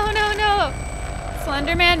 no, no, no, no.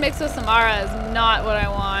 Slender Man mixed with Samara is not what I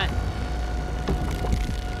want.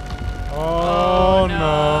 Oh,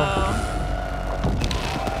 no.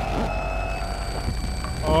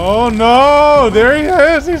 Oh, no. There he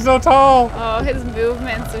is. He's so tall. Oh, his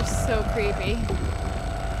movements are so creepy.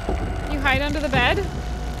 You hide under the bed?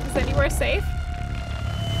 Is anywhere safe?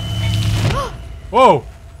 Whoa.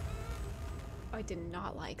 I did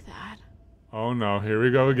not like that. Oh, no. Here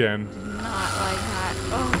we go again. Not like that.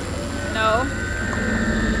 Oh, no.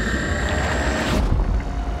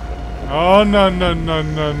 Oh, no, no, no,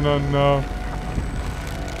 no, no, no.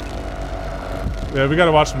 Yeah, we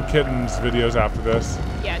gotta watch some kittens videos after this.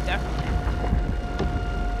 Yeah, definitely.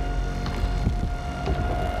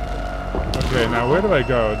 Okay, now where do I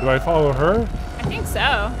go? Do I follow her? I think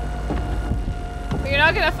so. But you're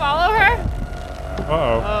not gonna follow her?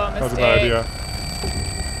 Uh-oh. Oh, That was a bad mistake. idea.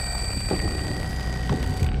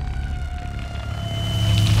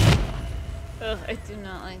 Ugh, I do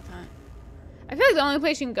not like that. I feel like the only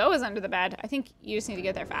place you can go is under the bed. I think you just need to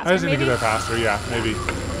get there faster, I just need to maybe? get there faster, yeah, maybe.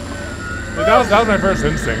 Like, that was my first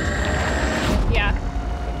instinct. Yeah.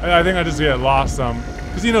 I think I just get lost some.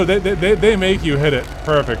 Because, you know, they make you hit it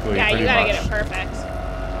perfectly, Yeah, pretty you gotta much. get it perfect.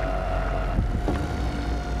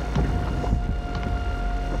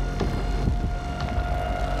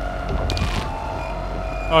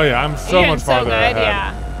 Oh, yeah, I'm so You're doing much farther so good, ahead.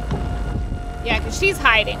 yeah. Yeah, because she's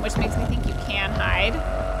hiding, which makes me think you can hide.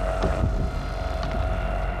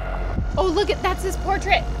 Oh, look at that's his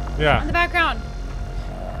portrait in the Yeah. background.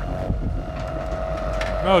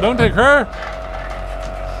 No, don't take her.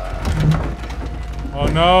 Oh,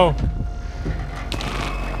 no.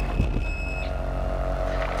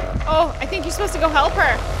 Oh, I think you're supposed to go help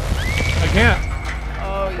her. I can't.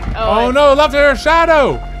 Oh, No, left her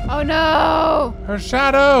shadow. Oh no! Her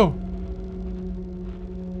shadow.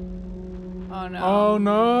 Oh no! Oh,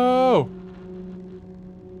 no.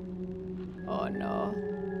 Oh no!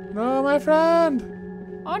 No, my friend.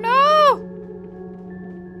 Oh no!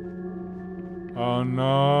 Oh,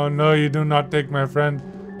 no, no, you do not take my friend.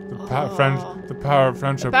 The power of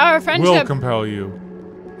friendship power of friendship. will compel you.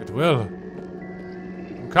 It will.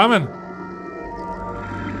 I'm coming.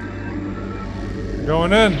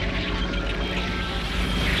 Going in.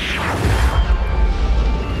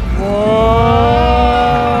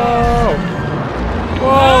 Whoa!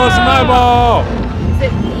 Whoa, it's an eyeball! Is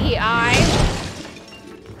it the eye?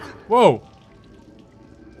 Whoa!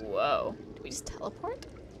 Whoa! Did we just teleport?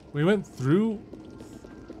 We went through.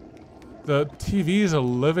 The TV's a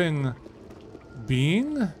living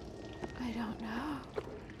being? I don't know.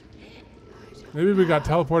 Maybe we got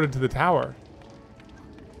teleported to the tower.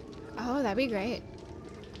 Oh, that'd be great.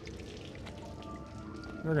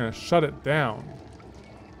 We're gonna shut it down.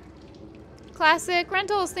 Classic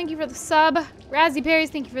Rentals, thank you for the sub. Razzie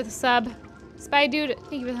Berries, thank you for the sub. Spy Dude,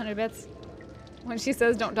 thank you for the 100 bits. When she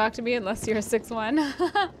says, "Don't talk to me unless you're a 6'1".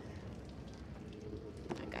 That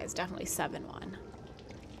guy's definitely 7'1".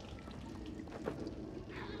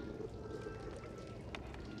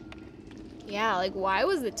 Yeah, like why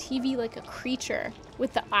was the TV like a creature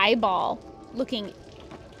with the eyeball looking,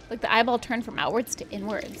 like the eyeball turned from outwards to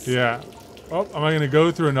inwards? Yeah. Oh, am I gonna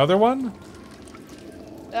go through another one?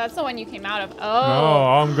 That's the one you came out of. No,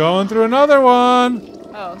 Oh. I'm going through another one.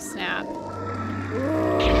 Oh, snap.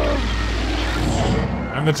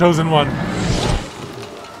 I'm the chosen one.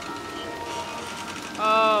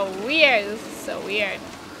 Oh, weird. This is so weird.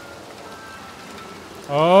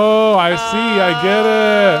 Oh, I see. I get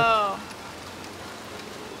it. Oh.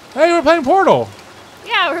 Hey, we're playing Portal.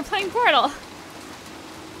 Yeah, we're playing Portal.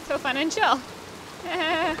 So fun and chill.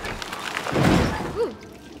 Ooh.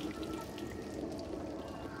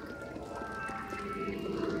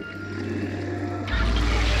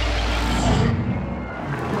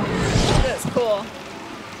 That's cool.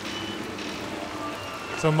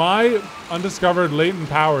 So my undiscovered latent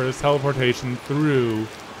power is teleportation through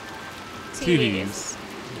TVs.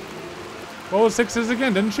 What was 6's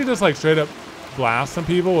again? Didn't she just like straight up blast some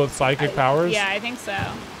people with psychic powers? Yeah, I think so.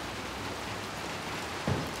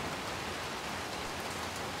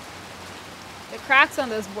 The cracks on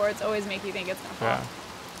those boards always make you think it's gonna fall.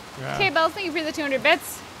 Yeah. Okay, Bells, thank you for the 200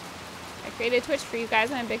 bits. Created Twitch for you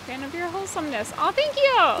guys. I'm a big fan of your wholesomeness. Oh, thank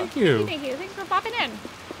you. Thank you. Thank you. Thanks for popping in.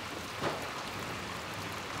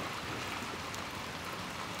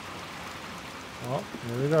 Oh,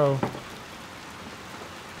 here we go.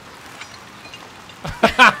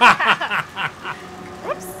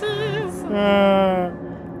 Whoopsies.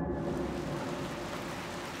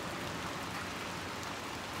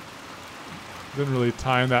 Didn't really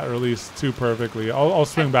time that release too perfectly. I'll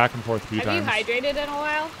swing back and forth a few times. Have you hydrated in a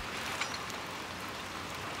while?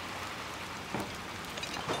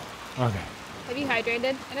 Okay. Have you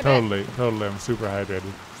hydrated in a bit? Totally. I'm super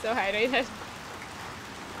hydrated. So hydrated.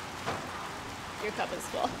 Your cup is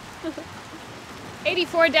full.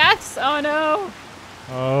 84 deaths? Oh no.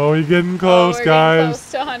 Oh, we're getting close, we're guys. Getting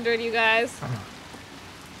close to 100, you guys.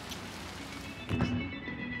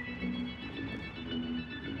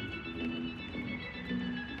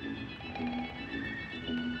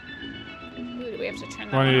 Ooh, do we have to turn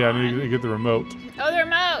that one Yeah, I on? need to get the remote. Oh, the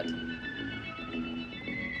remote.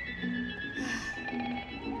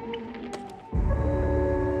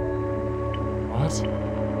 What?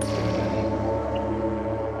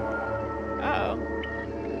 Uh-oh.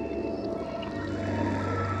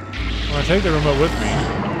 I'm gonna take the remote with me.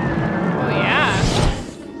 Oh, yeah.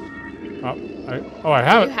 I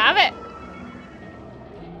have You it. have it.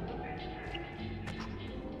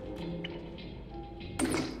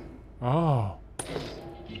 Oh.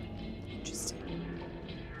 Interesting.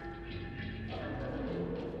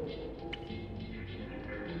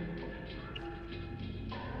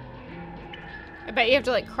 I bet you have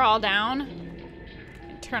to like crawl down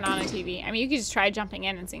and turn on a TV. I mean, you could just try jumping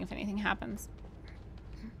in and seeing if anything happens.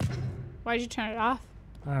 Why'd you turn it off?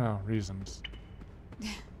 I don't know, reasons.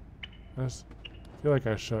 I just feel like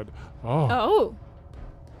I should. Oh. Oh.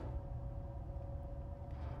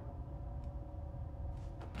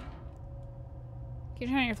 Can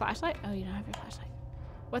you turn on your flashlight? Oh, you don't have your flashlight.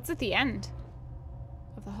 What's at the end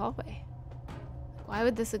of the hallway? Why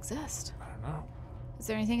would this exist? I don't know. Is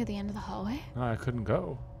there anything at the end of the hallway? No, I couldn't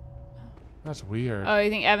go. That's weird. Oh, you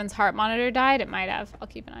think Evan's heart monitor died? It might have. I'll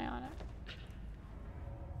keep an eye on it.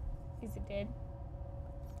 Is it dead?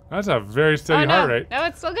 That's a very steady heart rate. No,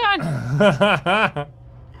 it's still going.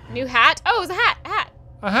 New hat? Oh, it was a hat. A hat.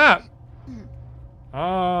 A hat.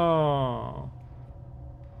 Oh.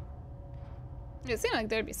 It seemed like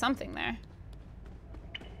there'd be something there.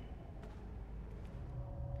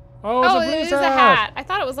 Oh, Oh, it's a it police is a hat. I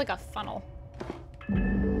thought it was like a funnel.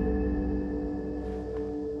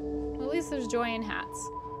 Well, at least there's joy in hats.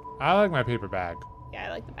 I like my paper bag. Yeah, I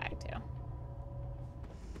like the bag too.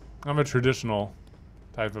 I'm a traditional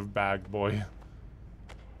type of bag boy.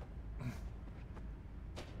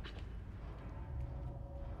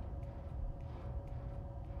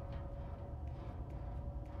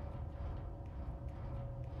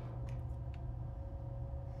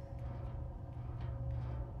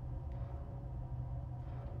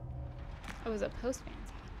 Oh, it was a postman's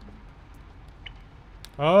hat.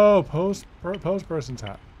 Oh, post person's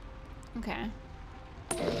hat. Okay.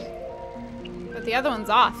 But the other one's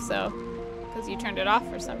off, so because you turned it off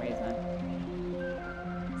for some reason.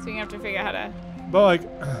 So you have to figure out how to. But like,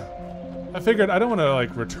 I figured I don't want to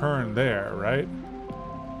like return there, right?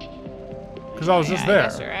 Because I was just there. I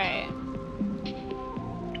guess you're right.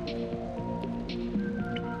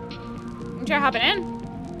 You try hopping in?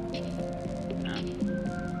 No.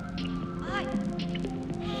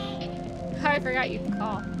 Oh, I forgot you can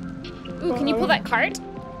call. Ooh, can you pull that cart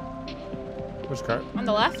Which cart? on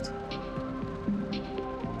the left?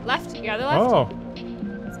 Left? Your other left? Oh,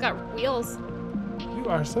 It's got wheels. you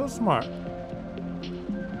are so smart.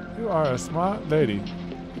 You are a smart lady.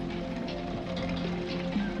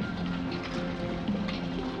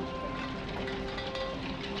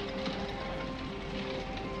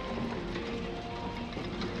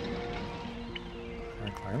 Can I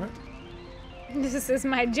climb it? This is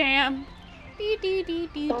my jam. Doo, doo, doo,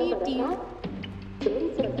 doo, doo, doo.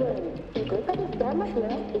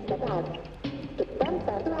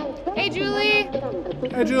 Hey, Julie.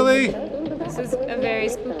 Hey, Julie. This is a very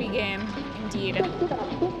spooky game, indeed.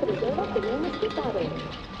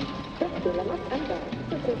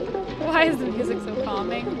 Why is the music so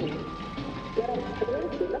calming?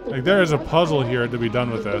 Like there is a puzzle here to be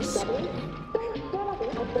done with this.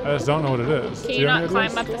 I just don't know what it is. Can Do you have not any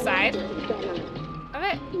climb ideas? up the side of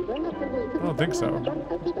it? I don't think so.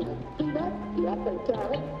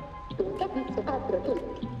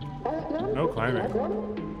 No climbing.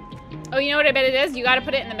 Oh, you know what I bet it is? You gotta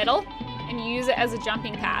put it in the middle and you use it as a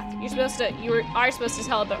jumping path. You are supposed to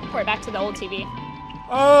teleport back to the old TV.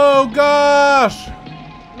 Oh gosh!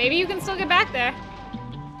 Maybe you can still get back there.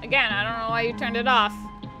 Again, I don't know why you turned it off.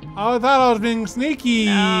 Oh, I thought I was being sneaky.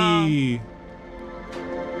 No.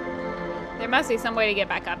 There must be some way to get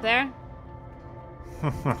back up there.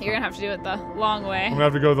 You're gonna have to do it the long way. I'm gonna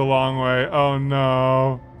have to go the long way. Oh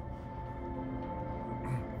no.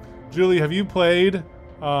 Julie, have you played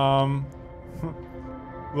Little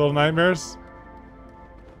Nightmares?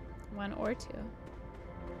 1 or 2.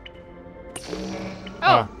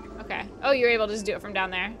 Oh, okay. Oh, you were able to just do it from down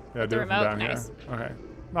there. Yeah, with do the it from remote. down Nice. here. Okay,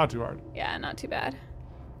 not too hard. Yeah, not too bad.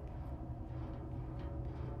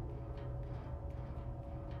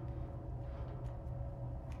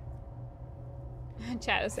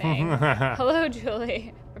 Chat is saying, "Hello,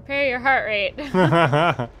 Julie. Prepare your heart rate."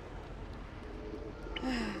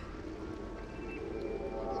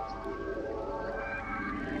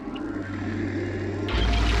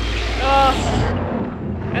 Oh,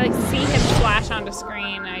 I like see him flash onto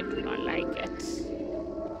screen. I do not like it.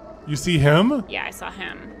 You see him? Yeah, I saw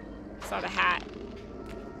him. I saw the hat.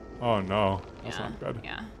 Oh no, that's Yeah, not good.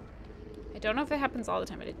 yeah. I don't know if it happens all the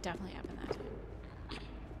time, but it definitely happened that time.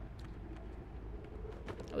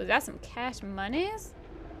 Oh, is that some cash monies?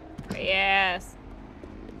 Yes.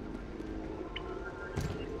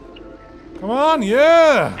 Come on,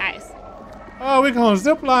 yeah! Nice. Oh, we can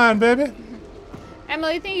zip line, baby.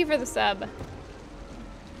 Emily, thank you for the sub.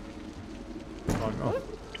 Oh no.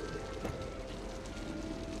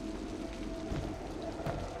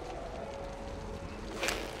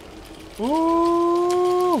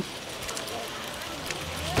 Ooh!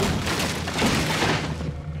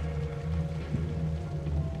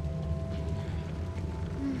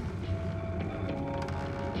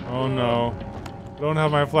 Oh no. Don't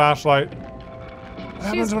have my flashlight. What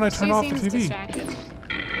happens when I turn off the seems TV? distracted.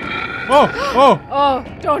 Oh! Oh! Oh,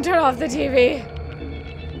 don't turn off the TV.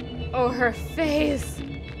 Oh, her face.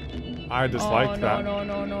 I disliked that. No.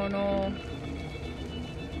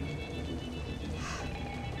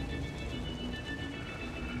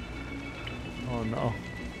 Oh no.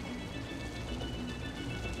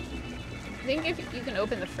 I think if you can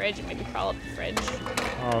open the fridge and maybe crawl up the fridge.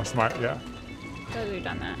 Oh, smart, yeah. Because we've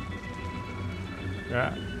done that.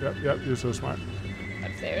 Yeah, yep, you're so smart.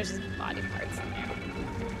 Up there's just body parts in there.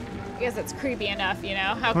 I guess it's creepy enough, you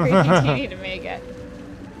know? How creepy do you need to make it?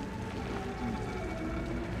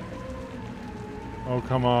 Oh,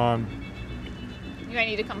 come on. You might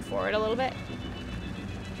need to come forward a little bit.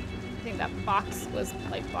 I think that box was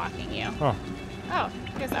like blocking you. Oh. Oh,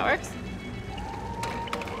 I guess that works.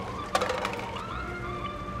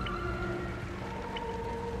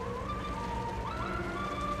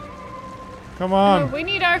 Come on. Oh, we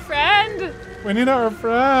need our friend. We need our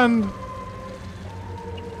friend.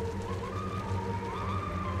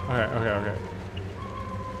 Okay.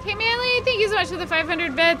 Okay, Manly, thank you so much for the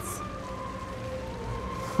 500 bits.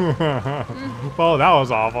 Well, that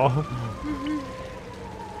was awful.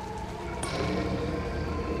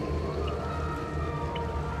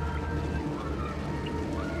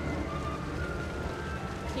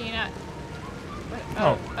 Can you not? What?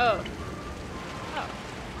 Oh. Oh.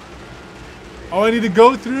 Oh, I need to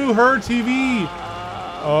go through her TV.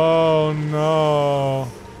 Oh no.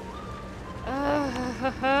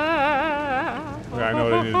 Okay, I know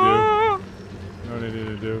what I need to do. I know what I need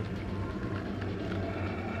to do.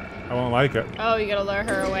 I won't like it. Oh, you gotta lure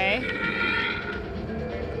her away.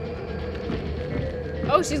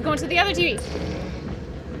 Oh, she's going to the other TV.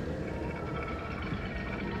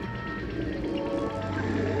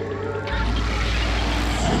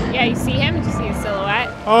 Yeah, you see him? Did you see his silhouette?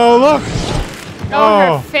 Oh, look.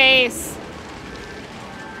 Oh, her face.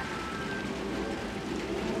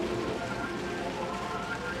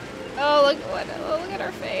 Oh, look at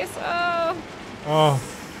her face. Oh. Oh.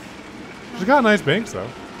 She's got nice bangs, though.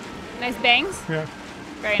 Nice bangs? Yeah.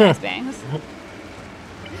 Very nice bangs.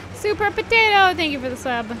 Super Potato, thank you for the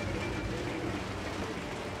sub.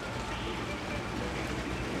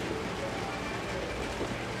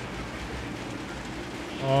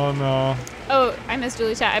 Oh, no. Oh, I missed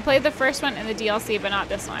Julie chat. I played the first one in the DLC, but not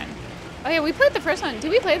this one. Oh yeah, we played the first one.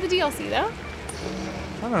 Did we play the DLC though?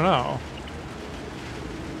 I don't know.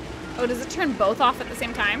 Oh, does it turn both off at the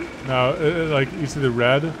same time? No, like, you see the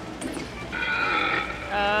red?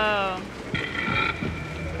 Oh.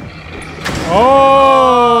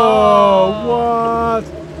 Oh, what?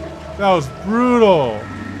 That was brutal.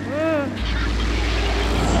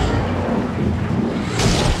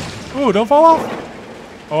 Ooh, don't fall off.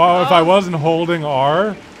 Oh, if I wasn't holding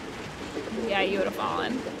R. Yeah, you would have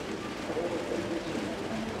fallen.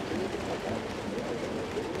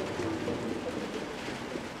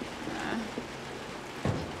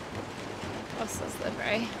 Oh, so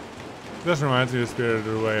slippery. This reminds me of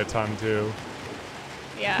Spirited Away a ton, too.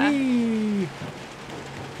 Yeah. Whee!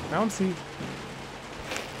 Bouncy.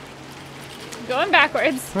 Going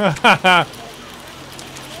backwards.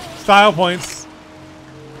 Style points.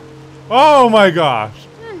 Oh my gosh.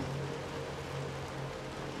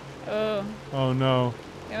 Oh. Oh no.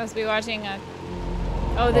 They must be watching a...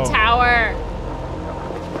 Oh, the tower.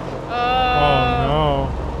 Oh. Oh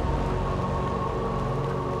no.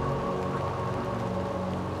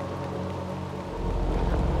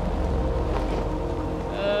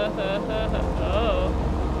 Oh.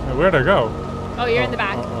 Hey, where'd I go? Oh, you're in the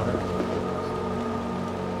back.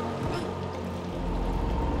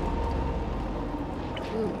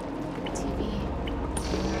 Ooh, TV.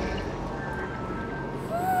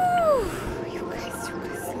 Whew. You guys,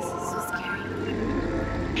 this is so scary.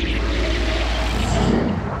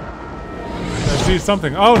 I see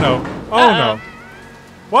something. Oh no. Oh Uh-oh. no.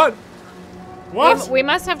 What? What? We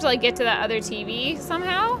must have to like get to that other TV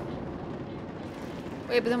somehow.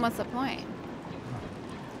 Wait, but then what's the point?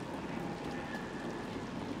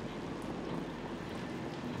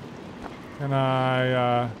 Can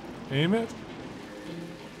I aim it?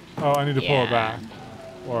 Oh, I need to pull it back.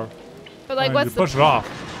 Or But like, I need what's to the push it off.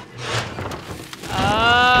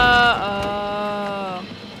 Oh.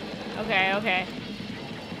 Okay, okay.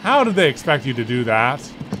 How did they expect you to do that?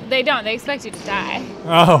 They don't. They expect you to die.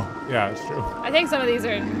 Oh, yeah, it's true. I think some of these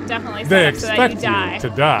are definitely They set up so that expect you die. to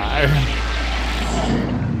die.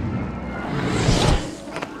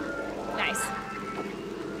 Nice.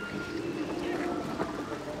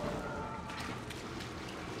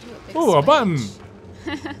 Ooh, a button.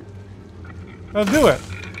 Let's do it.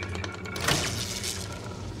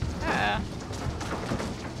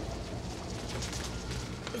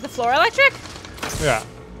 Is the floor electric? Yeah.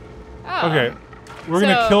 Oh. Okay. We're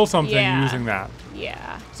gonna So, kill something yeah. using that.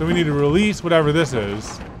 Yeah. So we need to release whatever this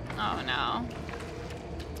is. Oh no.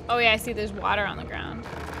 Oh yeah, I see there's water on the ground.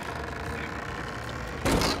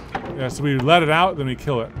 Yeah, so we let it out, then we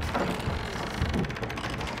kill it.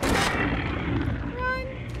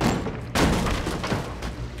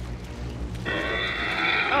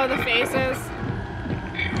 Oh, the faces.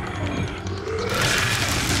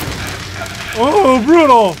 Oh,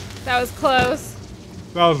 brutal! That was close.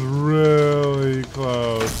 That was really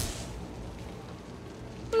close.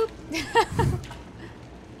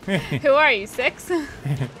 Who are you, 6?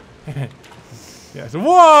 Yes.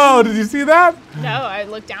 Whoa! Did you see that? No, I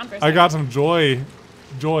looked down for a second. I got some joy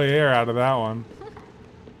air out of that one.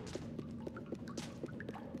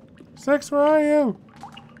 6, where are you?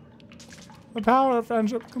 The power of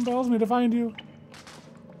friendship compels me to find you.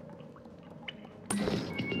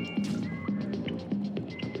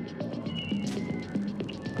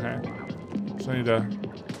 Okay. So I need to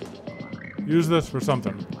use this for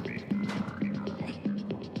something.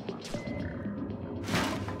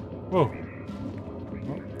 Whoa.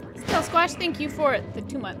 Still, Squash, thank you for the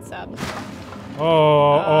 2-month sub.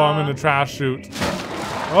 Oh, I'm in the trash chute.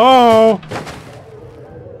 Oh!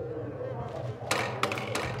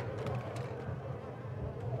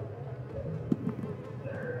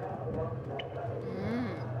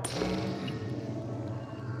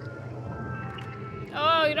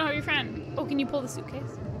 Oh, you don't have your friend. Oh, can you pull the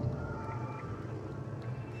suitcase?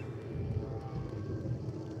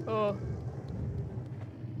 Oh.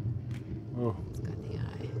 Oh. It's got the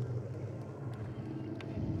eye.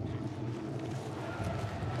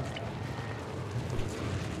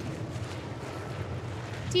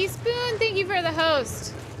 Teaspoon, thank you for the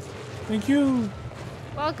host. Thank you.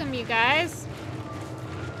 Welcome, you guys.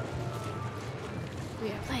 We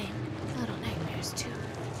are playing Little Nightmares 2,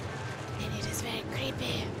 and it is very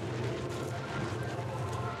creepy.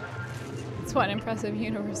 It's one impressive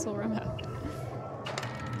universal remote.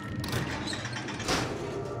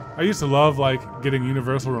 I used to love like getting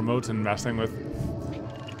universal remotes and messing with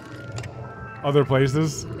other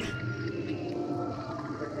places.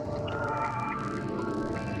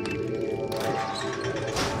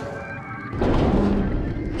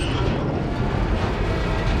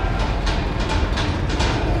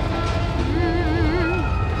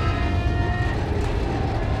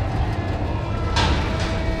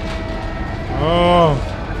 Oh.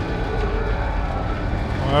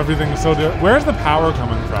 Oh, everything's so different. Where's the power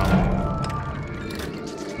coming from? I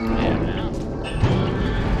don't know.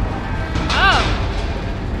 Oh!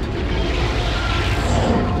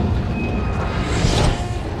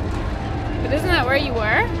 But isn't that where you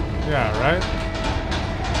were? Yeah, right?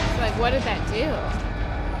 It's like, what did that do?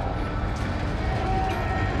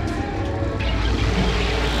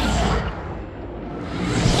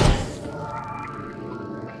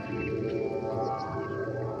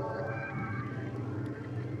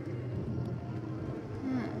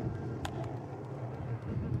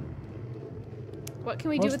 What can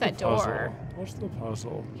we do with that door? What's the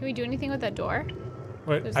puzzle? Can we do anything with that door?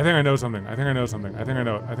 Wait, I think I know something. I think I know something. I think I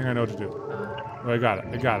know it. I think I know what to do. Oh, I got it.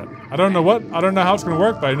 I got it. I don't know what. I don't know how it's gonna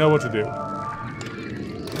work, but I know what to do.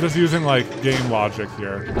 Just using like game logic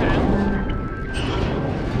here. Okay.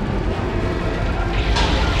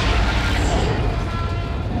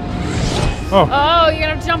 Oh. Oh, you're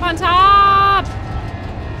gonna jump on top.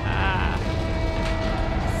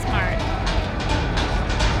 Smart.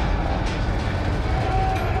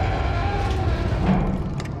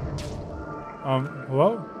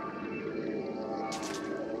 Hello?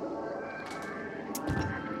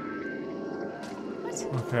 What?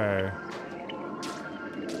 Okay.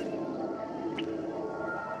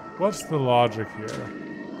 What's the logic here?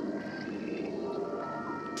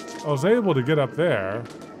 I was able to get up there.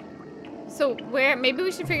 So where, maybe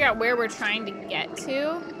we should figure out where we're trying to get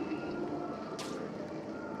to.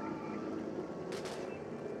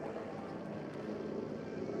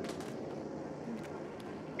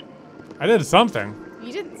 I did something.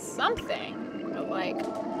 You did something, but like.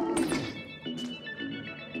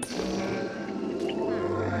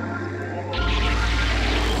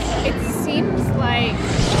 It seems like.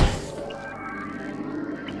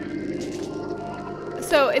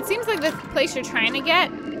 So it seems like the place you're trying to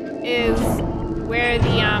get is where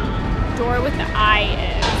the door with the eye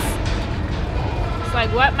is. So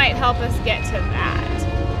like, what might help us get to that?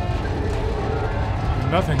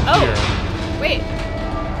 Nothing Oh, here. wait.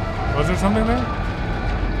 Was there something there?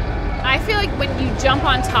 I feel like when you jump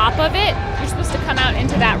on top of it, you're supposed to come out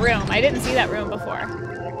into that room. I didn't see that room before.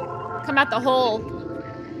 Come out the hole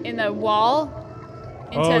in the wall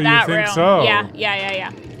into Oh, you that think room. so? Yeah.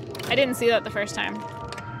 I didn't see that the first time.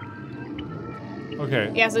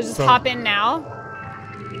 Okay. Yeah, so just hop in now.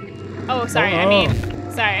 Oh, sorry. Oh.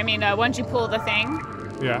 I mean, once you pull the thing,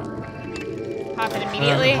 Yeah. hop in And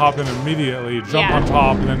immediately. then hop in immediately, jump Yeah. on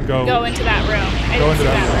top, and then go. Go into that room. I Go didn't into see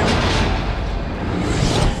that that room.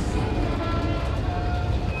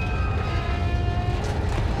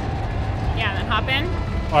 Yeah, and then hop in.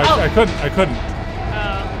 Oh, I couldn't.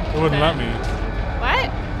 Oh. It wouldn't let okay. me. What?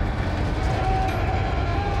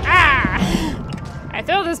 Ah! I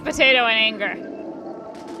throw this potato in anger.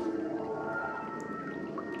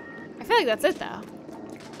 I feel like that's it, though.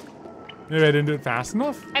 Maybe I didn't do it fast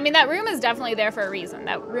enough? I mean, that room is definitely there for a reason.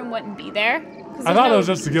 That room wouldn't be there. I thought it was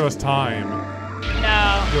just to give us time to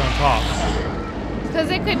No. get on top. Because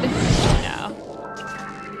it could... No.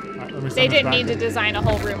 Alright, let me They send this didn't back need to in. design a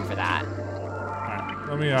whole room for that. Alright,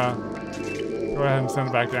 let me go ahead and send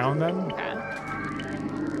it back down then. Okay.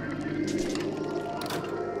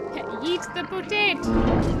 Eat the potato.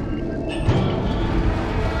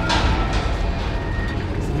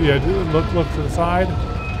 Yeah, look to the side.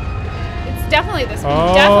 It's definitely this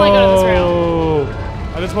room. Definitely go to this room. Oh,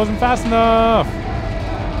 I just wasn't fast enough.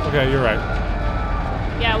 Okay, you're right.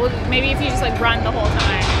 Yeah, well, maybe if you just like run the whole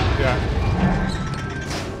time. Yeah.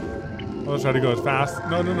 Let's try to go as fast.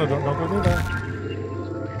 No, don't go through there.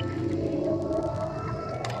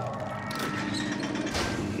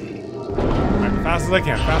 Alright, fast as I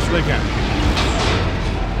can,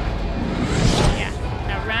 Yeah.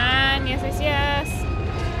 Now run. Yes.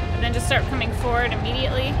 And then just start coming forward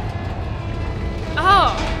immediately.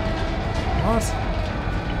 Oh. What?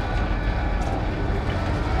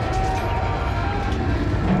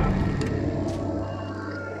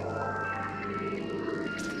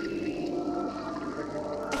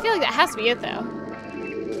 I feel like that has to be it, though.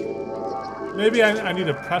 Maybe I need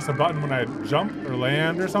to press a button when I jump or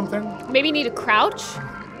land or something. Maybe you need to crouch.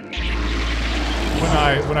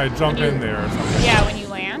 When I jump in there or something. Yeah, when you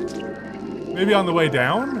land. Maybe on the way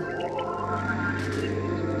down?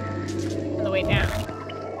 On the way down.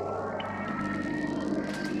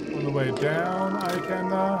 On the way down, I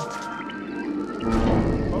can, Oh.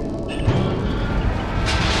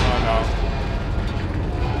 Oh, no.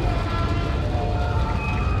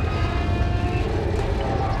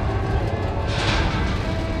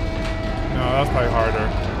 No, that's probably harder.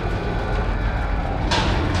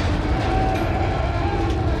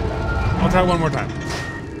 I'll try one more time.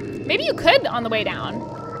 Maybe you could on the way down.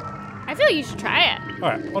 I feel like you should try it.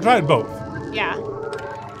 Alright, I'll try it both. Yeah.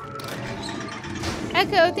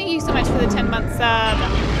 Echo, thank you so much for the 10-month sub.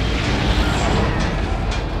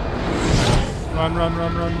 Run.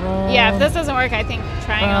 Yeah, if this doesn't work, I think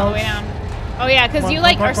trying it all the way down. Oh yeah, because you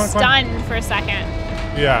like are stunned for a second.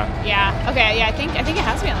 Yeah. Yeah. Okay. Yeah. I think it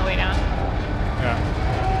has to be on the way down. Yeah.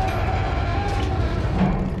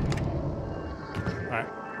 Alright,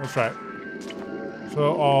 let's try it.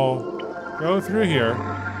 So I'll go through here.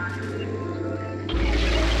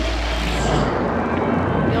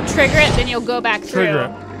 You'll trigger it, then you'll go back through, Trigger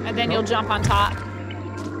it. and then you'll jump on top.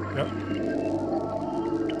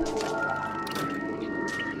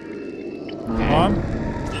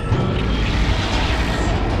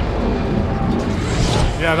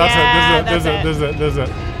 Yeah, that's Yeah, it. This is it.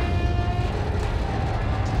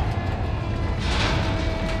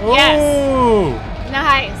 Yes. Oh!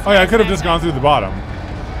 Nice. Oh yeah, I nice, could have nice, just gone nice. through the bottom.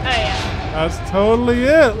 Oh yeah. That's totally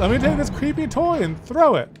it. Let me take this creepy toy and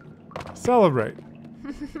throw it. Celebrate.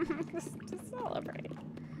 Just celebrate.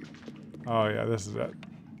 Oh yeah, this is it.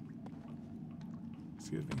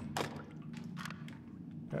 Excuse me.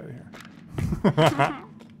 Get out of here.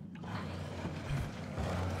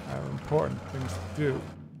 I have important things to do.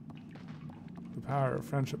 The power of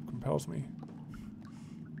friendship compels me.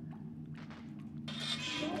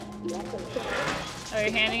 Oh,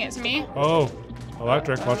 you're handing it to me? Oh,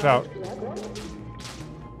 electric, watch out.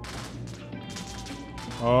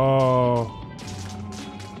 Oh.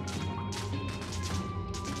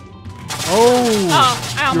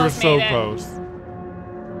 Oh! I almost you were so made it. close.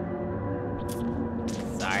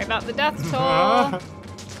 Sorry about the death toll.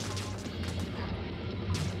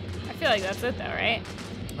 I feel like that's it though, right?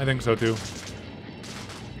 I think so too.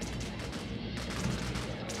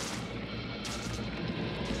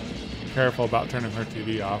 Careful about turning her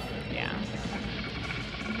TV off. Yeah.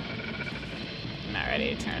 I'm not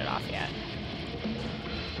ready to turn it off yet.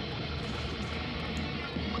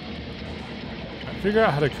 Figure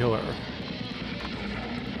out how to kill her.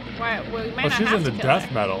 Why? Well, we might Oh, not she's have in the to kill death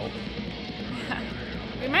her. metal.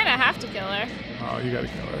 We might not have to kill her. Oh, you gotta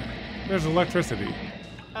kill her. There's electricity.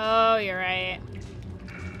 Oh, you're right.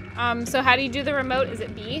 So how do you do the remote? Is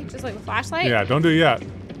it B? Just like the flashlight? Yeah, don't do it yet.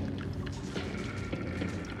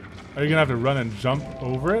 Are you gonna have to run and jump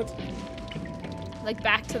over it? Like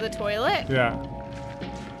back to the toilet? Yeah.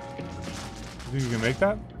 You think you can make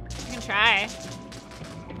that? You can try.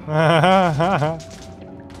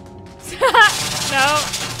 No.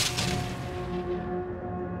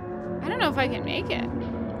 I don't know if I can make it.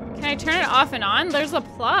 Can I turn it off and on? There's a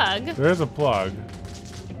plug. There's a plug.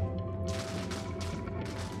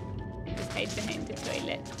 Just hide behind the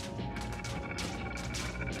toilet.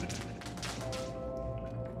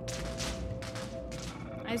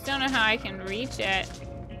 I just don't know how I can reach it.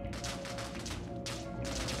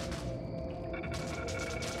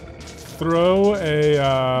 Throw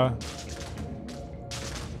a,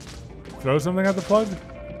 throw something at the plug?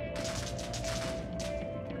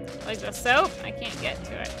 Like the soap? I can't get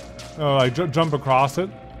to it. Oh, like jump across it?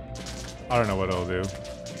 I don't know what it'll do.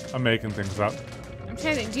 I'm making things up. I'm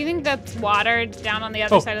trying to think. Do you think that's water down on the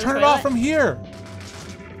other side of the turn toilet? it off from here!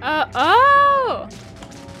 Oh!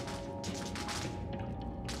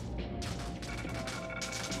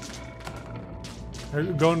 Here,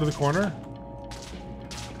 go into the corner.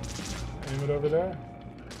 Aim it over there.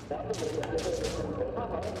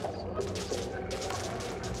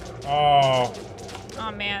 Oh,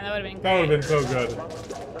 Oh man, that would have been great. that would have been so good.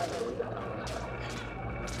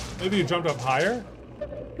 Maybe you jumped up higher?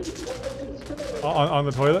 On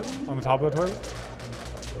the toilet? On the top of the toilet?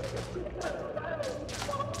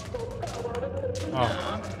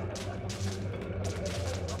 Oh.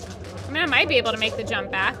 I mean, I might be able to make the jump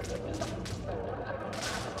back.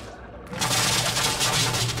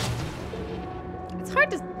 It's hard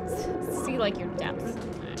to see like your depth.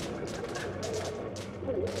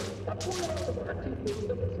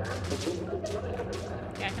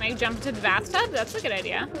 Yeah, can I jump into the bathtub? That's a good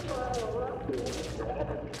idea.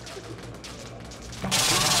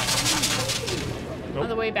 Nope. On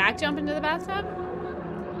the way back, jump into the bathtub?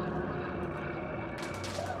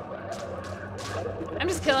 I'm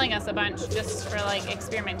just killing us a bunch just for like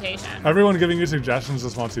experimentation. Everyone giving you suggestions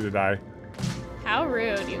just wants you to die. How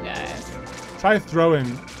rude, you guys. Try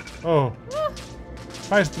throwing. Oh.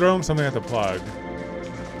 Try throwing something at the plug.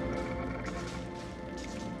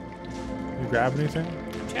 You grab anything?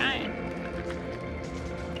 I'm trying.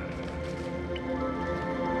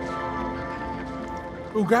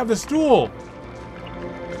 Ooh, grab the stool!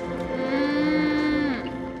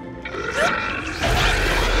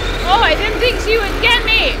 Oh, I didn't think she would get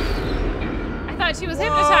me! I thought she was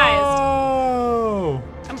hypnotized. Oh!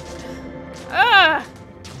 Ugh!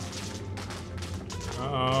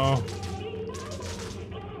 Uh-oh.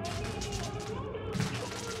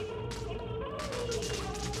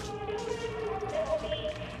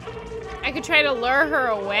 I could try to lure her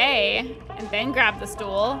away and then grab the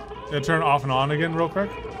stool. Yeah, turn off and on again real quick.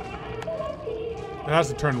 It has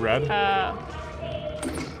to turn red. Turn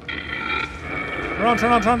on,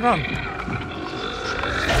 turn on, turn on, turn on. I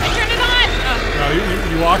turned it on! Oh. No,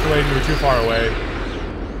 you walked away and you were too far away.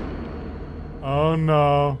 Oh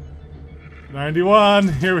no. 91,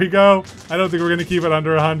 here we go. I don't think we're gonna keep it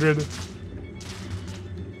under 100. We're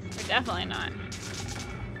definitely not.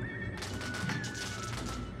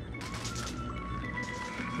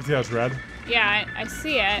 You see how it's red? Yeah, I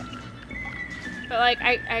see it. But like,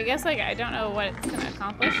 I guess like I don't know what it's gonna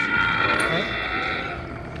accomplish.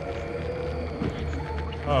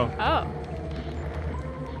 Oh. Oh.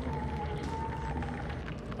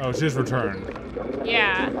 Oh, she's returned.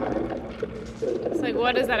 Yeah. It's like,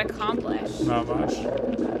 what does that accomplish? Not much. Yeah.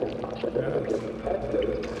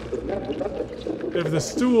 If the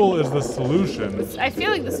stool is the solution. I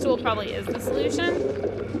feel like the stool probably is the solution.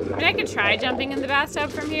 I mean, I could try jumping in the bathtub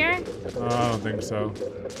from here. I don't think so.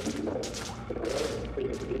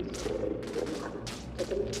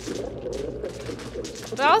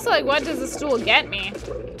 But also, like, what does the stool get me?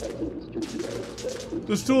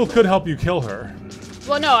 The stool could help you kill her.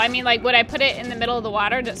 Well, no, I mean, like, would I put it in the middtle of the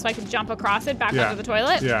water so I could jump across it back onto the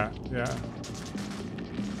toilet? Yeah.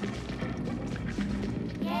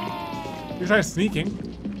 You can try sneaking.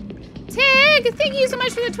 Tig, thank you so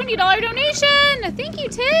much for the $20 donation. Thank you,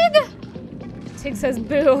 Tig. Tig says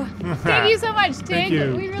boo. Thank you so much, Tig. Thank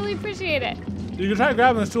you. We really appreciate it. You can try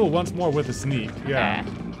grabbing the stool once more with a sneak. Yeah.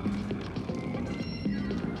 Okay.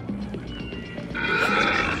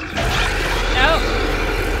 No.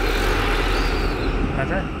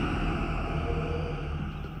 Okay.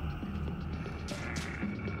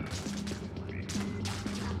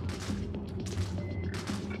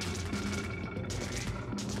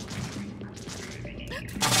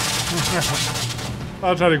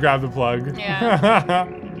 I'll try to grab the plug. Yeah.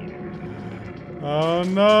 Oh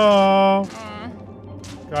no.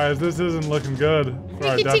 Guys, this isn't looking good for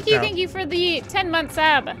our Thank you, death Tiki. count. Thank you for the 10-month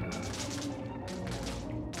sub.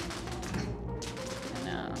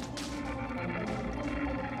 No.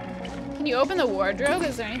 Can you open the wardrobe?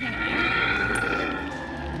 Is there anything in there?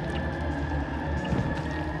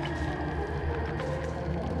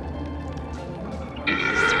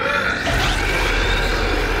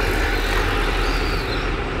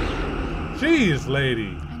 Jeez,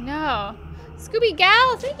 lady. I know. Scooby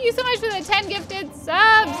Gal, thank you so much for the 10 gifted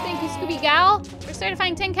subs. Thank you, Scooby Gal, for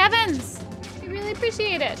certifying 10 Kevins. We really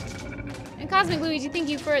appreciate it. And Cosmic Luigi, thank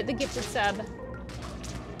you for the gifted sub.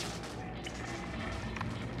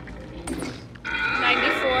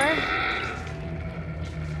 94.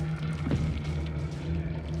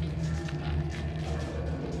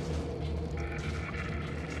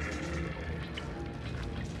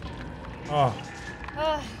 Oh.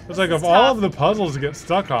 Ugh, It's this like is of all tough. of the puzzles to get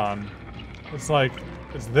stuck on, it's like,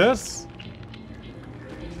 it's this?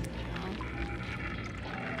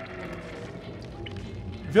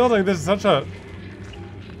 I feel like this is such a...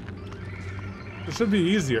 It should be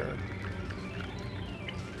easier.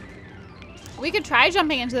 We could try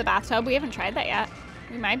jumping into the bathtub. We haven't tried that yet.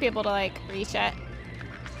 We might be able to like reach it.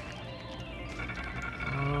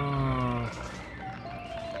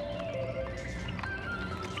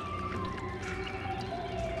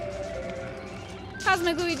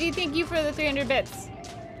 Cosmic Luigi, thank you for the 300 bits.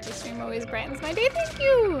 The stream always brightens my day. Thank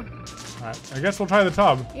you. Alright, I guess we'll try the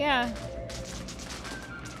tub. Yeah.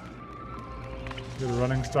 Get a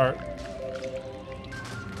running start.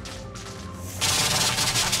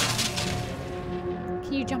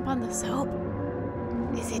 Can you jump on the soap?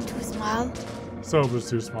 Is it too small? Soap is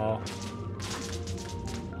too small.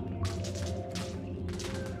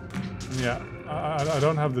 Yeah, I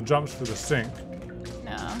don't have the jumps for the sink.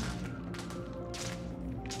 No.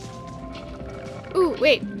 Ooh,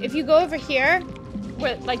 wait. If you go over here,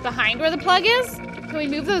 where, like behind where the plug is, can we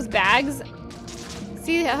move those bags?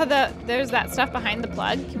 See how there's that stuff behind the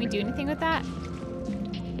plug? Can we do anything with that?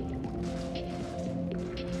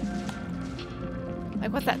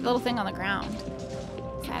 Like, what's that little thing on the ground?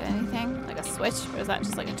 Is that anything? Like a switch? Or is that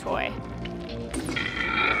just like a toy?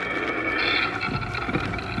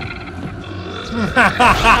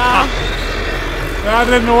 That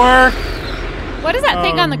didn't work. What is that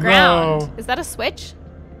thing Oh, on the ground? no. Is that a switch?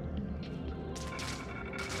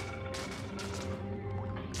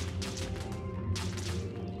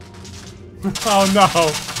 Oh no.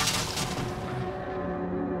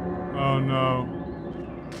 Oh no.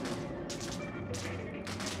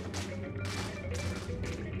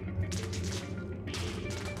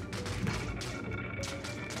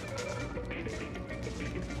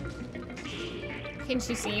 Can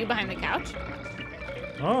she see you behind the couch?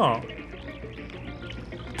 Oh.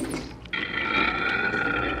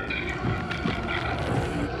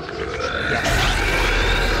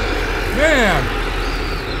 Man!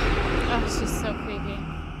 Oh, she's so creepy.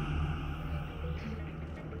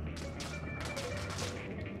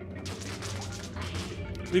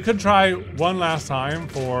 We could try one last time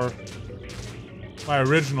for my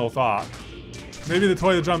original thought. Maybe the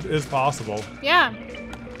toilet jump is possible. Yeah.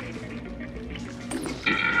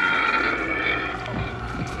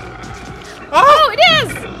 Oh, it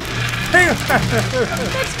is! Hang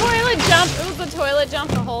The toilet jump. It was the toilet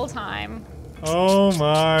jump the whole time. Oh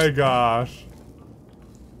my gosh.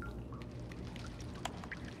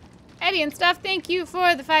 Eddie and stuff, thank you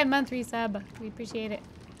for the 5-month resub. We appreciate it.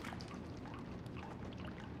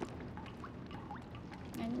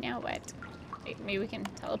 And now what? Wait, maybe we can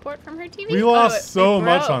teleport from her TV? We lost so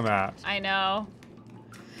much on that. I know.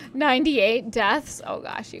 98 deaths. Oh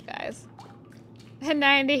gosh, you guys. And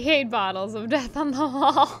 98 bottles of death on the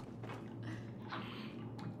wall.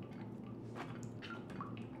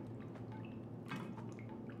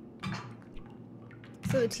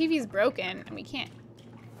 So the TV's broken and we can't.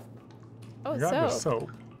 Oh, I got the soap.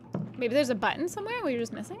 soap. Maybe there's a button somewhere and we're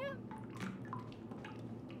just missing it?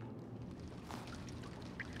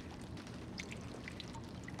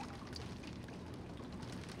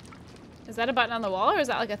 Is that a button on the wall or is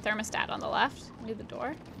that like a thermostat on the left near the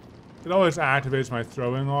door? It always activates my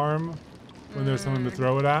throwing arm when there's someone to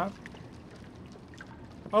throw it at.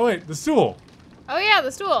 Oh wait, the stool. Oh yeah,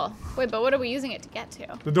 the stool. Wait, but what are we using it to get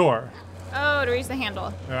to? The door. Oh, to reach the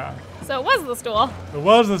handle. Yeah. So it was the stool. It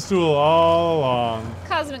was the stool all along.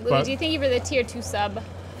 Cosmic But- Luigi, thank you for the tier 2 sub.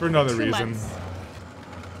 For another 2 reason. months.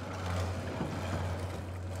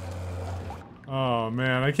 Oh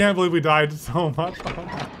man, I can't believe we died so much on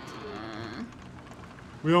that.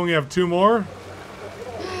 We only have 2 more?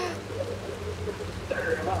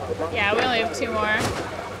 Yeah, we only have 2 more.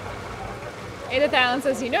 Edith Allen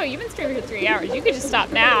says, you know, you've been streaming for 3 hours. You could just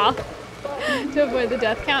stop now to avoid the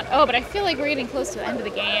death count. Oh, but I feel like we're getting close to the end of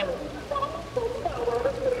the game.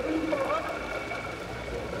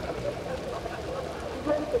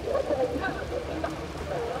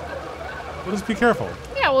 We'll just be careful.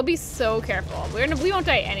 Yeah, we'll be so careful. We won't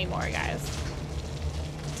die anymore, guys.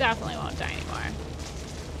 Definitely won't die anymore.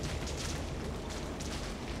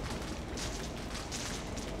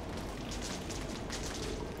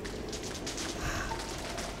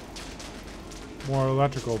 More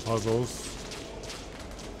electrical puzzles.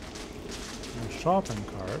 And a shopping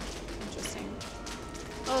cart. Interesting.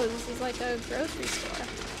 Oh, this is like a grocery store.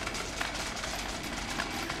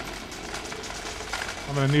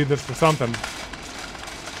 I'm gonna need this for something.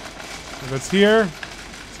 If it's here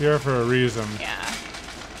for a reason. Yeah.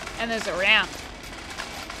 And there's a ramp.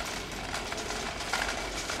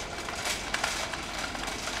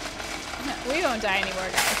 We won't die anymore,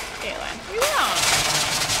 guys. Katelyn. We won't.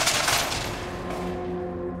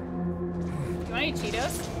 Do you want any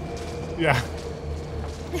Cheetos? Yeah.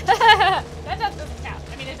 That doesn't count.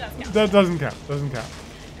 I mean, it does count. That doesn't count. Doesn't count.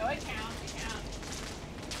 No, it counts. It counts.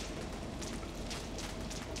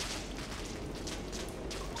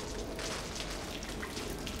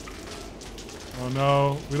 Oh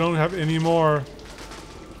no, we don't have any more.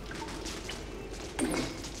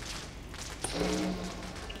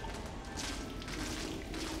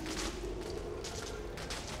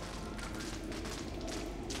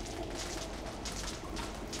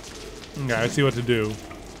 Okay, I see what to do.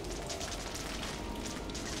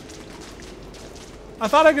 I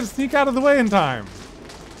thought I could sneak out of the way in time.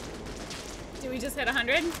 Did we just hit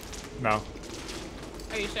 100? No.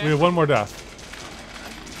 Are you sure? We have 1 more death.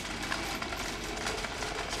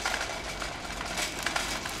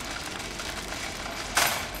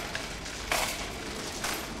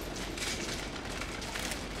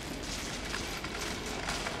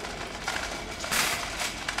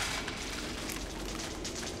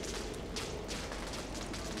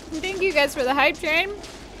 Thank you guys for the hype train.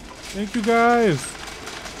 Thank you guys.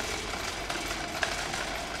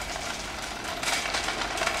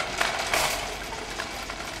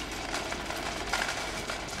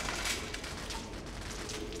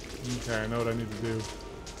 Okay, I know what I need to do.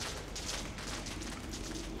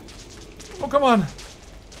 Oh, come on.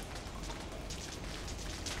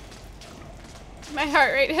 My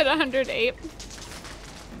heart rate hit 108.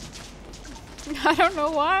 I don't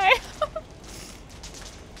know why.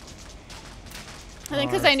 I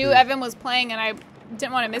think because I knew Evan was playing and I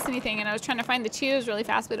didn't want to miss anything and I was trying to find the Cheetos really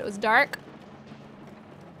fast, but it was dark.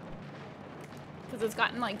 Because it's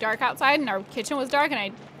gotten like dark outside and our kitchen was dark and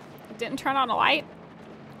I didn't turn on a light.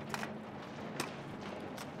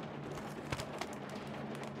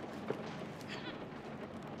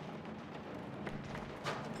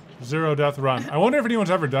 Zero death run. I wonder if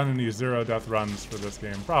anyone's ever done any 0 death runs for this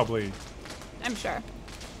game. Probably. I'm sure.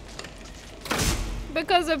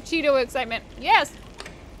 Because of Cheeto excitement. Yes!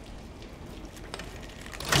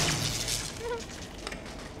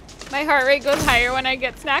 My heart rate goes higher when I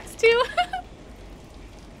get snacks too.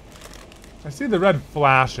 I see the red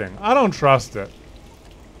flashing. I don't trust it.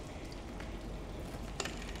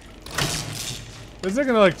 Is it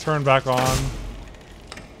gonna like turn back on?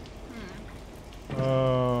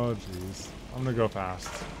 Oh, jeez. I'm gonna go fast.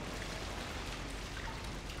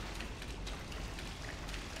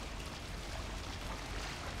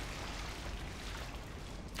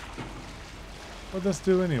 What'd this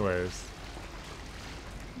do anyways?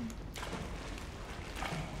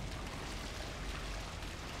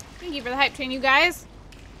 Thank you for the hype train, you guys.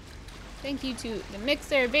 Thank you to the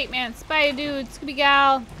Mixer, Bateman, Spy Dude, Scooby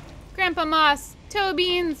Gal, Grandpa Moss, Toe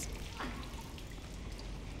Beans,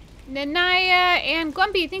 Nanaya, and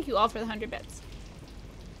Glumpy. Thank you all for the 100 bits.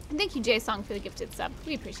 And thank you, J-Song, for the gifted sub.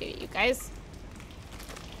 We appreciate it, you guys.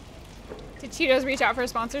 Did Cheetos reach out for a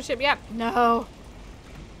sponsorship yet? No.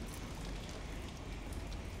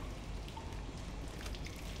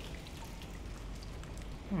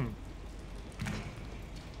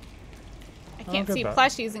 I can't see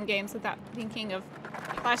plushies in games without thinking of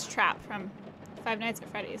Plush Trap from Five Nights at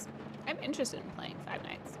Freddy's. I'm interested in playing Five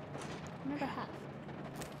Nights. I never have.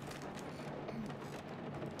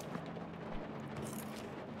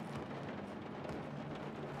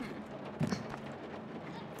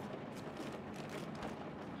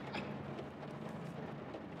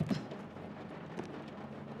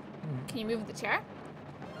 Can you move the chair?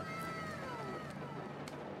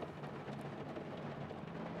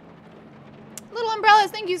 Little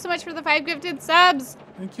Umbrellas, thank you so much for the 5 gifted subs.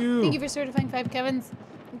 Thank you. Thank you for certifying 5 Kevins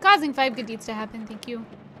and causing 5 good deeds to happen. Thank you.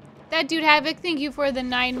 That Dude Havoc, thank you for the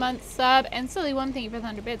 9-month sub. And Silly One, thank you for the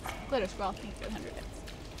 100 bits. Glitter Scroll, thank you for the 100 bits.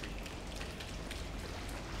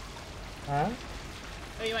 Huh?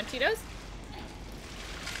 Oh, you want Cheetos? Is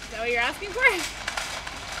that what you're asking for?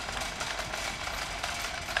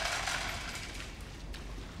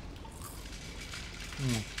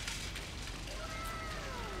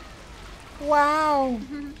 Wow.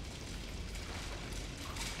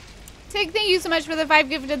 Tig, thank you so much for the 5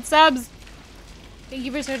 gifted subs. Thank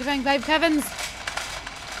you for certifying 5 Kevins.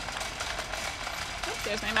 Oh,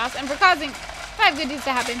 there's my mouse. And for causing 5 good deeds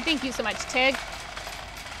to happen. Thank you so much, Tig.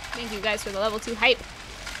 Thank you guys for the level 2 hype.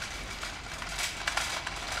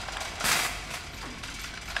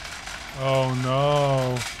 Oh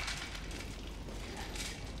no.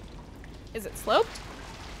 Is it sloped?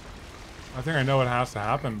 I think I know what has to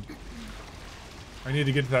happen. I need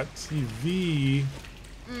to get to that TV.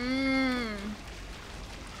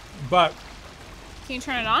 But Can you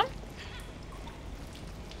turn it on?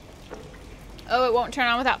 Oh, it won't turn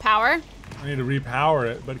on without power? I need to repower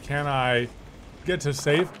it, but can I get to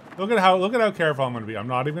safe? Look at how careful I'm gonna be. I'm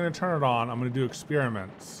not even gonna turn it on. I'm gonna do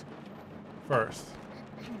experiments first.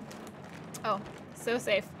 Oh, so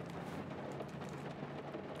safe.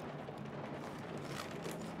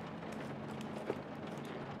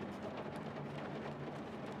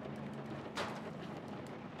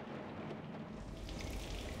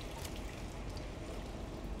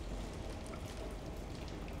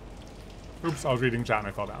 Oops, I was reading chat and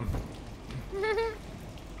I fell down.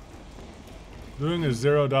 Doing a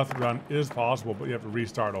 0 death run is possible, but you have to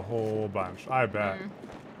restart a whole bunch. I bet.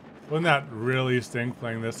 Wouldn't that really stink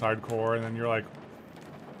playing this hardcore and then you're like,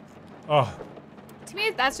 oh. To me,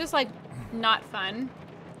 that's just like not fun.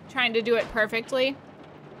 Trying to do it perfectly.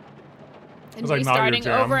 And It's like not your restarting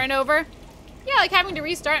jam. over and over. Yeah, like having to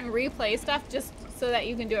restart and replay stuff just so that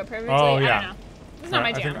you can do it perfectly. Oh, I yeah. don't know. It's not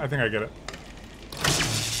my jam. I think I get it.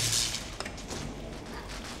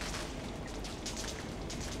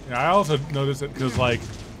 Yeah, I also noticed it because, like,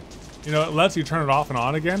 you know, it lets you turn it off and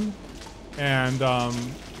on again. And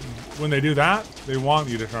when they do that, they want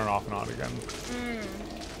you to turn it off and on again.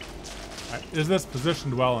 Is this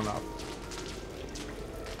positioned well enough?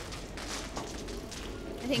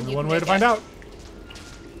 I think Only you one can way make to find it. out.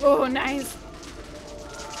 Oh, nice.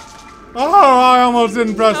 Oh, I almost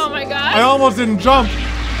didn't press. Oh my God. I almost didn't jump.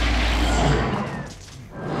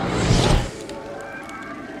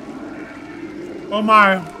 Oh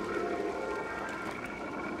my.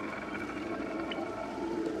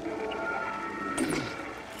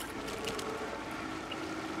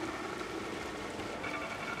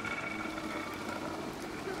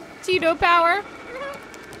 Cheeto power.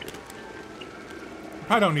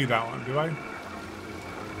 I don't need that one, do I?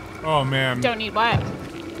 Oh man. Don't need what?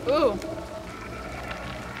 Ooh.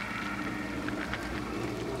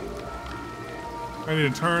 I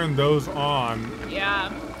need to turn those on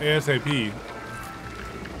Yeah. ASAP.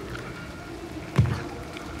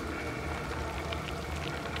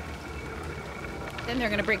 Then they're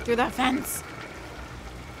gonna break through that fence.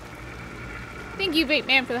 Thank you, Vape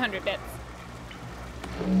Man, for the 100 bits.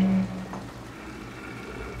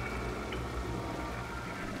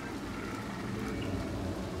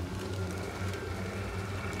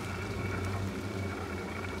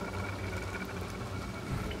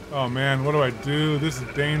 Oh man, what do I do? This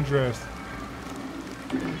is dangerous.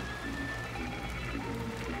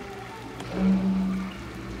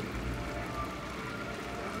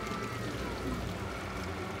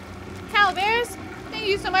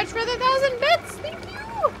 bits. Thank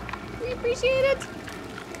you. We appreciate it.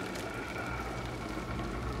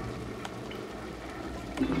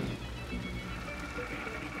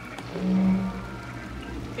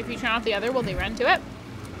 If you turn off the other, will they run to it?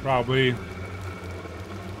 Probably.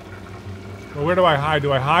 Well, where do I hide?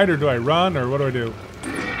 Do I hide or do I run or what do I do?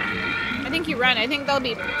 I think you run. I think they'll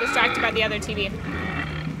be distracted by the other TV.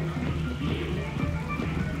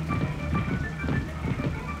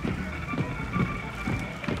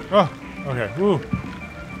 Oh, okay. Woo.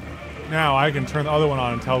 Now I can turn the other one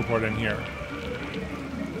on and teleport in here.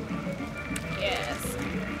 Yes.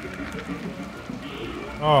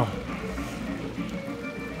 Oh.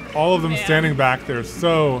 All of them Man. standing back there,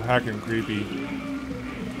 so heckin' creepy.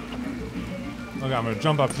 Okay, I'm gonna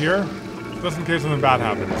jump up here, just in case something bad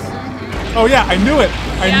happens. Oh yeah, I knew it!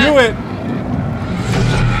 I knew it!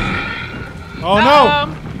 Oh no!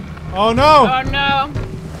 Oh no! Oh no!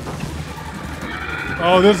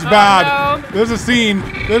 Oh, this is bad. No. This is a scene.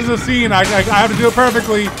 This is a scene. I have to do it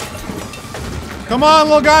perfectly. Come on,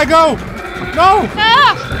 little guy, go! No!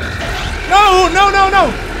 Ah! No! No! No!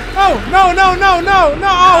 No! No! No! No! No! No! No!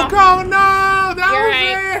 Oh, God, no! That You're was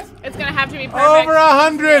right. it. It's gonna have to be perfect. Over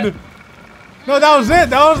 100. No, that was it.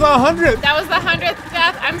 That was the 100th. That was the 100th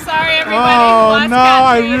death. I'm sorry, everybody. Oh no!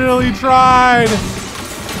 I really tried.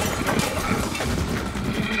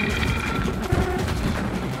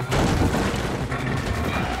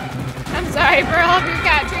 I'm sorry for all of your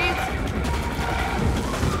cat treats.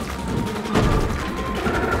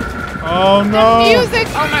 Oh no! The music!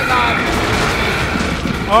 Oh my god.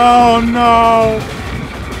 Oh no!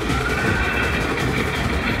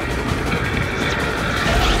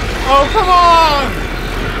 Oh come on!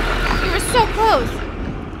 You were so close.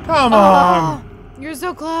 Come on! You're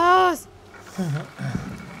so close.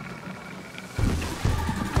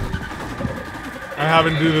 I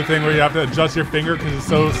haven't do the thing where you have to adjust your finger because it's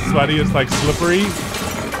so sweaty, it's like slippery.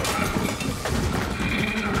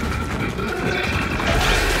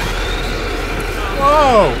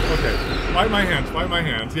 Whoa! Okay. Wipe my hands, wipe my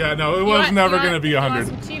hands. Yeah, no, it was never gonna be 100.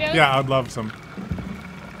 You want some Cheetos? Yeah, I'd love some.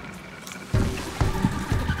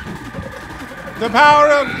 The power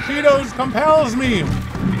of Cheetos compels me!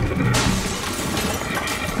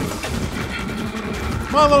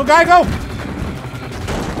 Come on, little guy, go!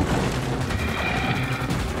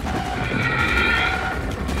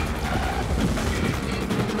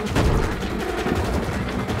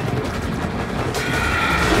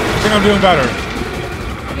 I think I'm doing better.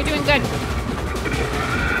 You're doing good.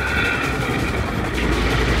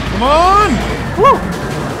 Come on! Woo!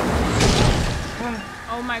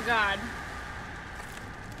 Oh my god.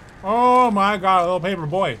 Oh my god, a little paper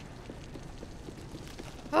boy.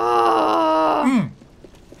 Oh.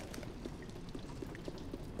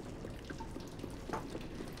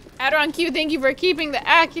 Adron Q, thank you for keeping the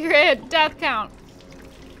accurate death count.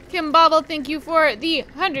 Kim Bobble, thank you for the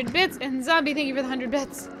 100 bits. And Zombie, thank you for the 100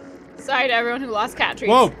 bits. Sorry to everyone who lost cat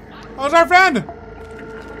treats. Whoa! That was our friend!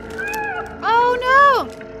 Oh no!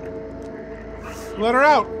 Let her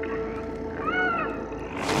out.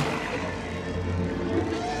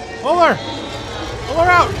 Pull her! Pull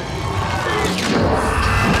her out!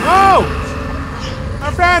 No!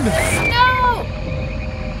 Our friend! No!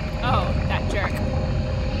 Oh, that jerk.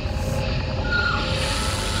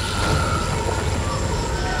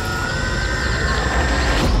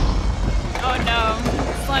 Oh no.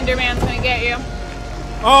 Slender Man's gonna get you.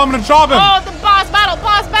 Oh, I'm gonna chop him! Oh, the boss battle!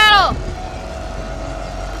 Boss battle!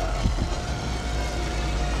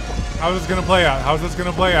 How's this gonna play out? How's this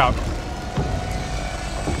gonna play out? I'm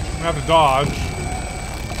gonna have to dodge.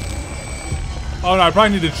 Oh no, I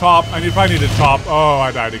probably need to chop. Probably need to chop. Oh,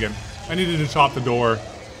 I died again. I needed to chop the door.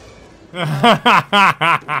 The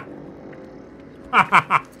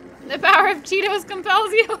power of Cheetos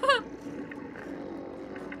compels you.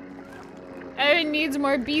 Evan needs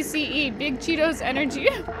more BCE, Big Cheetos energy.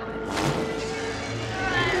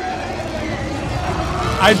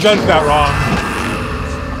 I judged that wrong.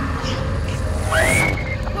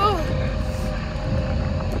 Oh.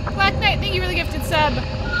 Black Knight, thank you for the gifted sub.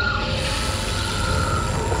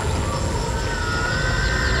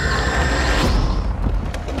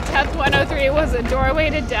 Death 103 was a doorway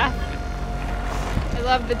to death. I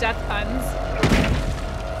love the death puns.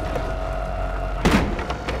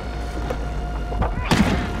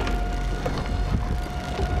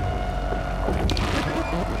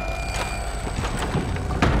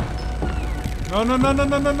 No, no, no, no,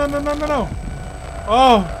 no, no, no, no, no, no, no.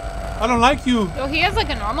 Oh, I don't like you. Oh, he has like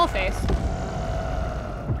a normal face.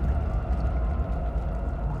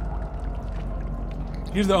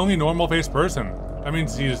 He's the only normal faced person. That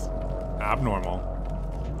means he's abnormal.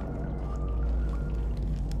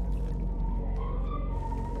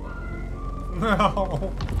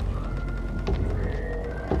 No.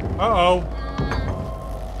 Uh-oh.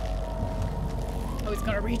 Oh, he's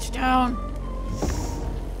gonna reach down.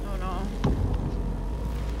 Oh no.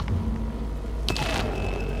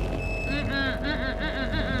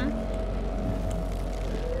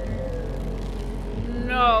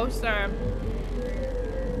 No, sir.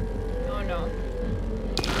 Oh no.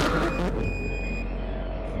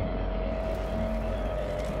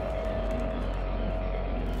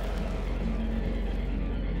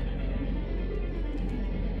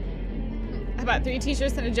 I bought 3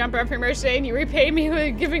 t-shirts and a jumper for merch today, and you repaid me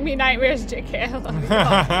with giving me nightmares, JK. I love you.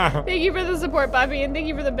 Thank you for the support, Bobby, and thank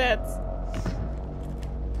you for the bits.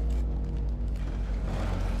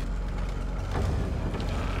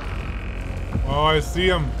 Oh, I see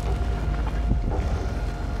him.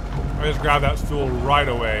 I just grabbed that stool right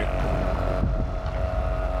away.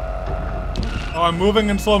 Oh, I'm moving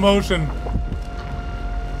in slow motion.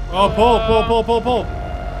 Oh, pull. Pull. Pull.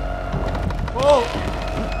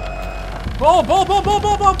 Come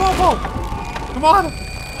on,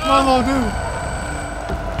 little dude.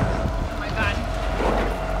 Oh my god.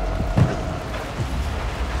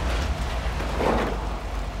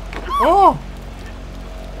 Oh.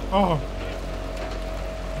 Oh.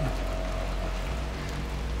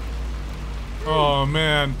 Oh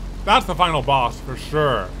man, that's the final boss for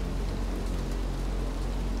sure.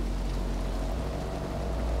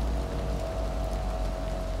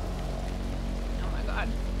 Oh my god.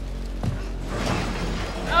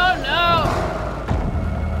 Oh no!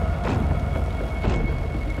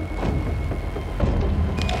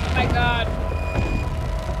 Oh my god.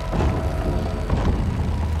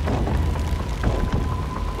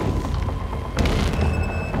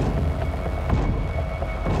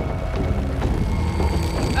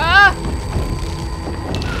 Ah!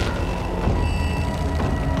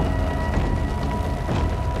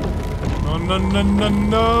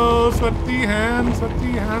 No, sweaty hands.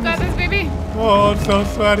 You got this, baby. Oh, it's so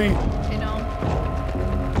sweaty. I know.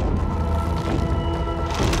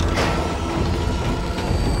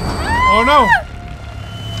 Oh no!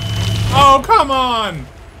 Oh, come on!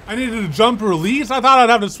 I needed to jump release? I thought I'd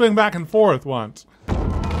have to swing back and forth once.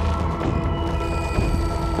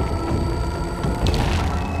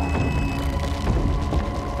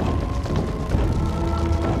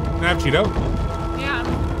 Can I have Cheeto? Yeah.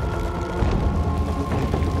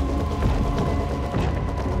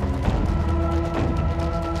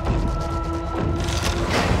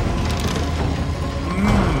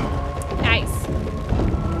 Nice.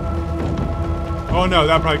 Oh no,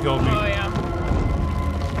 that probably killed me. Oh yeah.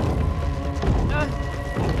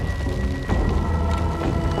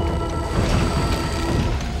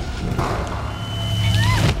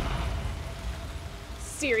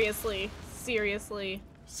 Seriously.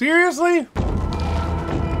 Seriously?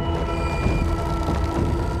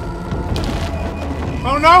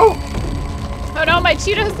 Oh no! Oh no, my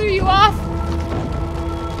Cheetos threw you off.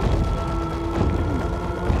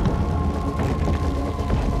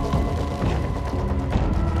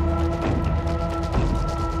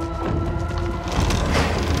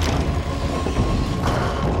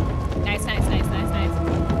 Nice.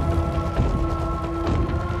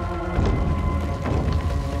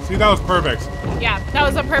 See, that was perfect. Yeah, that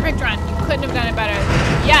was a perfect run. You couldn't have done it better.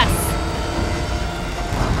 Yes.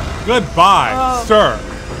 Goodbye, sir.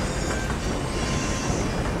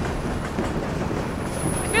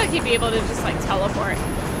 I feel like he'd be able to just like teleport.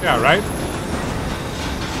 Yeah, right?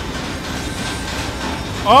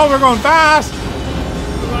 Oh, we're going fast!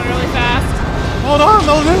 We're going really fast. Hold on,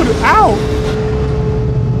 little dude! Ow!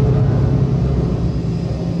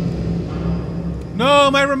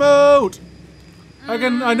 No, my remote!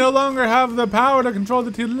 I no longer have the power to control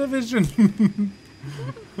the television.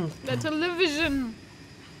 The television.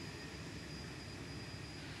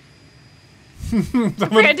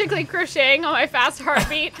 Frantically crocheting on my fast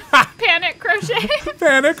heartbeat. Panic crochet.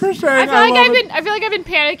 Panic crocheting. I feel like I've been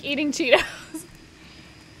panic eating Cheetos.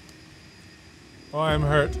 Oh, I'm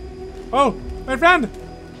hurt. Oh, my friend!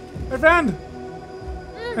 My friend!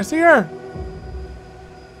 I see her!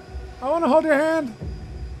 I want to hold your hand.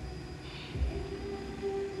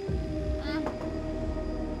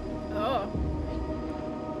 Oh.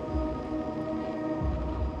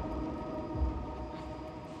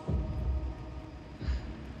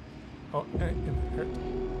 Oh, I'm hurt.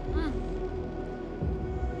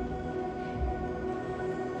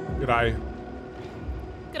 Good eye.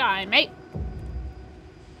 Good eye, mate.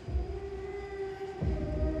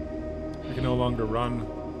 I can no longer run.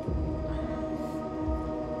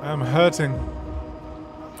 I'm hurting.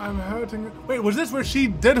 I'm hurting. Wait, was this where she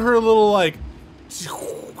did her little, like,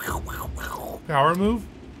 power move?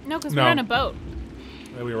 No, because No. we were on a boat.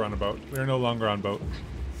 Yeah, we were on a boat. We are no longer on boat.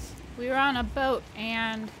 We were on a boat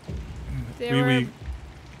and We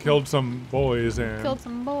killed some boys and killed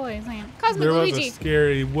some boys and Cosmic there was Luigi. a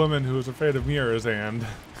scary woman who was afraid of mirrors and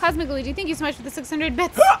Cosmic Luigi, thank you so much for the 600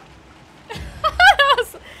 bits. that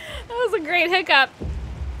was a great hiccup.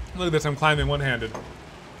 look at this, I'm climbing one-handed.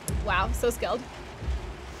 Wow, so skilled.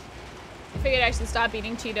 I figured I should stop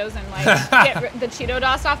eating Cheetos and like get the Cheeto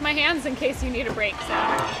dust off my hands in case you need a break. So.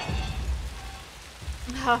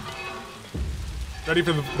 Ready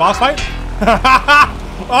for the boss fight?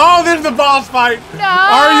 Oh, there's the boss fight! No!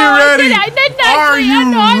 Are you ready? I didn't actually. Are you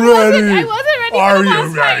no, I ready? wasn't ready Are for the you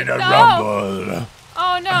boss ready fight. to No. rumble?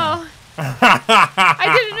 Oh no. I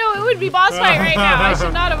didn't know it would be boss fight right now. I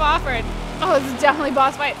should not have offered. Oh, this is definitely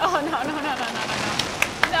boss fight. Oh no, no, no, no, no, no, no.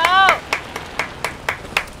 No!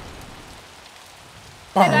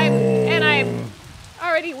 And I'm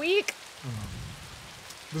already weak.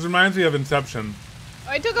 This reminds me of Inception.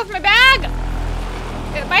 Oh, I took off my bag!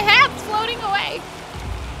 My hat's floating away.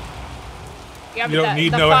 Yeah, You don't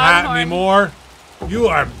need no hat anymore. You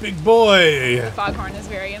are a big boy. The foghorn is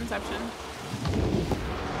very Inception.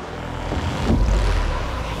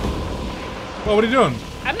 Well, what are you doing?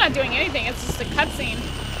 I'm not doing anything. It's just a cutscene.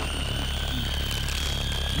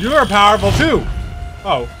 You are powerful too.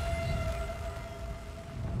 Oh.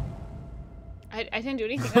 I didn't do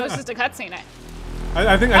anything. That was just a cutscene.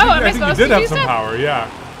 I think am I you supposed did to have do some stuff? power, yeah.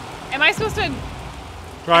 Am I supposed to?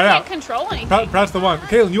 Try it I out. can't control anything. Press the one.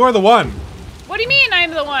 Katelyn, you are the one. What do you mean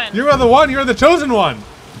I'm the one? You are the one. You're the chosen one.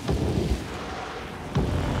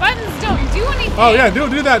 Buttons don't do anything. Oh yeah, do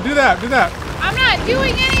that. I'm not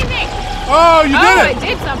doing anything. Oh, you did I it.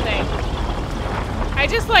 did something. I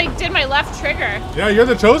just like did my left trigger. Yeah, you're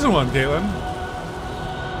the chosen one, Katelyn.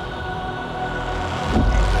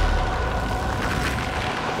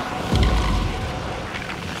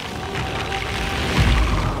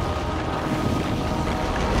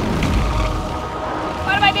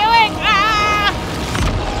 What am I doing? Ah!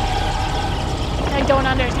 I don't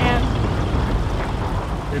understand.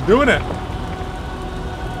 You're doing it.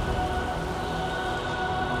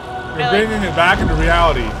 You're bringing it back into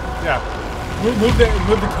reality. Yeah. Move the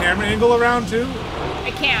camera angle around too.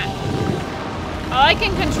 I can't. All I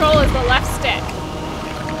can control is the left stick,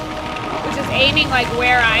 which is aiming like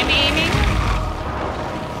where I'm aiming.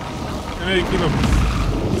 And maybe keep them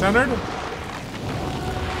centered.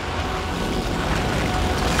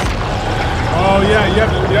 Oh yeah, you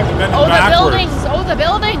have to bend it Oh, backwards. the buildings! Oh, the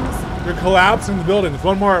buildings! You're collapsing the buildings.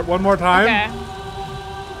 One more time. Okay.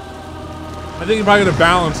 I think you're probably gonna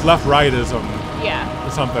balance left-rightism Yeah.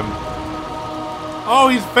 or something. Oh,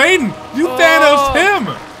 he's fading! You Thanos him!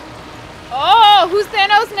 Oh, who's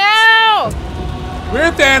Thanos now?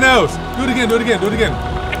 We're Thanos! Do it again.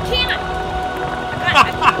 I can't.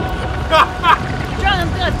 I'm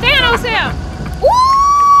gonna Thanos him. Woo!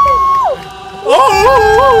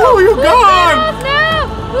 Oh, you're gone!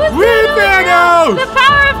 Who's We're Thanos! The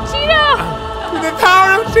power of Cheeto! The power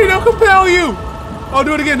of Cheeto compel you! Oh,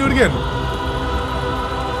 do it again.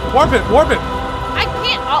 Warp it. I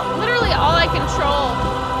can't. Literally all I control.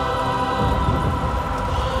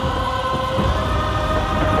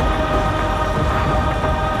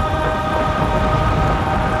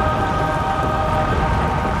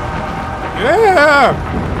 Yeah!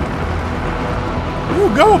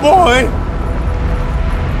 You go, boy!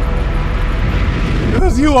 It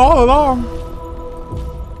was you all along.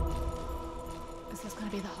 Is this gonna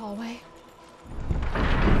be the hallway?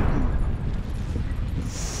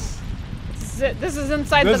 This is it. This is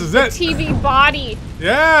inside the TV body.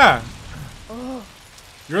 Yeah! Oh,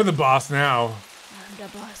 You're the boss now. I'm the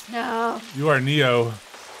boss now. You are Neo,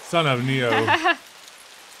 son of Neo.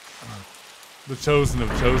 The chosen of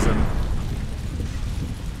chosen.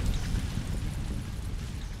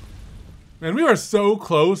 Man, we are so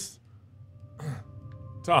close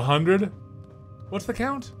to 100. What's the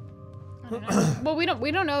count? I don't know. Well, we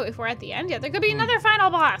don't know if we're at the end yet. There could be another final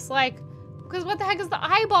boss, like, because what the heck is the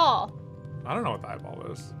eyeball? I don't know what the eyeball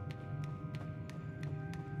is.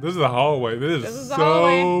 This is the hallway. This is the so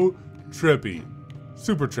hallway. trippy.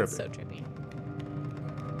 Super trippy. So trippy.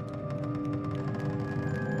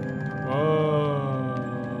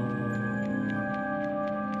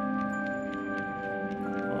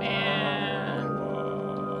 Man.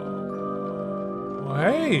 Well,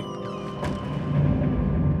 hey.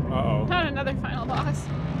 Uh-oh. Not another final boss.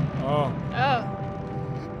 Oh. Oh.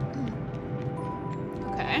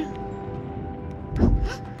 Okay.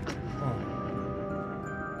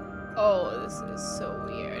 Oh, this is so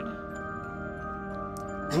weird.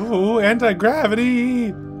 Ooh,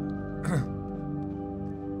 anti-gravity.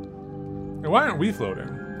 And why aren't we floating?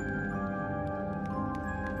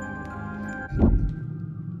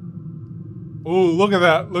 Oh, look at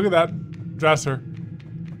that. Look at that dresser.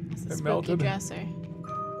 It's a It spooky melted. dresser.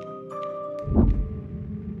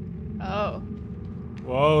 Oh,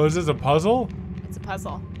 Whoa, is this a puzzle? it's a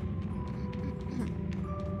puzzle.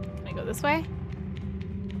 Can I go this way?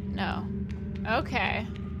 No. Okay.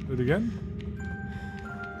 Do it again?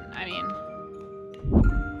 I mean,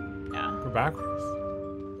 no. Go backwards.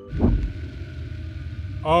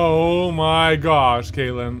 Oh my gosh,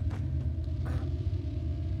 Katelyn.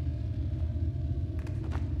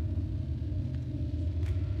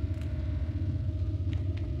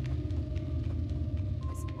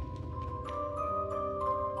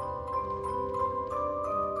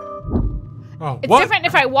 Oh, It's what? different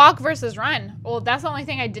if I walk versus run. Well, that's the only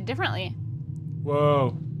thing I did differently.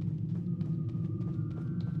 Whoa.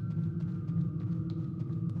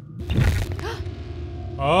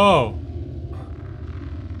 Oh.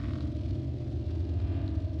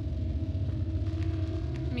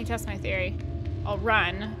 Let me test my theory. I'll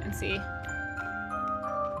run and see.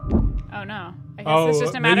 Oh no. I guess it's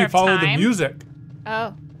just a matter maybe of follow time. the music.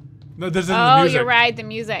 Oh. No, this isn't the Oh, music. you're right. The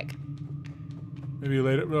music. Maybe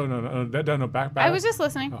later. No, back. I was just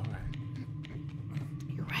listening. Oh, right.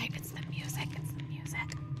 You're right. It's the music. It's the music.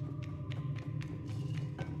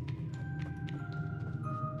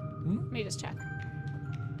 Let me just check.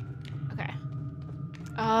 Okay.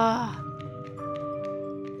 Ah.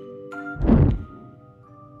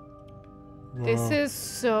 This Whoa. is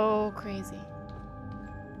so crazy.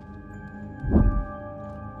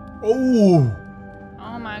 Oh.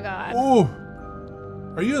 Oh my god. Oh.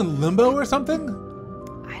 Are you in limbo or something?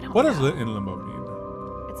 I don't What know. does in limbo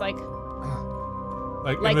mean? It's like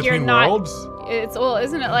Like in you're between not. worlds? It's well,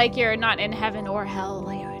 isn't it like you're not in heaven or hell?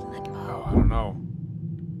 Like you're in limbo. Oh, I don't know.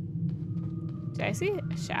 Did I see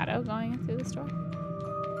a shadow going through this door?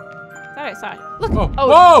 Thought I saw it. Look. Oh. Oh,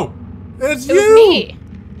 Whoa! It's it you! was me.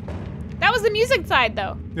 That was the music side,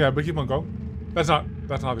 though. Yeah, but keep on going. That's not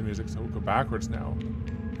the music, so we'll go backwards now.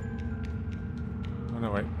 Oh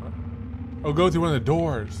no, wait. What? Oh, go through one of the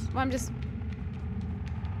doors. Well, I'm just.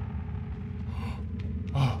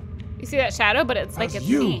 Oh, You see that shadow, but it's like That's it's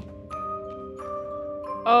you. me.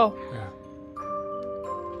 Oh. yeah.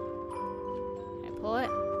 Can I pull it?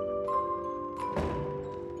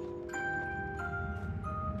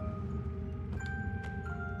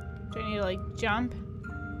 Do I need to like jump?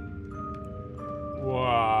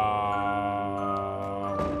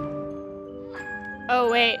 Wow. Oh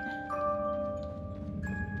wait.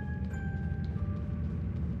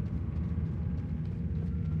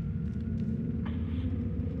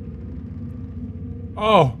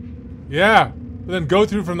 Oh, yeah. But then go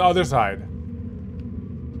through from the other side.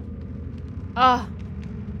 Oh.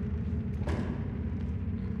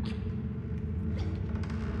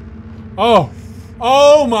 Oh.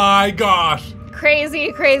 Oh my gosh.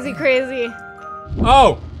 Crazy, crazy, crazy.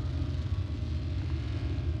 Oh.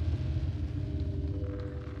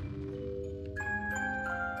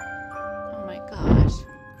 Oh my gosh.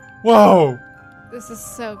 Whoa. This is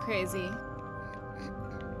so crazy.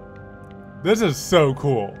 This is so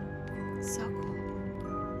cool. So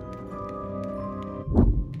cool.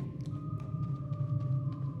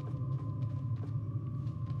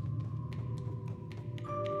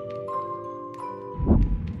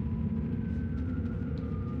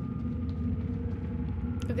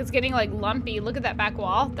 Look, it's getting like lumpy. Look at that back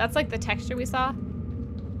wall. That's like the texture we saw.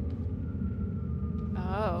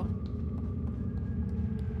 Oh.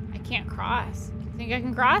 I can't cross. You think I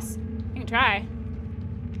can cross? I can try.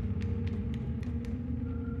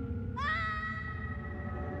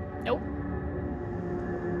 Nope.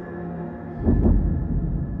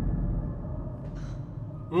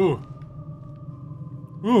 Ooh.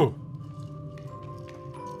 Ooh.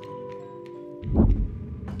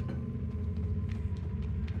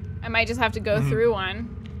 I might just have to go through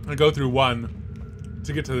one. I go through one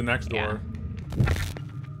to get to the next door.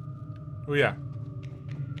 Oh yeah.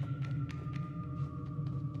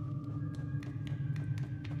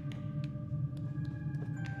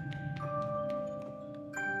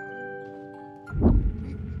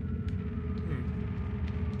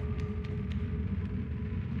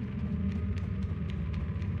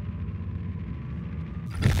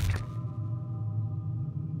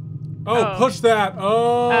 Oh, Oh. push that.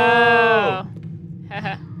 Oh. Oh.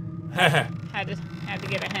 had to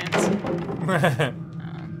give a hint.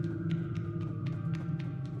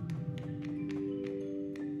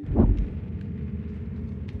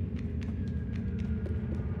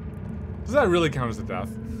 Does that really count as a death?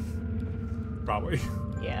 Probably.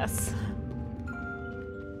 Yes.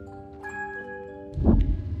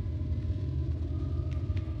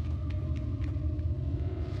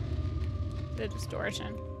 The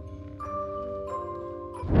distortion.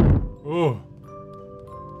 Ooh.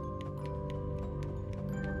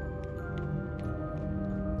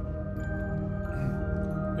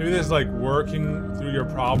 Maybe this is like working through your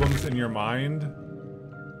problems in your mind.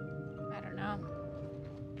 I don't know.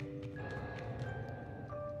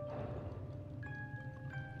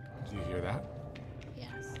 Do you hear that?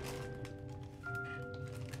 Yes.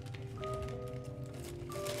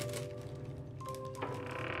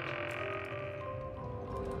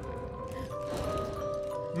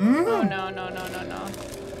 Oh no, no, no, no, no.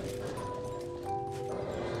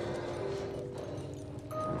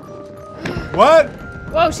 What?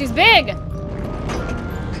 Whoa, she's big!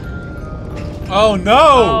 Oh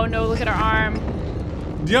no! Oh no, look at her arm.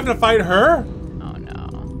 Do you have to fight her? Oh no.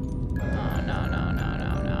 Oh no, no, no,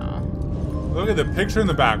 no, no. Look at the picture in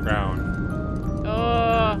the background.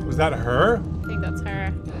 Oh, Was that her? I think that's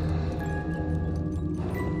her.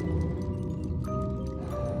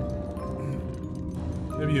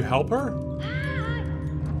 Maybe you help her?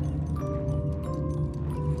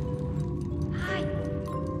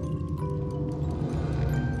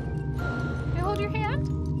 Can I hold your hand?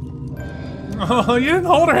 Oh, you didn't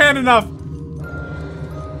hold her hand enough.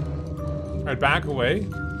 All right, back away.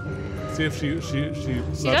 See if she She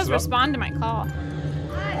sucks does it up. respond to my call.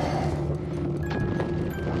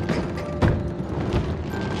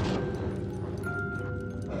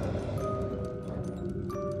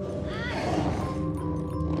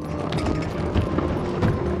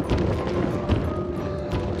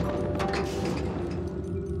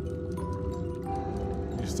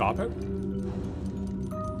 You stop it?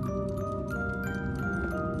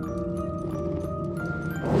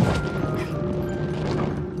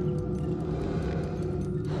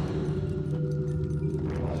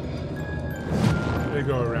 They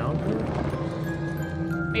go around her?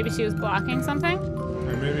 Maybe she was blocking something?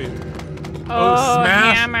 Or maybe. Oh,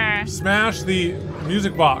 smash! hammer. Smash the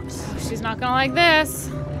music box. She's not gonna like this.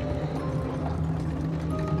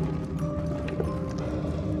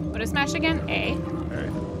 What is smash again? A. Okay.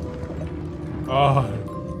 Oh.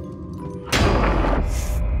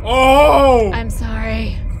 Oh! I'm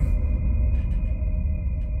sorry.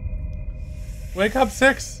 Wake up,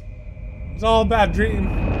 6. It's all a bad dream.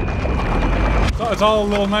 It's all a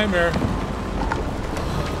little nightmare.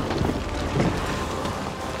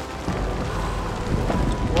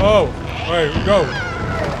 Whoa. Wait, go.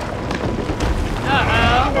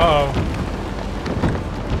 Uh-oh. Uh-oh.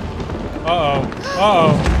 Uh-oh.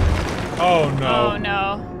 Uh-oh. Oh, no. Oh, no.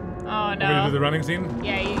 Oh, Want me to do no. the running scene?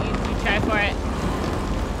 Yeah, you try for it.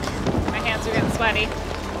 My hands are getting sweaty.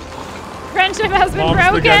 Friendship has been Mom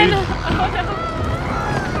broken. spaghetti. Oh, no.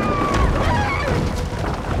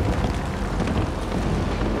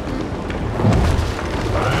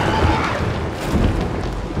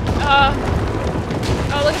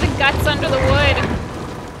 Oh, look at the guts under the wood.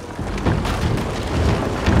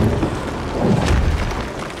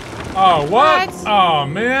 Oh, what? What? Oh,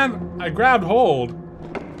 man. I grabbed hold.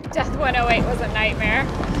 Death 108 was a nightmare.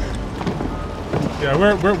 Yeah,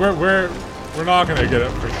 we're not gonna get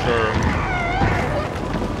it for sure.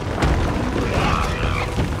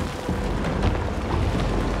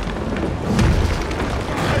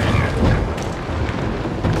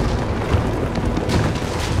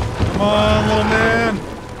 Come on, little man.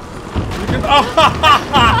 You can. Oh,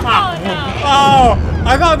 Oh, no. oh!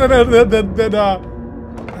 I thought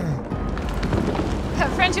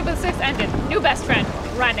Friendship with 6 ended. New best friend.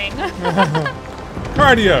 Running.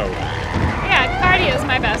 cardio. Yeah, cardio's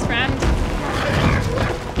my best friend.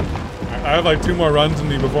 I have like 2 more runs in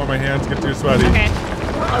me before my hands get too sweaty. Okay.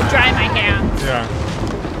 I'll dry my hands. Yeah.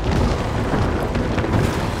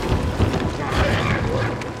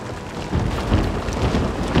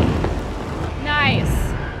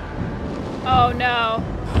 Nice. Oh no.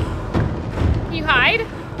 Can you hide?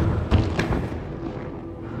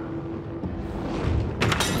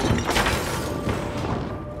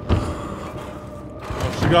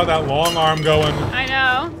 Oh, she got that long arm going. I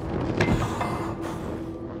know.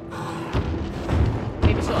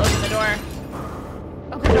 Maybe she'll open the door.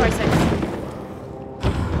 Open the door, 6.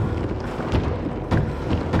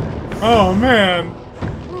 Oh man.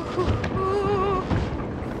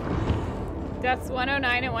 Deaths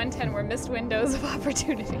 109 and 110 were missed windows of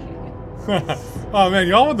opportunity. Oh man,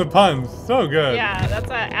 y'all with the puns. So good. Yeah, that's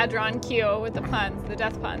a Adron Q with the puns, the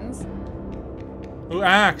death puns. Ooh,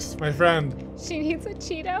 Axe, my friend. She needs a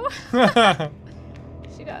Cheeto.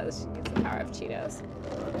 She does. She needs the power of Cheetos.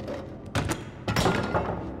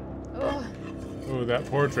 Oh, Ooh, that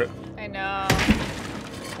portrait. I know.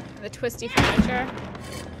 The twisty furniture.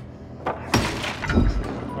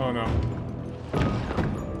 Oh no.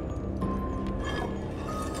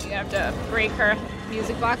 You have to break her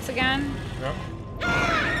music box again. Yep.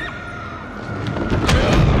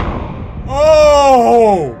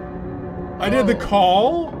 Oh! I did the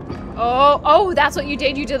call? Oh, that's what you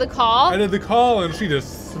did? You did the call? I did the call and she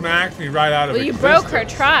just smacked me right out of Well, you existence. broke her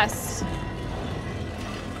trust.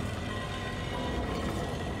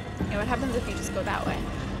 Yeah, what happens if you just go that way?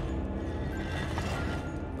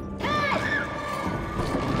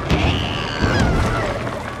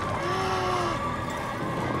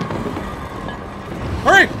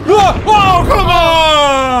 Hurry! Oh, come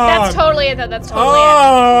on! That's totally it, though. That's totally it.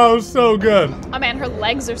 Oh, so good. Oh, man, her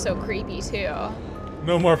legs are so creepy, too.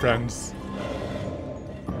 No more friends.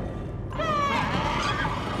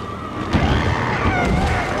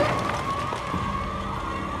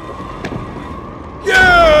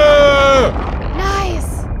 Yeah!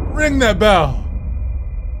 Nice! Ring that bell.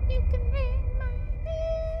 You can ring my bell.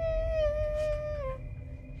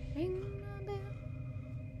 Ring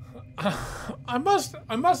my bell.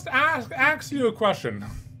 I must ask you a question.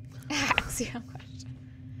 Ask you a question.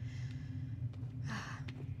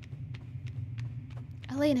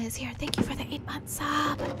 Elena is here. Thank you for the 8-month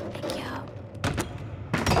sub. Thank you.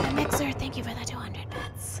 The Mixer, thank you for the 200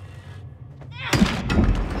 bits.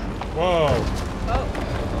 Whoa. Oh.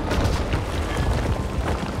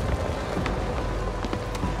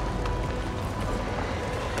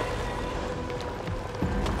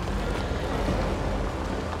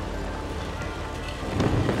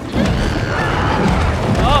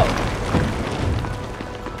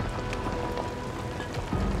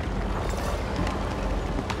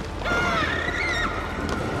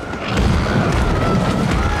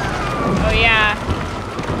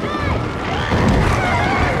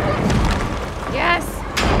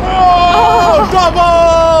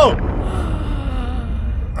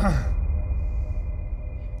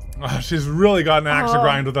 She's really got an axe to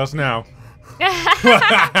grind with us now.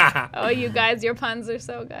 Oh, you guys, your puns are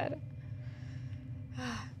so good.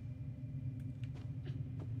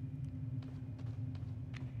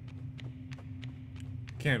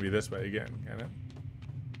 Can't be this way again, can it?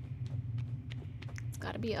 It's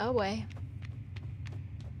gotta be a way.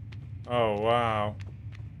 Oh, wow.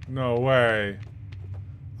 No way.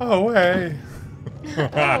 Oh, way.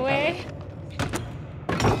 A way?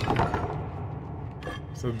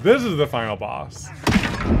 So this is the final boss.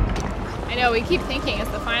 I know, we keep thinking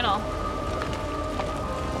it's the final.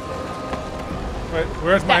 Wait,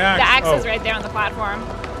 where's my axe? The axe is right there on the platform.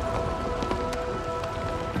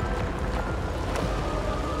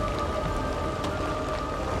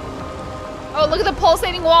 Oh, look at the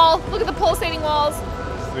pulsating wall. Look at the pulsating walls.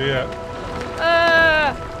 See it.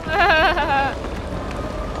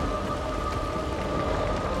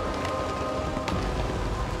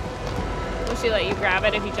 Will she let you grab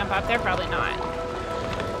it if you jump up there? Probably not.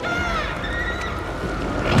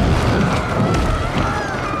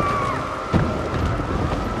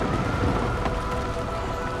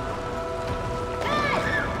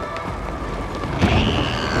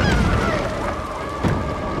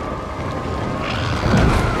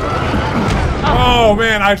 Oh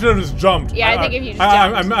man, I should have just jumped. Yeah, I think if you just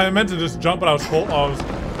jumped. I meant to just jump, but I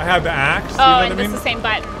had the axe. Oh, you know and what I it's mean? the same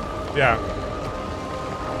button. Yeah.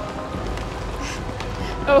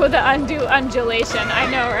 Oh, the undulation. I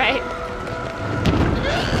know, right?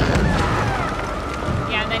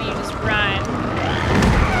 Yeah, and then you just run.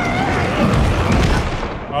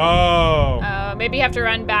 Oh. Maybe you have to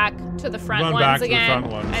run back to the front Run ones back to the again.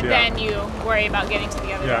 front ones, and yeah. then you worry about getting to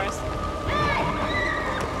the other Yeah. doors.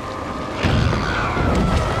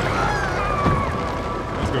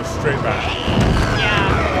 Let's go straight back. Yeah.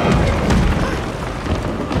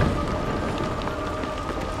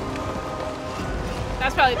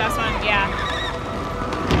 That's probably the best one, yeah.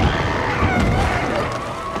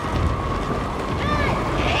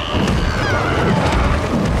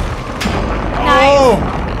 Oh!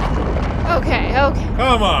 Okay, okay.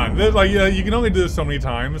 Come on. Like, you can only do this so many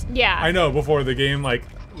times. Yeah. I know, before the game, like,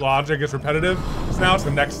 logic gets repetitive. So now it's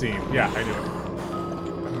the next scene. Yeah, I knew it.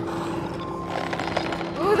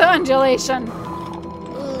 Ooh, the undulation. Ooh.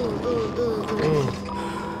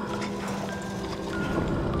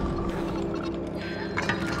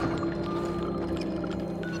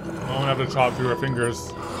 I'm gonna have to chop through her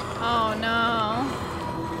fingers. Oh, no.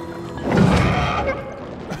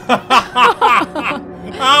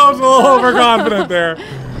 I was a little overconfident there.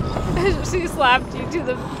 She slapped you to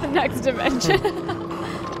the next dimension.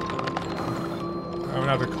 I'm gonna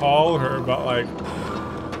have to call her, but like,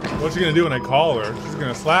 what's she gonna do when I call her? She's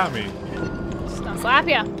gonna slap me. She's gonna slap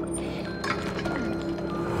you.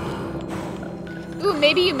 Ooh,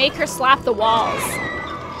 maybe you make her slap the walls.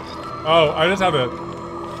 Oh, I just have to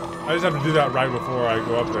do that right before I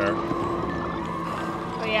go up there.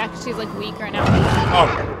 Oh yeah, 'cause she's like weak right now.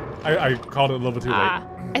 Oh, I called it a little bit too late.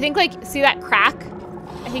 I think like, see that crack?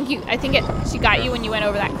 She got you when you went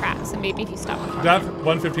over that crack, so maybe if you stop. Death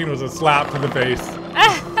 115 was a slap to the face.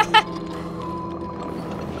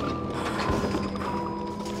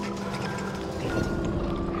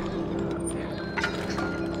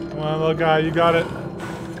 Come on, little guy, you got it.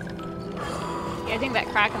 Yeah, I think that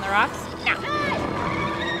crack in the rocks. No.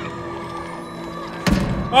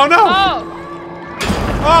 Oh no! Oh!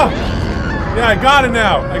 Oh! Yeah, I got it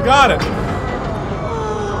now. I got it.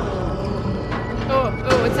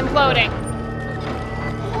 Oh, it's imploding.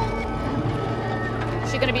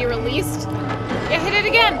 Is she gonna be released? Yeah, hit it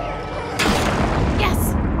again.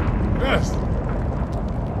 Yes. Yes.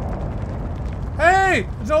 Hey!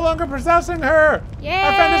 It's no longer possessing her! Yay!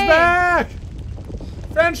 Our friend is back!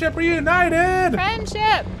 Friendship reunited!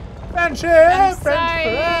 Friendship! Friendship! I'm Friends sorry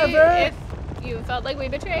forever! if you felt like we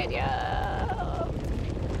betrayed you.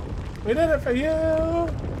 We did it for you!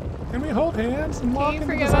 Can we hold hands and walk you into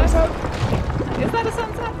the forgive us? sunset? Is that a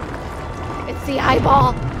sunset? It's the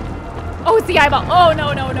eyeball. Oh, it's the eyeball. Oh,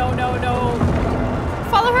 no, no, no, no, no.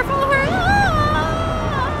 Follow her, follow her.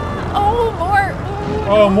 Ah! Oh, more.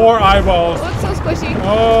 Oh, more eyeballs. Oh, it's so squishy.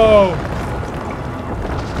 Oh.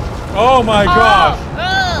 Oh my gosh.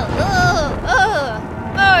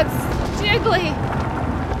 Oh, it's jiggly.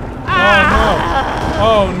 Ah.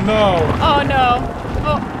 Oh no. Oh, no.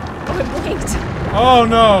 Oh, it blinked. Oh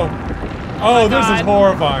no. Oh, this is God.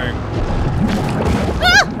 horrifying.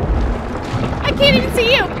 Ah! I can't even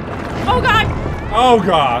see you. Oh, God. Oh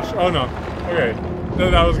gosh. Oh no. Okay.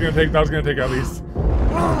 That was gonna take at least.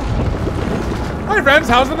 Hi friends,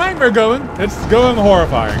 how's the nightmare going? It's going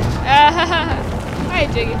horrifying. Hi,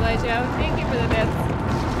 Jiggy Play Joe. Thank you for the bits.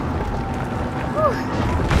 Whew.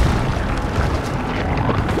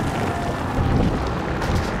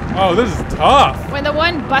 Oh, this is tough. When the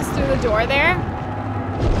one busts through the door there.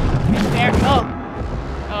 There. Oh.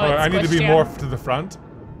 Oh, I need to be you. more to the front.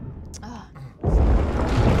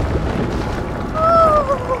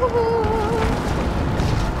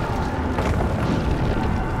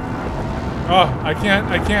 Oh, I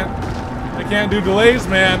can't do delays,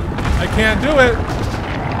 man. I can't do it.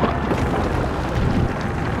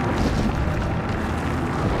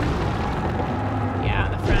 Yeah,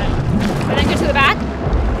 the front. And then go to the back.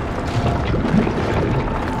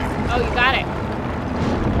 Oh, you got it.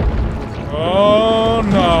 Oh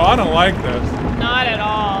no, I don't like this. Not at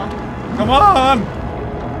all. Come on!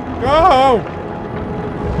 Go!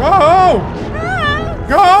 Go! Ah!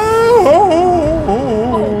 Go!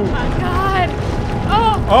 Oh my God.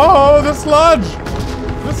 Oh. Oh, the sludge!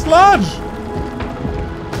 The sludge!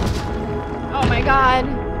 Oh my God.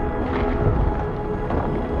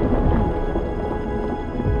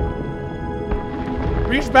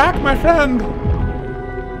 Reach back, my friend!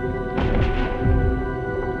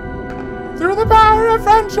 Through the power of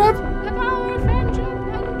friendship! The power of friendship,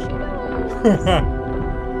 and she knows.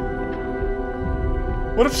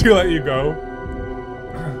 What if she let you go?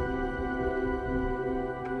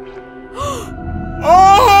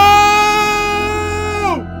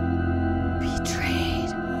 Oh! Betrayed.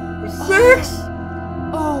 6?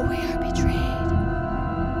 Oh, we are betrayed.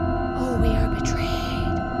 Oh, we are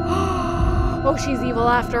betrayed. Oh, she's evil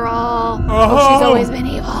after all. Oh, she's always been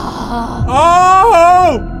evil.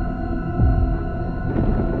 Oh!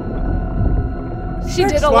 She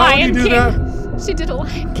did a Why would Lion you do King. that? She did a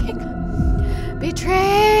Lion King.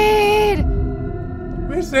 Betrayed.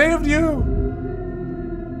 We saved you.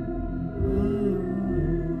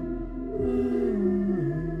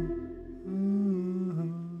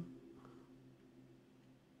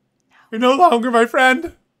 You're no longer my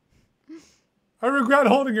friend. I regret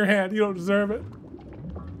holding your hand. You don't deserve it.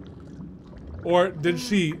 Or did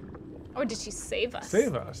she Or did she save us?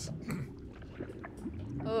 save us?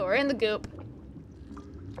 Oh, we're in the goop.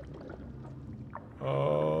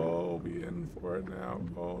 Oh, be in for it now.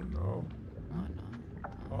 Oh no. Oh no.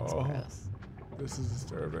 That's Oh, gross. this is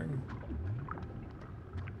disturbing.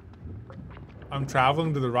 I'm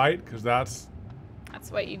traveling to the right because that's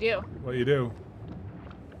That's what you do. what you do.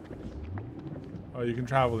 Oh, you can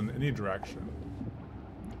travel in any direction.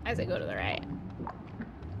 As I go to the right.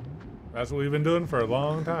 That's what we've been doing for a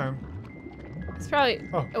long time. It's probably.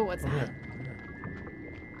 Oh, Oh, what's over that? here.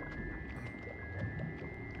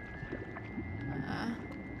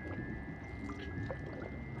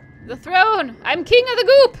 The throne! I'm king of the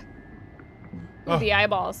goop! Ooh, Oh. the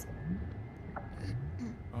eyeballs.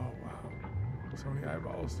 Oh, wow. So many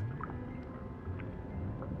eyeballs.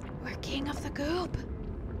 We're king of the goop.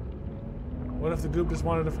 What if the goop just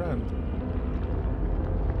wanted a friend?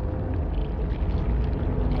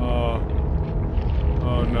 Oh.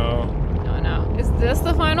 Oh Oh no. Oh no. Is this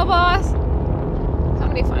the final boss? How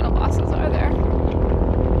many final bosses are there?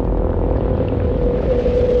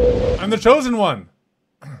 I'm the chosen one.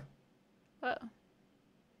 Oh. Let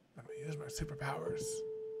me use my superpowers.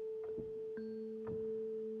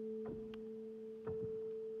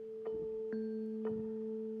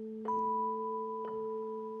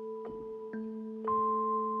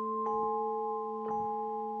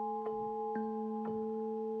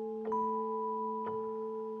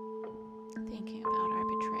 Thinking about our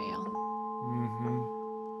betrayal. Mm-hmm.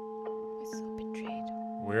 We're so betrayed.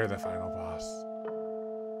 We're the final boss.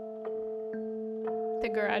 The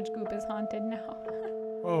garage goop is haunted now.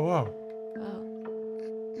 Whoa, whoa. Oh.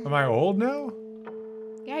 Am I old now?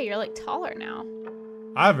 Yeah, you're like taller now.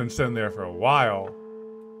 I've been sitting there for a while.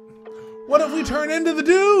 What if we turn into the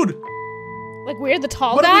dude? Like we're the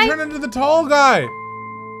tall What guy? if we turn into the tall guy?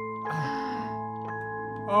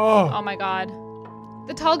 Oh. Oh my god.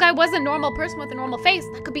 The tall guy was a normal person with a normal face.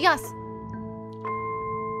 That could be us.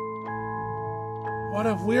 What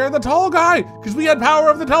if we're the tall guy? Because we had power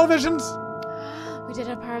of the televisions. We did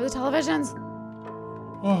have power of the televisions.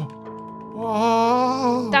 Oh.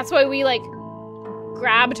 Oh. That's why we like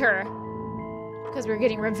grabbed her. Because we were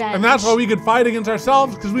getting revenge. And that's why we could fight against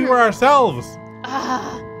ourselves, because we were ourselves.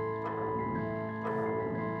 Ah.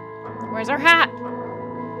 Where's our hat?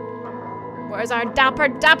 Where's our dapper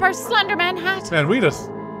Slenderman hat? Man, we just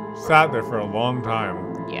sat there for a long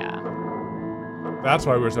time. Yeah. That's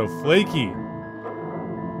why we're so flaky.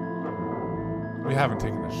 We haven't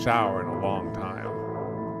taken a shower in a long time.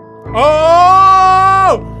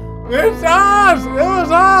 Oh! It's us! It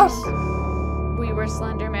was us! We were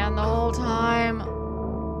Slenderman the whole time.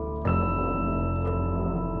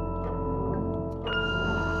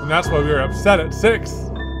 And that's why we were upset at 6.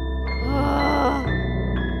 Ugh.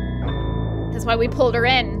 That's why we pulled her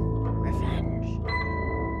in. Revenge.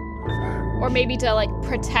 Or maybe to like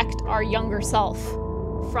protect our younger self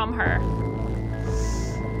from her.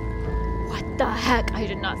 What the heck? I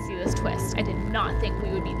did not see this twist. I did not think we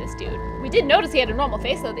would be this dude. We did notice he had a normal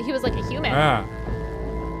face though, that he was like a human. Yeah.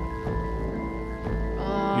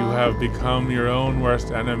 You have become your own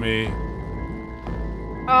worst enemy.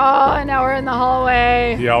 Oh, and now we're in the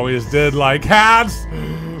hallway. He always did like cats.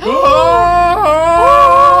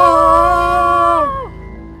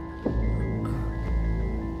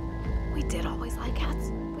 We did always like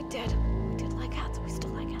cats. We did. We did like cats. We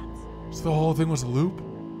still like cats. So the whole thing was a loop?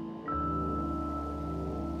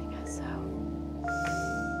 I guess so.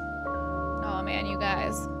 Oh man, you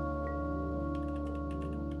guys.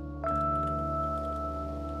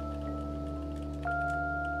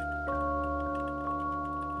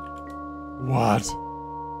 What?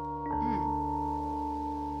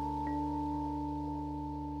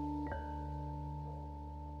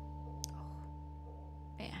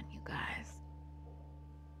 Man, you guys.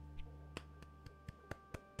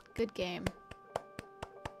 Good game.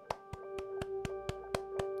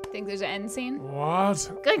 Think there's an end scene?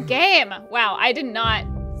 What? Good game. Wow, I did not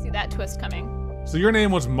see that twist coming. So your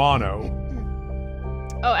name was Mono.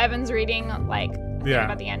 Oh, Evan's reading like Yeah.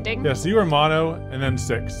 about the ending. Yeah, so you were Mono and then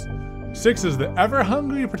 6. 6 is the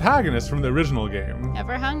ever-hungry protagonist from the original game.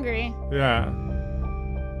 Ever hungry. Yeah.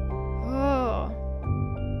 Oh.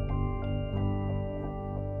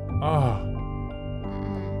 Oh.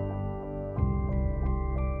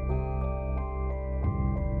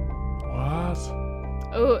 What?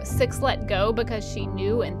 Oh, 6 let go because she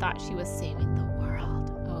knew and thought she was saving the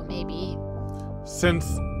world. Oh, maybe. Since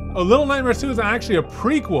Little Nightmares 2 is actually a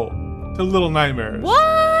prequel to Little Nightmares.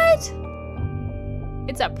 What?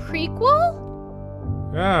 It's a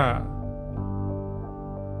prequel? Yeah.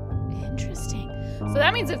 Interesting. So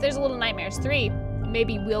that means if there's a Little Nightmares 3,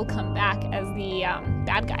 maybe we'll come back as the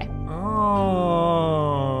bad guy.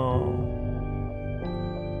 Oh.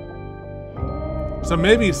 So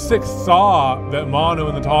maybe 6 saw that Mono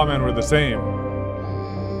and the Tall Man were the same.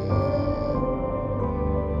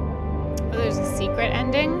 Oh, there's a secret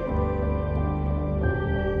ending?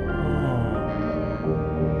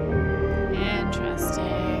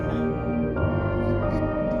 Interesting.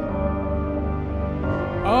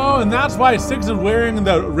 Oh, and that's why 6 is wearing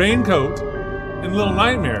the raincoat in Little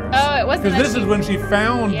Nightmares. Oh, it wasn't Because that this she- is when she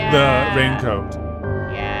found Yeah. the raincoat.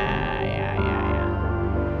 Yeah.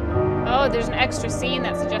 Oh, there's an extra scene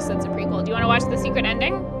that suggests it's a prequel. Do you want to watch the secret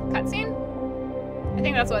ending cutscene? I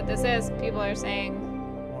think that's what this is. People are saying.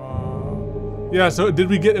 Yeah, so did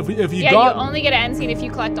we get, if you Yeah, got, you only get an end scene if you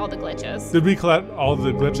collect all the glitches. did we collect all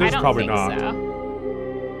the glitches? I don't Probably think not. so.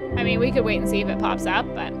 I mean, we could wait and see if it pops up,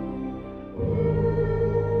 but.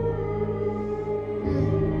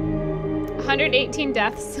 118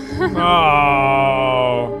 deaths. Oh.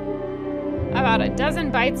 About a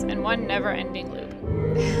dozen bites and one never-ending loop.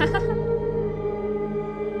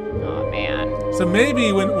 Oh man. So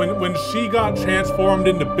maybe when she got transformed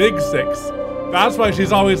into Big Six, that's why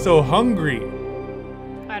she's always so hungry.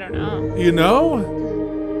 I don't know. You know?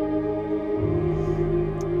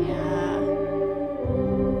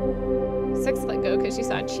 Yeah. Six let go because she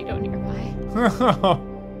saw a Cheeto nearby.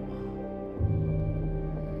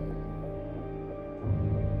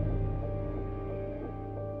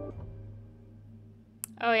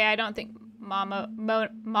 Oh yeah, I don't think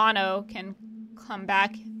Mono can come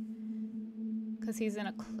back because he's in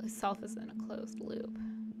self is in a closed loop.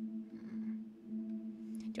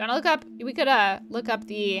 Do you want to look up? We could look up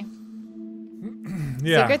the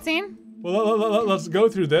secret scene. Well, let's go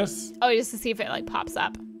through this. Oh, just to see if it like pops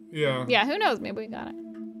up. Yeah. Yeah, who knows? Maybe we got it.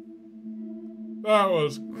 That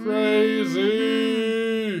was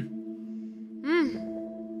crazy.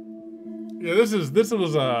 Yeah, this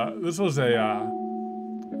was a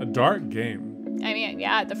dark game. I mean,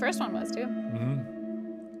 yeah, the first one was too. Mm-hmm.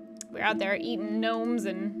 We're out there eating gnomes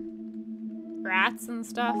and rats and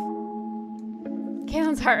stuff.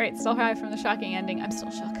 Katelyn's heart rate still high from the shocking ending. I'm still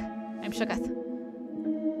shook. I'm shooketh.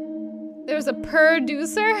 There's a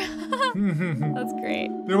producer. That's great.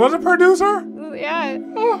 There was a producer? Yeah.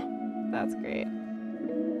 Oh. That's great.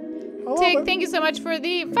 Tig, thank you so much for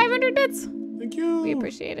the 500 bits. Thank you. We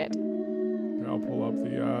appreciate it. Here, I'll pull up the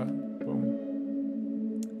boom.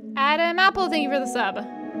 Adam Apple, thank you for the sub.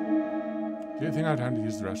 Do you think I have time to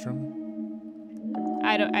use the restroom?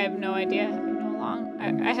 I have no idea.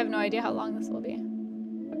 I have no idea how long this will be.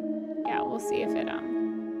 Yeah, we'll see if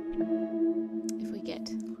we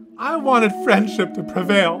get. I wanted friendship to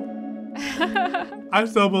prevail. I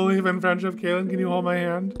still believe in friendship. Katelyn, can you hold my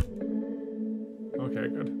hand? Okay,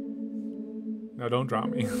 good. No, don't drop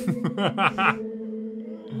me.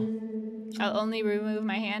 I'll only remove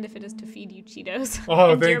my hand if it is to feed you Cheetos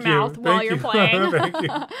into your mouth while you're playing. Thank you.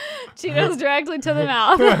 Cheetos directly to the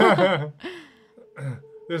mouth.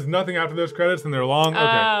 There's nothing after those credits and they're long. Okay.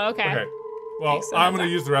 Oh, okay. Okay. Well, Okay, so I'm going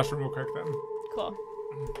to use the restroom real quick then. Cool.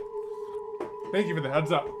 Thank you for the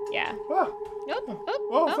heads up. Yeah. Ah. Nope.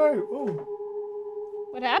 Oh, sorry. Oh.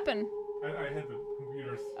 What happened? I hit the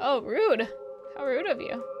computers. Oh, rude. How rude of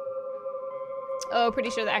you. Oh, pretty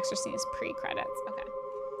sure the extra scene is pre-credits. Okay.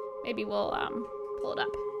 Maybe we'll pull it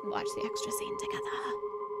up and watch the extra scene together.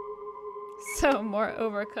 So more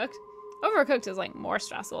Overcooked. Overcooked is like more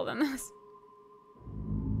stressful than this.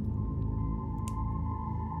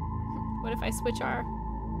 What if I switch our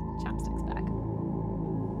chopsticks back?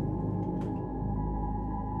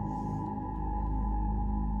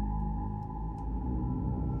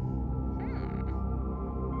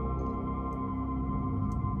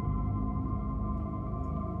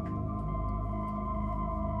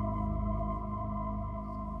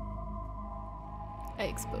 I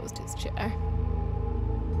exposed his chair.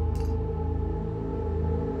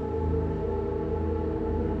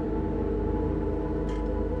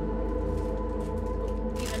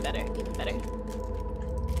 Even better, even better.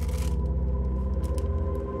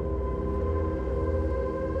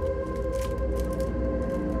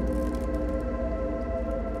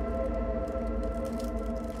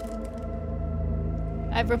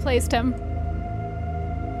 I've replaced him.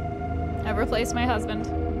 I've replaced my husband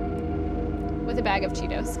with a bag of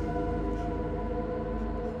Cheetos.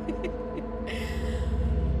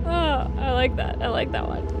 Oh, I like that. I like that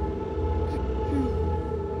one.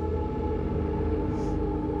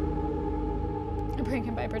 I'm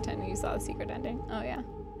pranking by pretending you saw the secret ending. Oh yeah.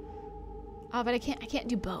 Oh, but I can't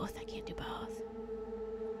do both. I can't do both.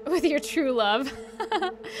 With your true love.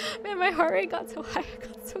 Man, my heart rate got so high. I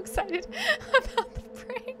got so excited about the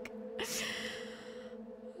prank.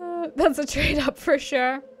 That's a trade up for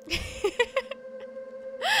sure.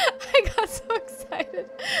 I got so excited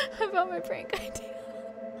about my prank idea.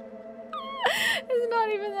 It's not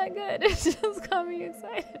even that good. It just got me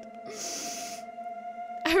excited.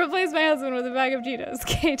 I replaced my husband with a bag of Cheetos.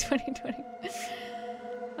 K 2020.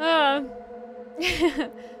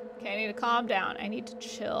 Okay, I need to calm down. I need to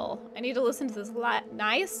chill. I need to listen to this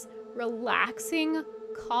nice, relaxing,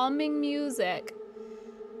 calming music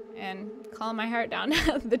and calm my heart down.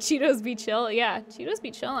 The Cheetos be chill. Yeah, Cheetos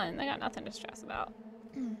be chillin'. They got nothing to stress about.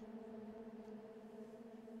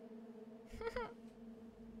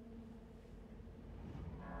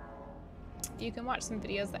 You can watch some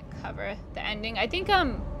videos that cover the ending. I think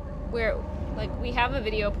we have a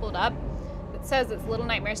video pulled up that says it's Little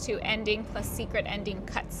Nightmares 2 ending plus secret ending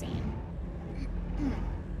cutscene.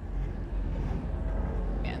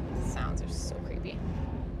 Man, the sounds are so creepy.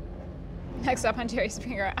 Next up on Jerry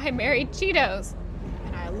Springer, I married Cheetos.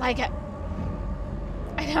 And I like it.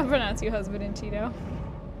 I now pronounce you husband and Cheeto.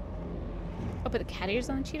 Oh, but the cat ears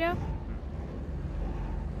on the Cheeto?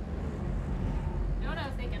 I don't know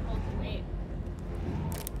if they can hold the weight.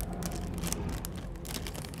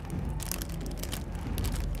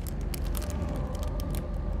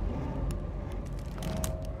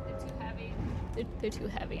 They're too heavy. They're too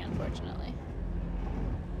heavy, unfortunately.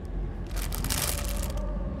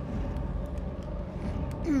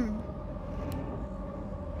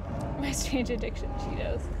 My strange addiction,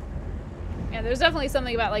 Cheetos. Yeah, there's definitely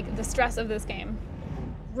something about like the stress of this game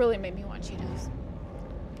really made me want Cheetos.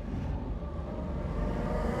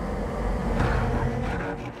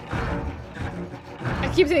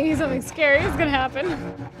 I keep thinking something scary is gonna happen.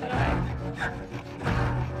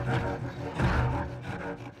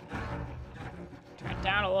 Turn it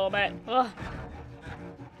down a little bit. Ugh.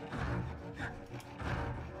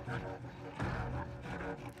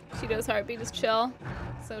 Cheetos' heartbeat is chill.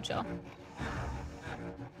 So chill.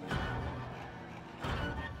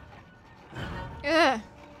 Ugh.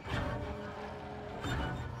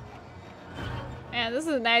 Man, this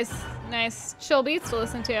is a nice chill beats to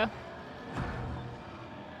listen to.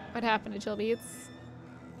 What happened to chill beats?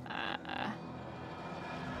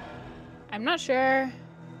 I'm not sure.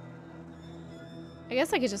 I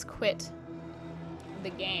guess I could just quit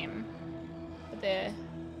the game. But I'm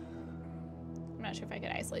not sure if I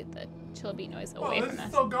could isolate the chill beat noise away from this.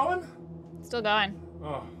 Still going? Still going.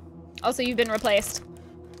 Oh. Also, you've been replaced.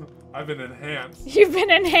 I've been enhanced. You've been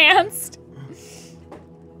enhanced.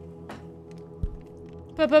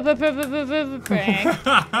 Prank.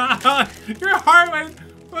 Your heart rate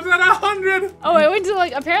was at 100. Oh, I went to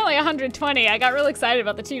like apparently 120. I got real excited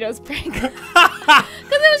about the Cheetos prank. Because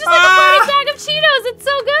it was just like a funny bag of Cheetos. It's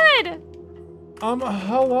so good.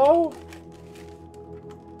 Hello?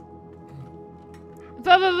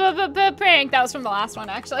 Prank. That was from the last one,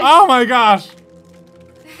 actually. Oh my gosh.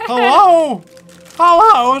 Hello?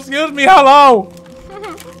 Hello? Excuse me, hello?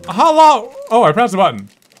 Hello? Oh, I pressed the button.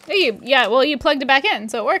 Yeah, well, you plugged it back in,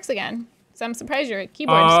 so it works again. So I'm surprised your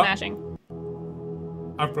keyboard is smashing.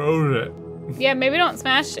 I froze it. Yeah, maybe don't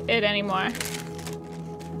smash it anymore.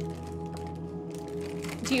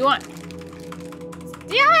 Do you want?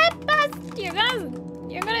 Yeah, you're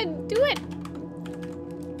gonna do it.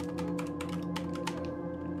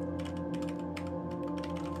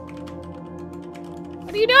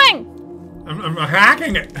 What are you doing? I'm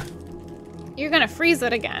hacking it. You're gonna freeze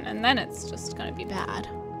it again, and then it's just gonna be bad.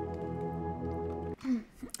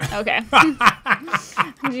 Okay.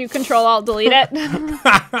 Did you Control-Alt-Delete it?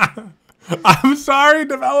 I'm sorry,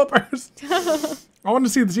 developers. I want to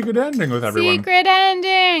see the secret ending with everyone. Secret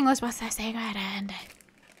ending. Let's watch the secret ending.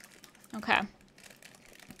 Okay.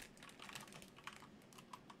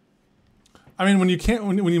 I mean, when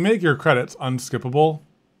you make your credits unskippable.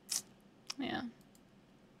 Yeah.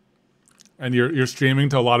 And you're streaming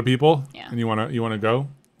to a lot of people. Yeah. And you wanna go,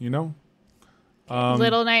 you know.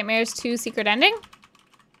 Little Nightmares 2 secret ending.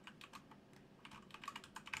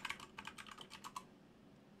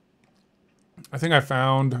 I think I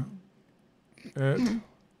found it. Here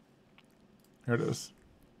it is.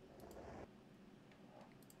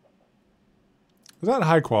 Is that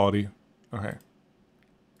high quality? Okay.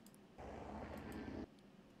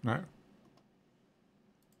 All right.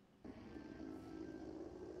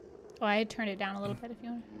 Oh, I turned it down a little bit if you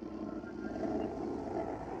want.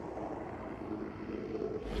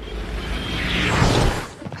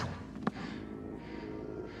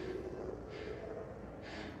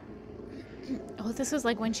 Oh, this was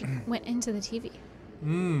like when she went into the TV.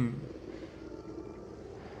 Mm.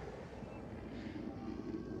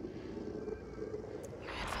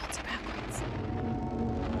 Your headphones are backwards.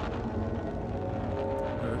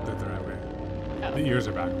 They're that way. Oh. The ears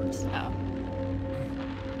are backwards. Oh.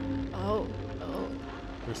 Oh. Oh.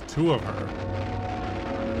 There's two of her.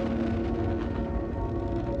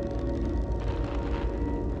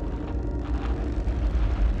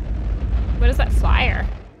 What is that flyer?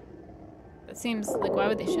 That seems like, why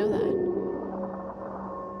would they show that?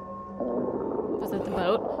 Was it the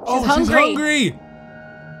boat? She's hungry!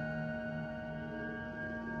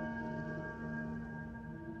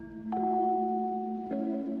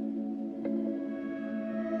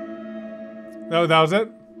 That was it?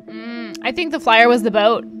 I think the flyer was the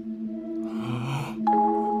boat.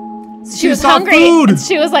 She was saw hungry. food. And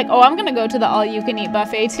she was like, oh, I'm going to go to the all-you-can-eat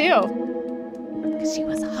buffet, too. Because she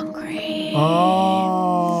was hungry.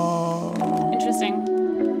 Oh. Interesting.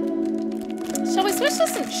 Shall we switch to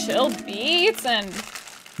some chill beats and...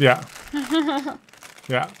 Yeah.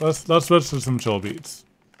 Yeah, let's switch to some chill beats.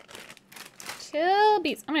 Chill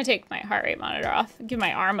still beats. I'm gonna take my heart rate monitor off. Give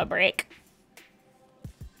my arm a break.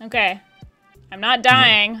 Okay. I'm not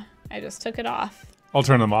dying. I just took it off. I'll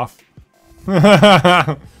turn them off.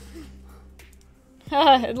 Like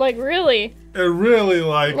really. It really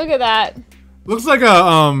like. Look at that. Looks like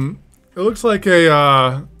a It looks like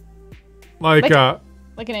a like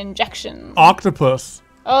an injection. octopus.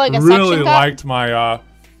 Oh, like a really suction cup? liked my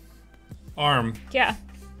arm. Yeah.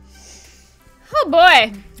 Oh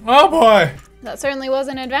boy. Oh boy. That certainly was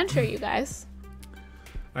an adventure, you guys.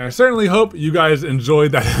 I certainly hope you guys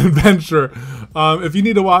enjoyed that adventure. If you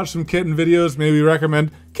need to watch some kitten videos, maybe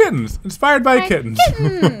recommend Kittens, inspired by kittens.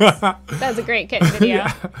 That's a great kitten video.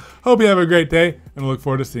 Yeah. Hope you have a great day, and look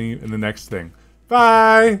forward to seeing you in the next thing.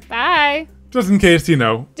 Bye. Bye. Just in case, you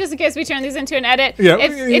know. Just in case we turn these into an edit. Yeah,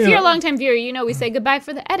 If you're a longtime viewer, you know we say goodbye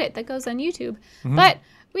for the edit that goes on YouTube. But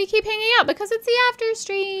we keep hanging out because it's the after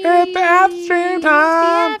stream. It's the after stream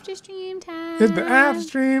time. It's the after stream time. It's the after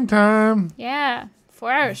stream time. Yeah.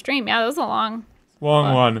 4-hour stream. Yeah, that was a long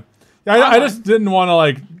one. Yeah, I just didn't want to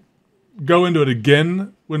like go into it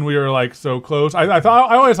again when we were like so close. I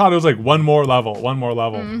always thought it was like one more level.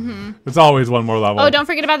 It's always one more level. Oh, don't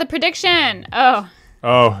forget about the prediction. Oh,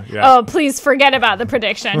 yeah. Oh, please forget about the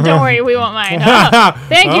prediction. Don't worry, we won't mind. Oh,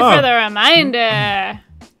 thank you for the reminder.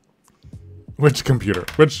 Which computer?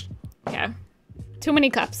 Which? Yeah. Too many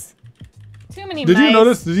cups. Too many Did mice.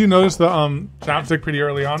 you notice the chapstick pretty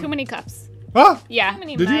early on? Too many cups. Huh? Yeah.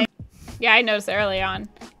 Did you? Yeah, I noticed it early on.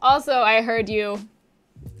 Also, I heard you.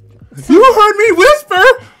 You heard me whisper.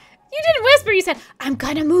 You didn't whisper. You said, "I'm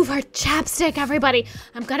gonna move her chapstick, everybody.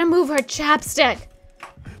 I'm gonna move her chapstick."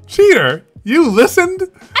 Cheater! You listened.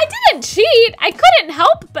 I didn't cheat. I couldn't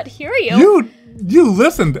help but hear you. You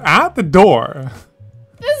listened at the door.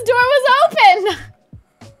 This door was open.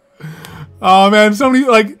 Oh man, so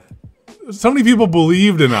many people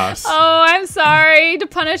believed in us. Oh, I'm sorry to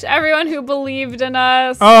punish everyone who believed in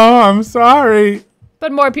us. Oh, I'm sorry.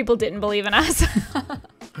 But more people didn't believe in us.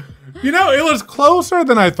 You know, it was closer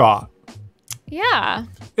than I thought. Yeah.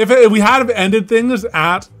 If we had ended things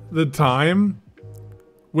at the time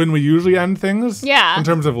when we usually end things, Yeah. in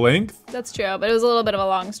terms of length. That's true, but it was a little bit of a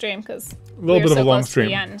long stream because A little bit of a long stream. To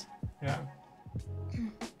the end. Yeah.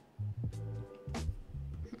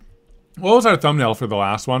 What was our thumbnail for the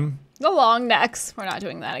last one? The long necks. We're not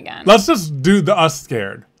doing that again. Let's just do the us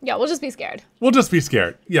scared. Yeah, we'll just be scared. We'll just be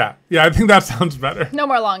scared. Yeah, I think that sounds better. No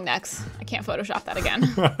more long necks. I can't Photoshop that again.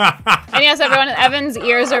 And yes, everyone, Evan's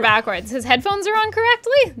ears are backwards. His headphones are on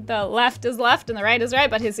correctly. The left is left and the right is right,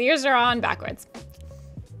 but his ears are on backwards.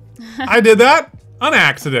 I did that on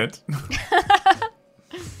accident.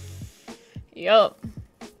 Yup.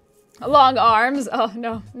 Long arms. Oh,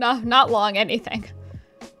 no, not long anything.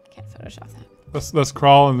 Can't Photoshop that. Let's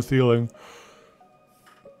crawl on the ceiling.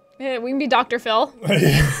 Yeah, we can be Dr. Phil.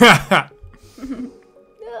 Yeah.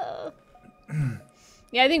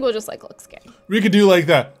 Yeah, I think we'll just like look scared. We could do like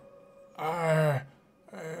that. Yeah.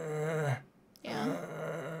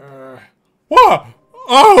 Whoa!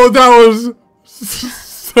 Oh, that was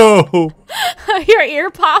so. Your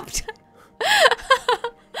ear popped.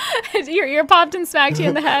 Your ear popped and smacked you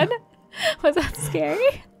in the head. Was that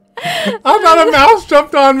scary? I thought a mouse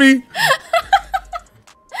jumped on me.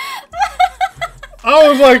 I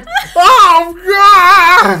was like, oh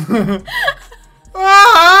god!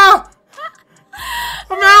 Ah!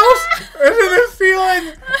 A mouse is in the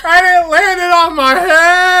ceiling and it landed on my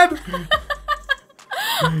head.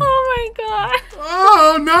 Oh my god.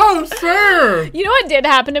 Oh no, sir! You know what did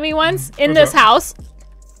happen to me once in this house?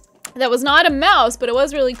 That was not a mouse, but it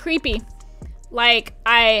was really creepy. Like,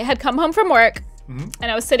 I had come home from work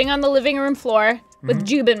and I was sitting on the living room floor with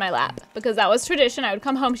Jube in my lap because that was tradition. I would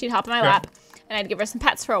come home, she'd hop in my lap, and I'd give her some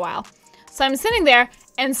pets for a while. So I'm sitting there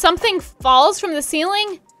and something falls from the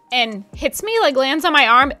ceiling and hits me, like lands on my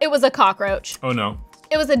arm. It was a cockroach. Oh no.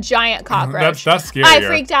 It was a giant cockroach. That's scary. I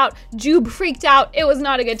freaked out. Jube freaked out. It was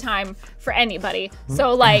not a good time for anybody.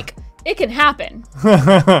 So like, it can happen.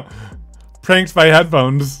 Pranked by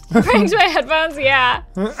headphones. Pranked by headphones, yeah.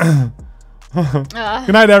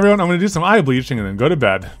 Good night, everyone. I'm gonna do some eye bleaching and then go to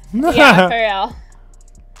bed. Yeah, for real.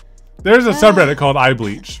 There's a subreddit called eye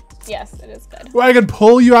bleach. Yes, it is good. Well, I could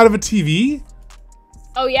pull you out of a TV.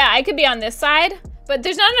 Oh yeah, I could be on this side, but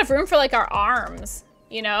there's not enough room for like our arms,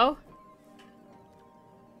 you know?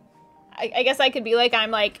 I guess I could be like,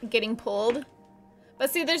 I'm like getting pulled.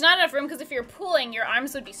 But see, there's not enough room because if you're pulling, your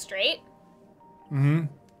arms would be straight. Mm-hmm.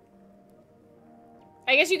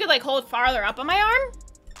 I guess you could like hold farther up on my arm.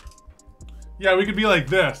 Yeah, we could be like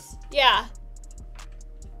this. Yeah.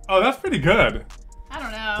 Oh, that's pretty good. I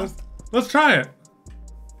don't know. Let's try it.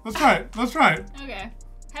 Let's try it. Let's try it. Okay.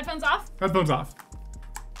 Headphones off? Headphones off.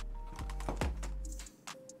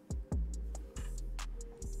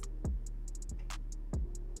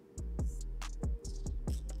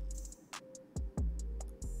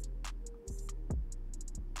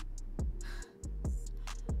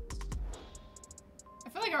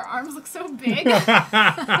 like our arms look so big.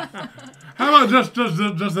 How about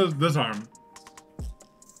just this arm?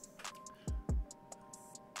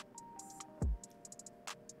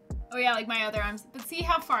 Oh yeah, like my other arms. But see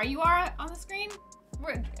how far you are on the screen?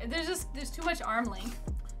 There's too much arm length.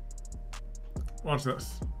 Watch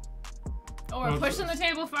this. Oh, we're pushing the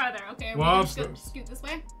table farther. Okay, we're Watch gonna this. scoot this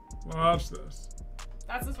way. Watch this.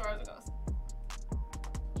 That's as far as it goes.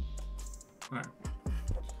 Alright.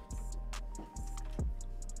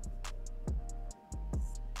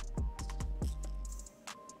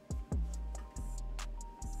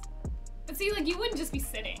 But see, like you wouldn't just be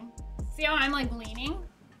sitting. See how I'm like leaning?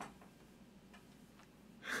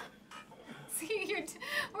 See,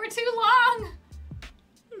 we're too long.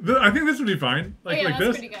 I think this would be fine. Like, yeah, like that's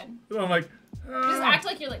this. pretty good. So I'm like, Just act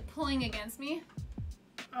like you're like pulling against me.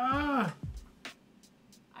 ah.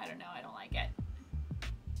 I don't know. I don't like it.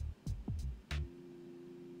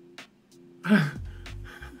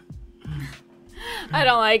 I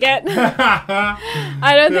don't like it.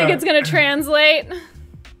 I don't think it's gonna translate.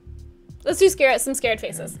 Let's do some scared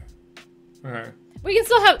faces. Alright. We can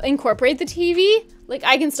still incorporate the TV. Like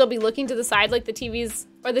I can still be looking to the side, like the TV's,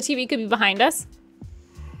 or the TV could be behind us.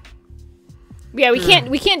 Yeah, we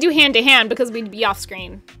can't do hand to hand because we'd be off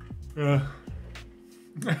screen.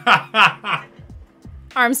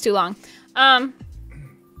 Arms too long. No,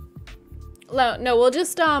 we'll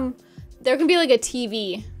just there can be like a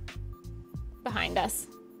TV behind us.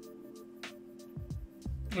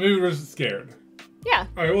 Maybe we're just scared. Yeah.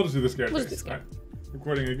 Alright, we'll just do the scared We'll face. just do scared. Alright.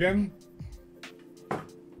 Recording again.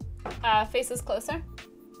 Faces closer.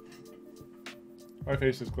 My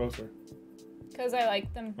face is closer. Because I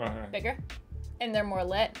like them bigger. And they're more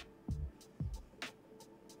lit.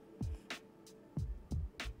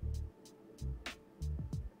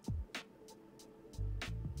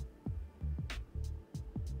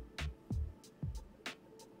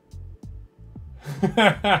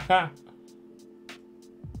 I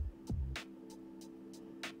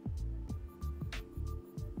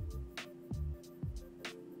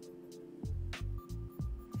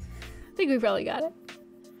think we probably got it.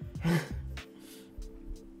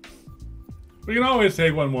 We can always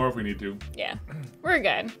take one more if we need to. Yeah, we're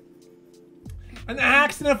good. An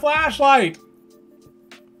axe and a flashlight!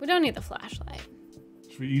 We don't need the flashlight.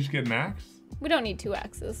 Should we each get an axe? We don't need 2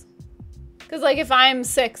 axes. Because, like, if I'm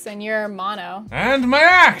 6 and you're mono... And my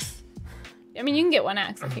axe! I mean, you can get 1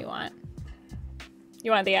 axe if you want.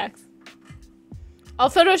 You want the axe?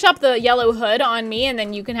 I'll Photoshop the yellow hood on me, and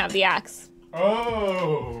then you can have the axe.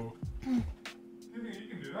 Oh! You think you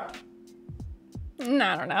can do that?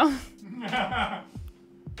 I don't know.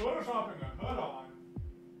 Photoshopping a hood on.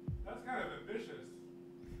 That's kind of ambitious.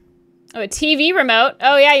 Oh, a TV remote.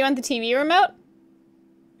 Oh, yeah, you want the TV remote?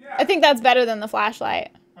 Yeah. I think that's better than the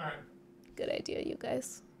flashlight. Alright. Good idea, you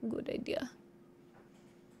guys. Good idea.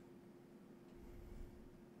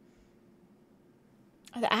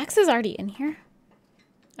 Are the axes already in here?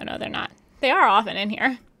 Oh, no, they're not. They are often in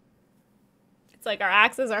here. It's like our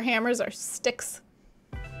axes, our hammers, our sticks.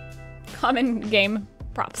 Common game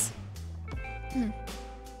props.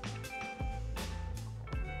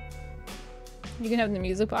 You can have the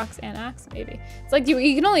music box and axe, maybe. It's like you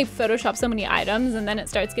can only Photoshop so many items, and then it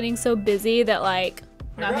starts getting so busy that like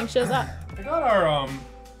nothing shows up. I got our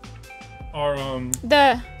our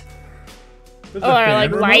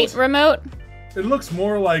like light remote. It looks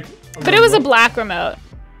more like But it was a black remote.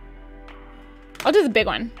 I'll do the big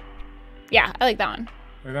one. Yeah, I like that one.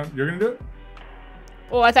 Like that? You're gonna do it?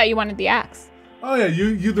 Well, I thought you wanted the axe. Oh yeah,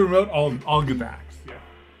 you the remote, I'll get the axe. Yeah.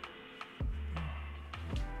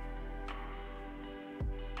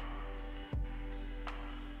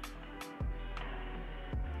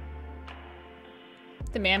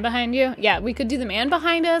 The man behind you? Yeah, we could do the man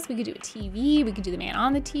behind us. We could do a TV. We could do the man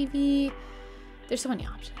on the TV. There's so many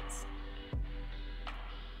options.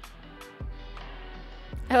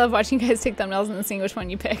 I love watching you guys take thumbnails and then seeing which one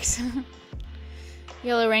you picked.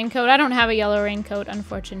 Yellow raincoat. I don't have a yellow raincoat,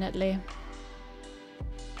 unfortunately.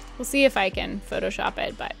 We'll see if I can Photoshop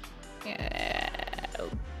it, but it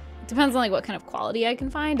depends on like what kind of quality I can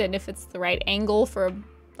find and if it's the right angle for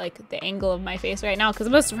like the angle of my face right now, because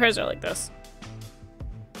most of hers are like this.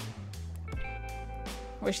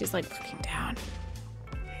 Where she's like looking down.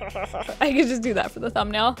 I could just do that for the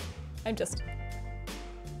thumbnail. I'm just...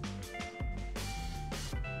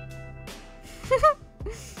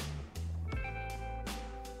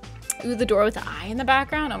 Ooh, the door with the eye in the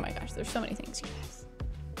background. Oh my gosh, there's so many things, you guys.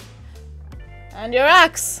 And your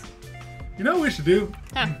axe. You know what we should do?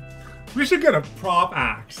 Huh. We should get a prop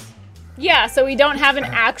axe. Yeah, so we don't have an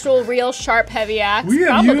actual real sharp heavy axe. We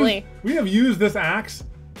have Probably. used this axe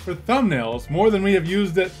for thumbnails more than we have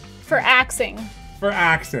used it For axing. for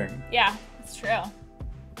axing. Yeah, it's true. All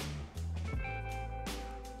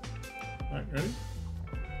right, ready?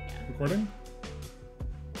 Recording?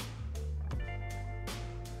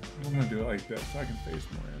 I'm gonna do it like this so I can face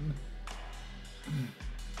more in.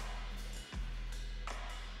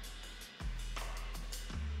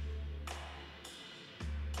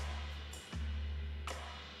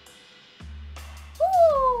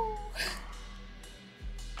 Woo!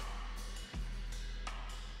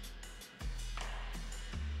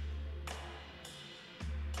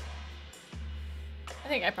 I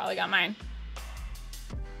think I probably got mine.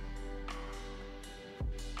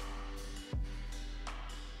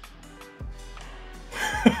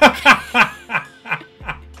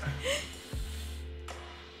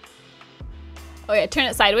 Oh yeah, turn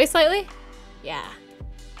it sideways slightly. Yeah.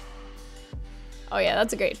 Oh yeah,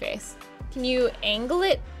 that's a great face. Can you angle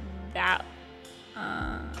it that?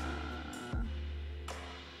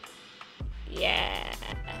 Yeah.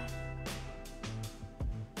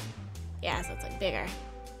 Yeah, so it's like bigger.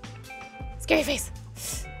 Scary face.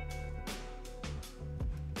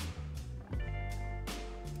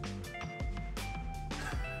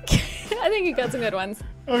 I think you got some good ones.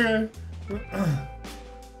 Okay.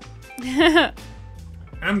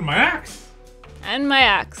 And my axe. And my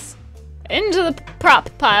axe. Into the prop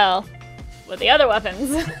pile with the other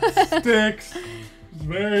weapons. Sticks.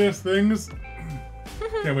 Various things.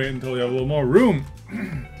 Can't wait until we have a little more room.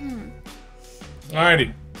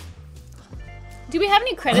 Alrighty. Do we have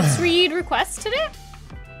any credits read requests today?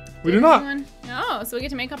 We do not. Anyone? No, so we get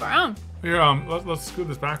to make up our own. Here, let's scoot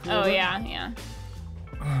this back a little Oh bit. yeah, yeah.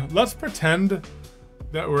 Let's pretend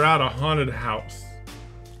that we're at a haunted house.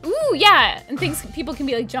 Ooh, yeah, and people can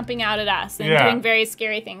be like jumping out at us and Yeah. doing very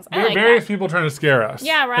scary things. I There are like various that. people trying to scare us.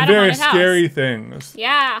 Yeah, we're and at a various haunted house. scary things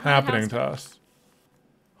Yeah, haunted happening house. to us.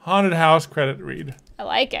 Haunted house credit read. I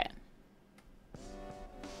like it.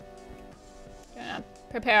 Gonna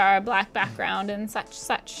prepare our black background and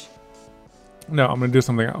such. No, I'm gonna do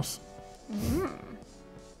something else.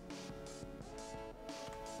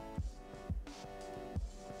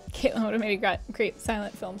 Katelyn would have made a great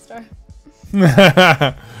silent film star.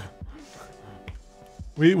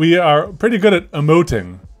 we are pretty good at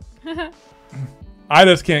emoting. I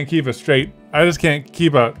just can't keep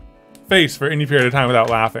a face for any period of time without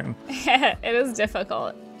laughing. It is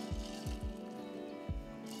difficult.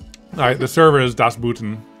 Alright, the server is Das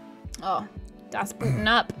Booten. Oh, das booting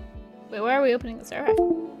up. Wait, where are we opening the server?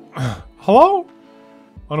 Hello?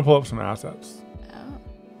 I want to pull up some assets.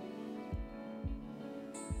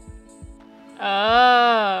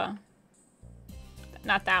 Oh.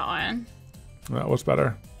 Not that one. What's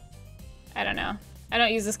better? I don't know. I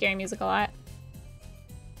don't use the scary music a lot.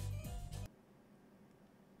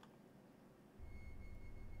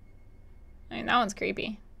 I mean, that one's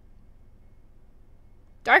creepy.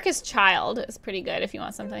 Darkest Child is pretty good if you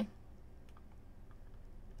want something.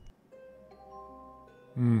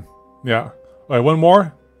 Yeah. Alright, one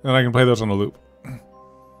more, and I can play those on a loop.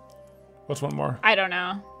 What's one more? I don't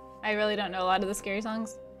know. I really don't know a lot of the scary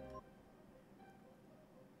songs.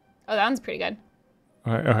 Oh, that one's pretty good.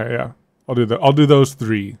 Okay, yeah. I'll do those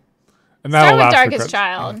three. And that'll Start with last for Darkest credits.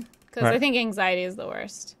 Child, because Right. I think anxiety is the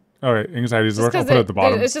worst. Alright, anxiety is the Just worst. I'll 'cause put it at the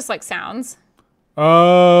bottom. It's just like sounds.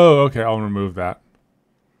 Oh, okay. I'll remove that.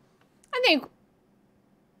 I think.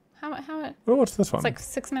 How? Oh, what's this one? It's like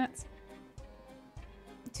 6 minutes.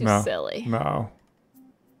 Too No. silly. No.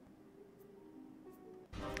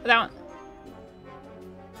 That one.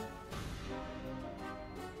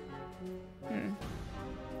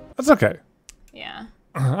 That's okay. Yeah.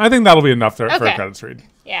 I think that'll be enough for a Okay. credits read.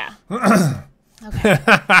 Yeah. We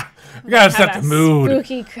gotta set the mood.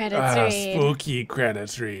 Spooky credits read. Spooky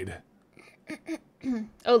credits read.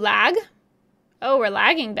 Oh, lag? Oh, we're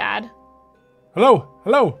lagging bad. Hello?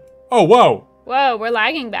 Hello? Oh, whoa. Whoa, we're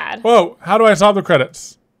lagging bad. Whoa. How do I stop the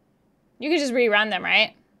credits? You could just rerun them,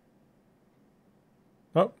 right?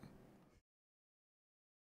 Oh.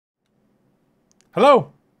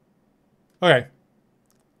 Hello? Okay.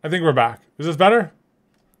 I think we're back. Is this better?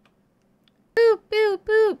 Boop, boop,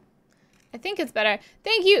 boop. I think it's better.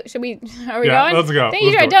 Thank you. Are we Yeah, going? let's go. Thank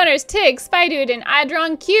you to Let's our do it. donors, Tig, Spydude, and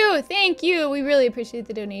Adron Q. Thank you. We really appreciate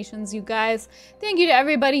the donations, you guys. Thank you to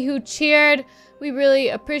everybody who cheered. We really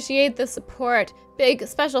appreciate the support. Big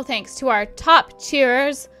special thanks to our top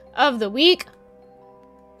cheerers of the week.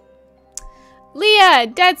 Leah,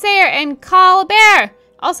 Dead Sayer, and Carl Bear.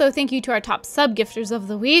 Also, thank you to our top sub-gifters of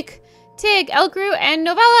the week. Tig, Elkru, and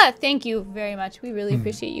Novella. Thank you very much. We really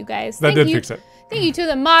appreciate you guys. That Thank did you. fix it. Thank you to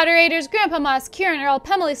the moderators, Grandpa Moss, Kieran Earl,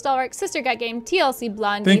 Pemily Stalwark, Sister Got Game, TLC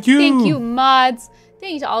Blondie. Thank you. Thank you, mods.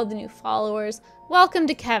 Thank you to all the new followers. Welcome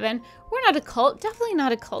to Kevin. We're not a cult. Definitely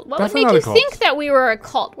not a cult. What Definitely would not make a you cult. think that we were a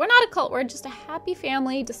cult? We're not a cult. We're just a happy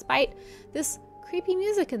family despite this creepy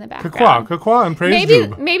music in the background. Kakwa, and praise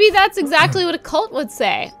Jube. Maybe that's exactly what a cult would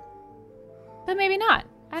say. But maybe not.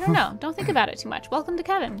 I don't know. Don't think about it too much. Welcome to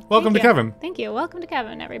Kevin. Welcome to Thank you. Kevin. Thank you. Welcome to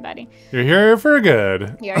Kevin, everybody. You're here for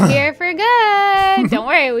good. You're here for good. Don't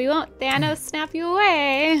worry, we won't Thanos snap you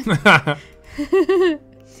away.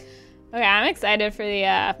 Okay, I'm excited for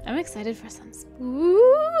some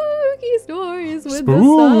spooky stories with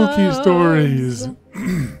Spooky the subs. stories.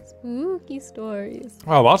 Spooky stories.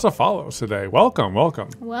 Wow, lots of follows today. Welcome, welcome.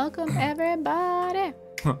 Welcome everybody.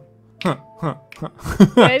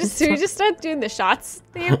 Should we just start doing the shots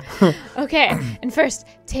theme? Okay, and first,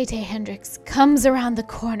 Tay-Tay Hendricks comes around the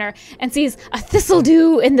corner and sees a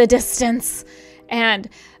thistledew in the distance. And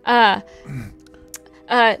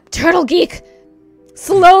Turtle Geek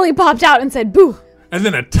slowly popped out and said, boo. And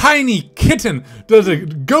then a tiny kitten does a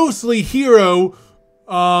ghostly hero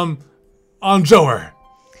on Joer.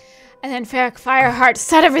 And then Ferric Fireheart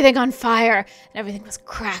set everything on fire, and everything was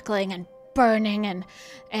crackling and burning, and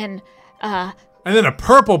then a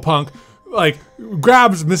purple punk like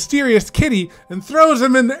grabs mysterious kitty and throws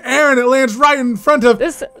him in the air, and it lands right in front of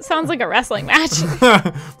this sounds like a wrestling match.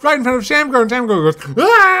 right in front of Shamgar, and Shamgar goes,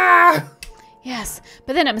 ah! Yes,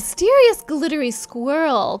 but then a mysterious glittery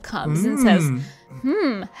squirrel comes and says,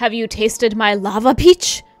 have you tasted my lava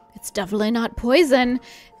peach? It's definitely not poison.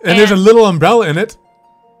 And there's a little umbrella in it.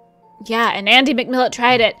 Yeah, and Andy McMillet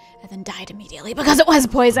tried it and then died immediately because it was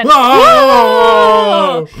poison.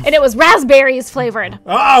 Oh! Whoa! And it was raspberries flavored.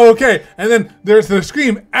 Oh, okay. And then there's the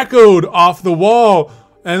scream echoed off the wall.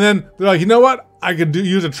 And then they're like, you know what? I could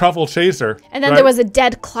use a truffle chaser. And then right? there was a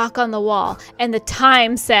dead clock on the wall, and the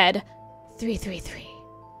time said 333.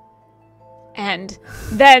 And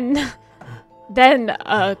then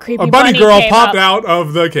a creepy a bunny girl came popped up out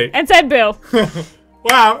of the cake. and said boo.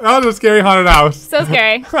 Wow, that was a scary haunted house. So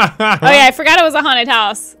scary. Oh yeah, I forgot it was a haunted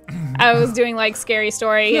house. I was doing like scary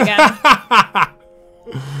story again.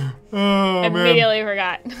 Oh, Immediately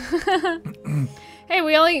forgot. Hey,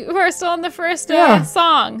 we're still on the first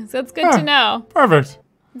song, so it's good to know. Perfect.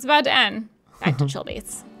 It's about to end. Back to chill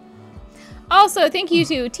beats. Also, thank you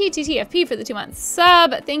to TTTFP for the 2-month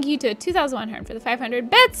sub. Thank you to 2100 for the 500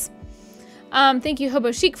 bits. Thank you,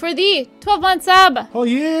 Hobo Chic, for the 12-month sub. Oh,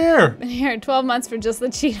 yeah. Been here 12 months for just the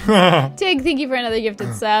cheater. Tig, thank you for another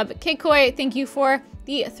gifted sub. Kikoi, thank you for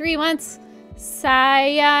the 3 months.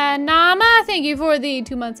 Sayanama, thank you for the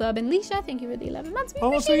 2-month sub. And Lisha, thank you for the 11 months. We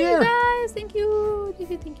Almost a appreciate year. you guys. Thank you.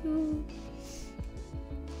 Thank you.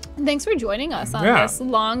 And thanks for joining us on this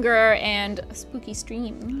longer and spooky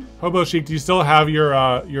stream. Hobo Chic, do you still have your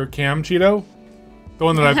cam Cheeto? The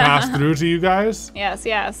one that I passed through to you guys? Yes.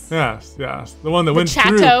 Yes. The one that went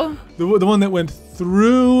Chateau. through. The one that went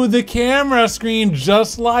through the camera screen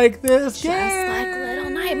just like this. Just like Little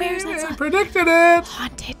Nightmares. That's I predicted it.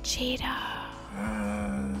 Haunted Cheeto.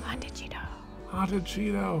 Haunted Cheeto. Haunted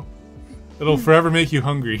Cheeto. It'll forever make you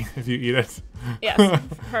hungry if you eat it. Yes.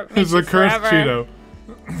 It's a cursed Cheeto.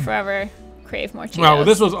 Forever crave more Cheetos. Wow, well,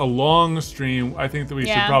 this was a long stream. I think that we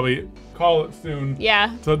should probably call it soon.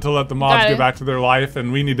 Yeah. To let the mobs get back to their life,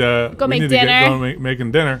 and we need to go make get dinner. going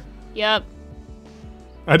making dinner. Yep.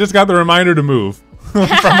 I just got the reminder to move from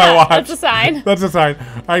my watch. That's a sign. That's a sign.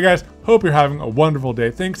 All right, guys. Hope you're having a wonderful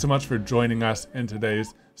day. Thanks so much for joining us in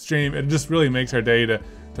today's stream. It just really makes our day to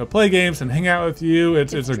play games and hang out with you.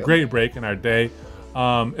 It's a great break in our day.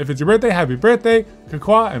 If it's your birthday, happy birthday,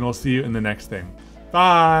 Kakwa, and we'll see you in the next thing.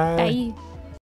 Bye. Bye.